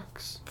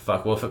Lux.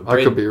 Fuck, well,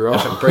 I could be wrong.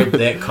 If it bred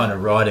that kind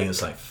of riding,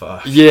 it's like,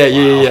 fuck. Yeah.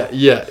 Yeah.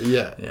 Yeah,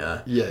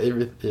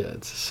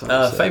 it's so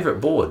sick.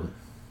 Favourite board?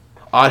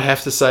 I'd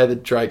have to say the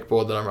Drake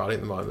board that I'm riding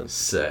at the moment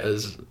Sick.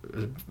 is,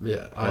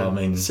 I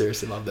mean,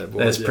 seriously love that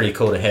board. That's pretty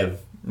cool to have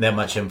that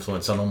much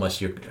influence on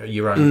almost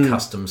your own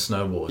custom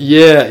snowboard.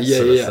 Yeah.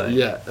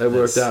 It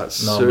worked out not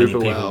super many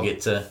people well.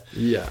 get to.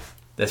 Yeah.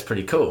 That's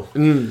pretty cool.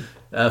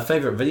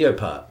 Favorite video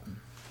part?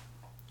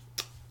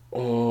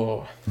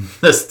 Oh,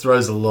 this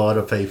throws a lot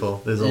of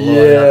people. There's a lot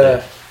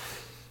out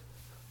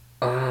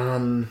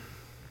there.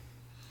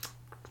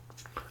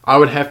 I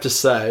would have to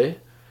say,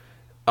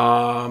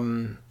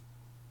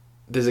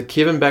 there's a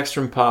Kevin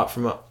Backstrom part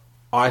from an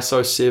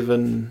ISO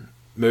 7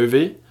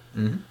 movie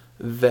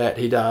that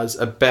he does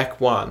a back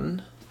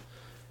one,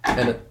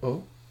 and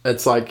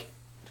it's like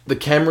the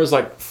camera's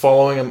like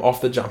following him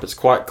off the jump. It's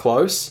quite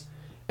close,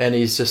 and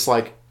he's just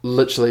like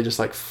literally just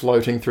like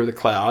floating through the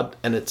cloud,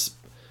 and it's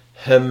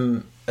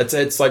him.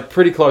 It's like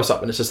pretty close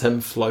up, and it's just him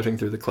floating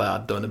through the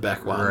cloud doing the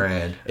back one.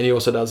 Rad. And he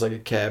also does like a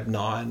cab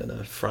 9 and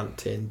a front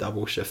 10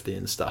 double shifty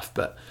and stuff.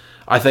 But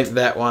I think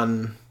that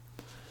one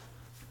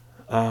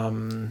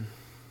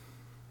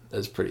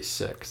is pretty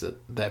sick. 'Cause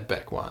that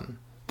back one,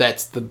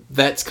 that's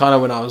kind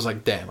of when I was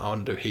like, damn, I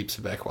want to do heaps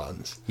of back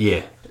ones.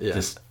 Yeah.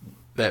 Just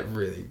that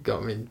really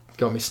got me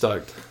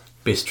stoked.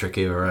 Best trick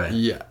ever, right?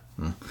 Yeah,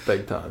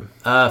 big time.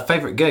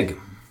 Favorite gig?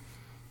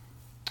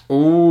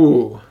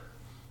 Ooh,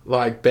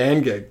 like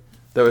band gig.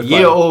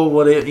 Or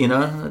whatever,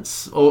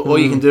 it's or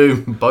you can do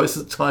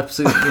both types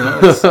of,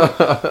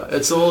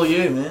 it's all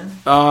you, man.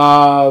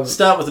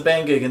 Start with the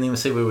band gig and then we'll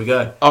see where we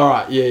go.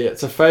 Alright, yeah.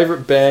 So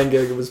favourite band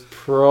gig was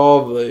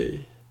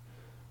probably,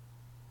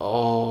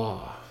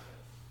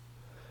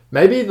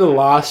 maybe the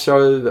last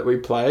show that we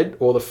played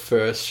or the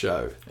first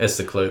show. As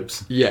the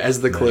Kloobs. Yeah,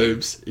 as the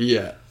Kloobs.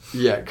 Yeah,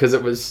 because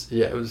it was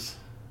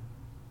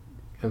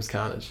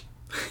carnage.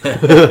 Those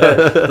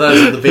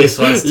are the best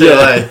ones too,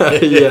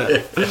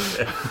 Yeah.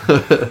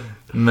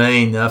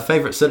 Mean.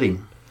 Favourite city?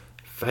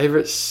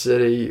 Favourite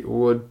city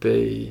would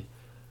be,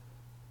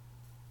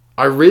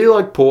 I really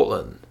like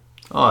Portland.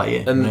 Oh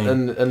yeah,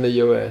 in the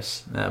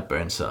US.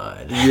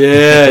 Burnside.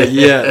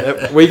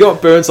 Yeah. We got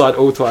Burnside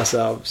all to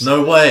ourselves.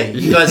 No way.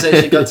 You guys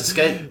actually got to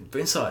skate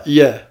Burnside?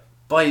 Yeah.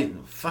 By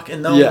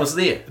fucking no one was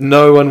there.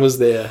 No one was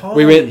there.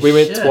 Holy we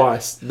went shit.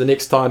 twice. The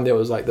next time there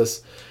was like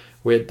this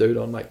weird dude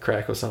on like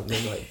crack or something,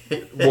 like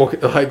walking,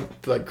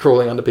 like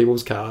crawling under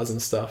people's cars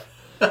and stuff.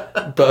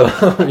 But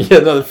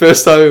the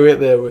first time we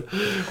went there, we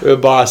were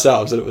by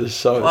ourselves, and it was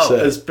so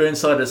sick. Is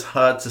Burnside as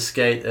hard to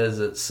skate as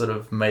it's sort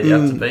of made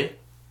out to be?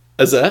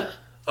 Is that?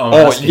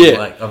 Yeah.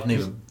 Like I've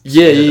never.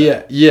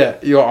 Yeah.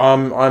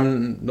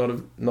 I'm not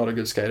a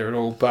good skater at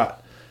all,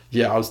 but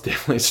yeah, I was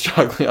definitely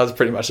struggling. I was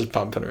pretty much just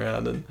pumping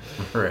around and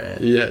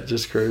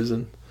just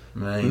cruising.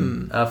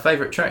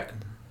 Favorite track?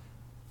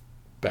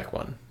 Back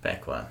one.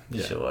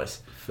 Yeah. Sure.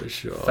 For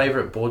sure.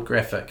 Favorite board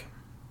graphic?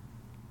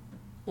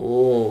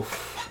 Oh.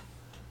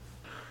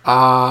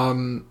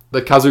 The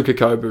Kazuka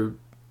Kobu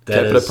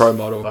Capita Pro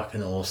model.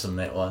 Fucking awesome,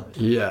 that one.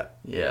 Yeah.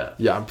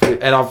 I'm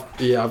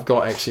I've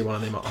got actually one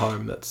of them at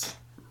home that's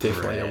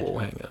definitely a wall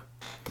hanger.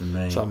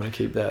 So I'm gonna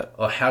keep that.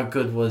 Oh, how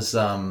good was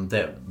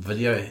that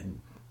video,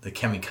 the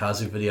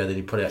Kamikaze video that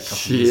he put out a couple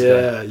of years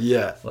ago?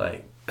 Yeah.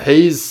 Like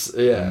he's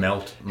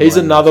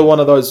another one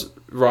of those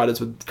riders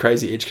with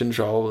crazy edge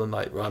control, and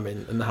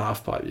in the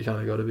half pipe you kind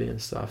of got to be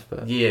and stuff.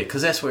 But yeah,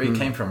 because that's where he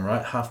came from,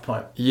 right? Half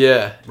pipe.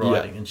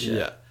 Riding and shit.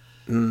 Yeah.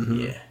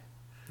 Mm-hmm.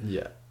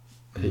 Yeah.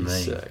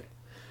 He's sick.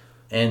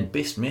 And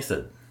best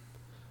method.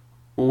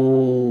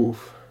 Ooh.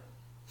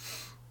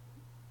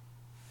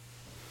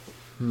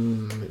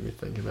 Let me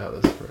think about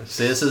this for a second.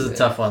 See, this is a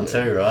tough one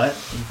too, right?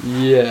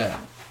 Yeah.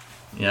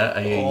 Yeah,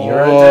 are you a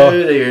Euro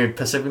dude? Are you a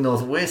Pacific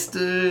Northwest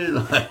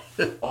dude?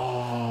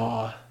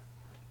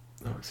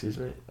 Excuse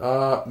me.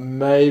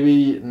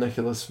 Maybe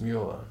Nicholas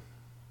Mueller.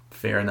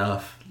 Fair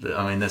enough.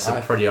 I mean, that's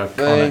a pretty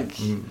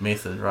iconic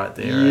method right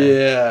there.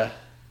 Yeah. Right?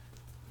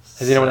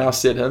 Has anyone else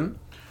said him?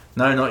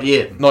 No, not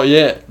yet. Not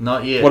yet.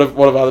 What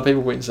have other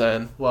people been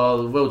saying?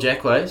 Well, Will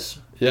Jackways.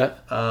 Yeah.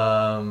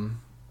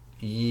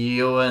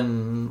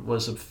 Ewan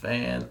was a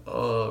fan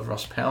of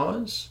Ross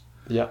Powers.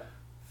 Yeah.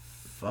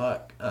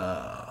 Fuck.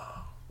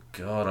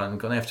 God, I'm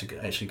gonna have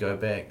to actually go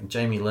back.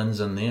 Jamie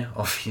Lynn's in there,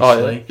 obviously.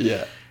 Oh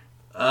yeah.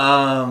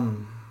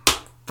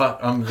 Fuck,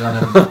 I'm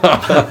gonna.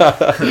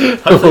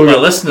 Hopefully, my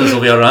listeners will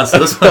be able to answer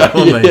this one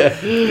for me.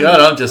 God,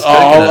 I'm just.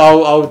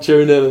 I'll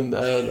tune in and.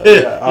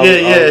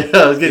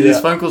 I was getting these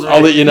phone calls. I'll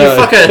let you know.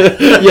 You fucker.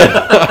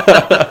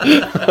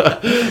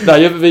 No,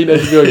 you haven't been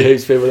interviewing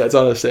heaps of people. That's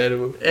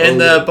understandable. And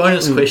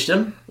bonus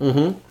question.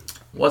 Mm-hmm.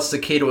 What's the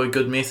key to a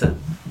good method?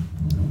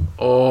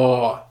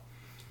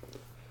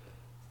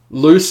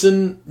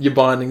 Loosen your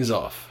bindings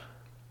off.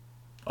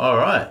 All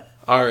right.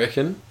 I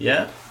reckon.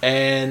 Yeah.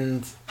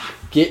 And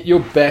get your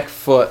back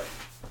foot,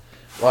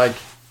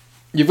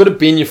 you've got to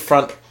bend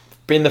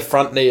the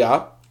front knee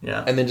up.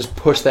 Yeah. And then just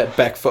push that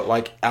back foot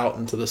out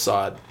into the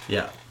side.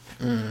 Yeah.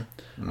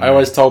 I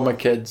always told my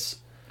kids,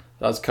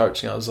 I was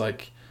coaching, I was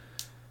like,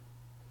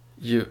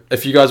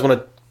 if you guys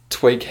want to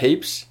tweak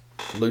heaps,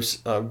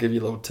 I'll give you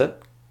a little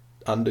tip,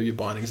 undo your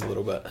bindings a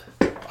little bit.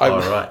 All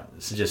right.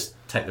 So just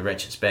take the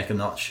ratchets back a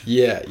notch.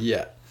 Yeah.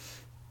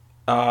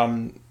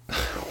 I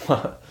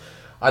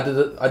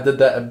did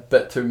that a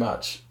bit too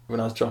much when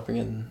I was dropping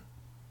in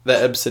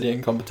the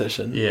Obsidian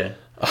competition. Yeah.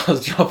 I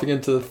was dropping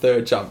into the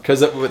third jump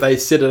because they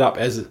set it up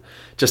as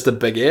just a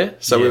big air.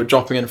 So we were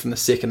dropping in from the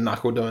second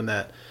knuckle doing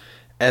that.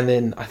 And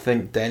then I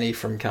think Danny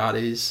from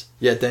Cardi's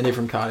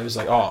was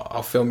like, "Oh,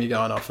 I'll film you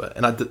going off it."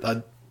 And I did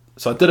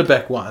a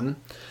back one,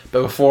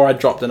 but before I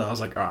dropped in, I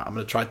was like, "All right, I'm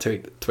gonna try to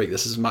tweak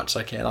this as much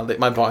as I can. I'll let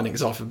my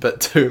bindings off a bit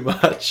too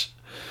much."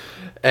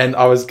 And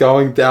I was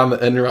going down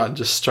the in run,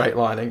 just straight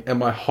lining, and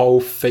my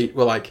whole feet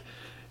were like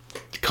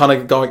kind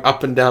of going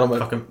up and down on my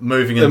fucking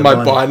moving in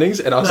my bindings,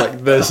 and I was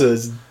like, "This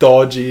is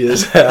dodgy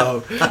as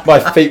hell."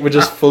 My feet were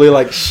just fully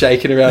like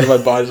shaking around in my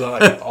bindings. I'm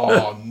like,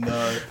 "Oh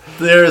no."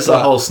 There is a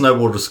whole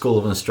snowboarder school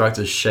of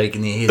instructors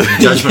shaking their heads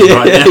in judgment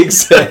right now.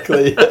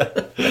 Exactly.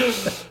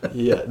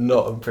 Yeah,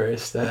 not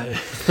impressed, eh?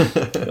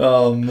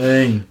 Oh,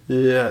 mean.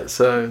 Yeah,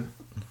 so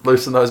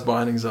loosen those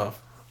bindings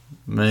off.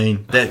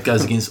 Mean. That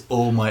goes against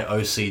all my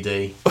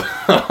OCD.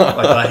 Like,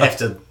 I have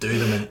to do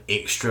them in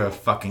extra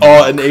fucking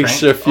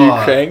extra few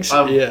cranks?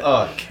 Yeah.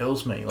 Oh, it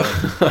kills me.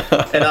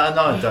 Like, and I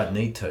know I don't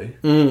need to,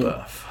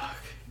 but fuck.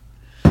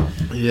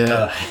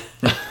 Yeah.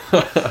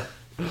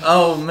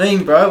 Oh,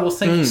 mean, bro. Well,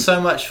 thank you so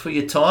much for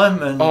your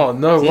time. And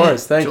no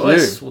worries. Thank you.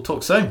 We'll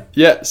talk soon.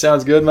 Yeah,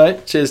 sounds good,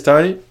 mate. Cheers,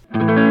 Tony.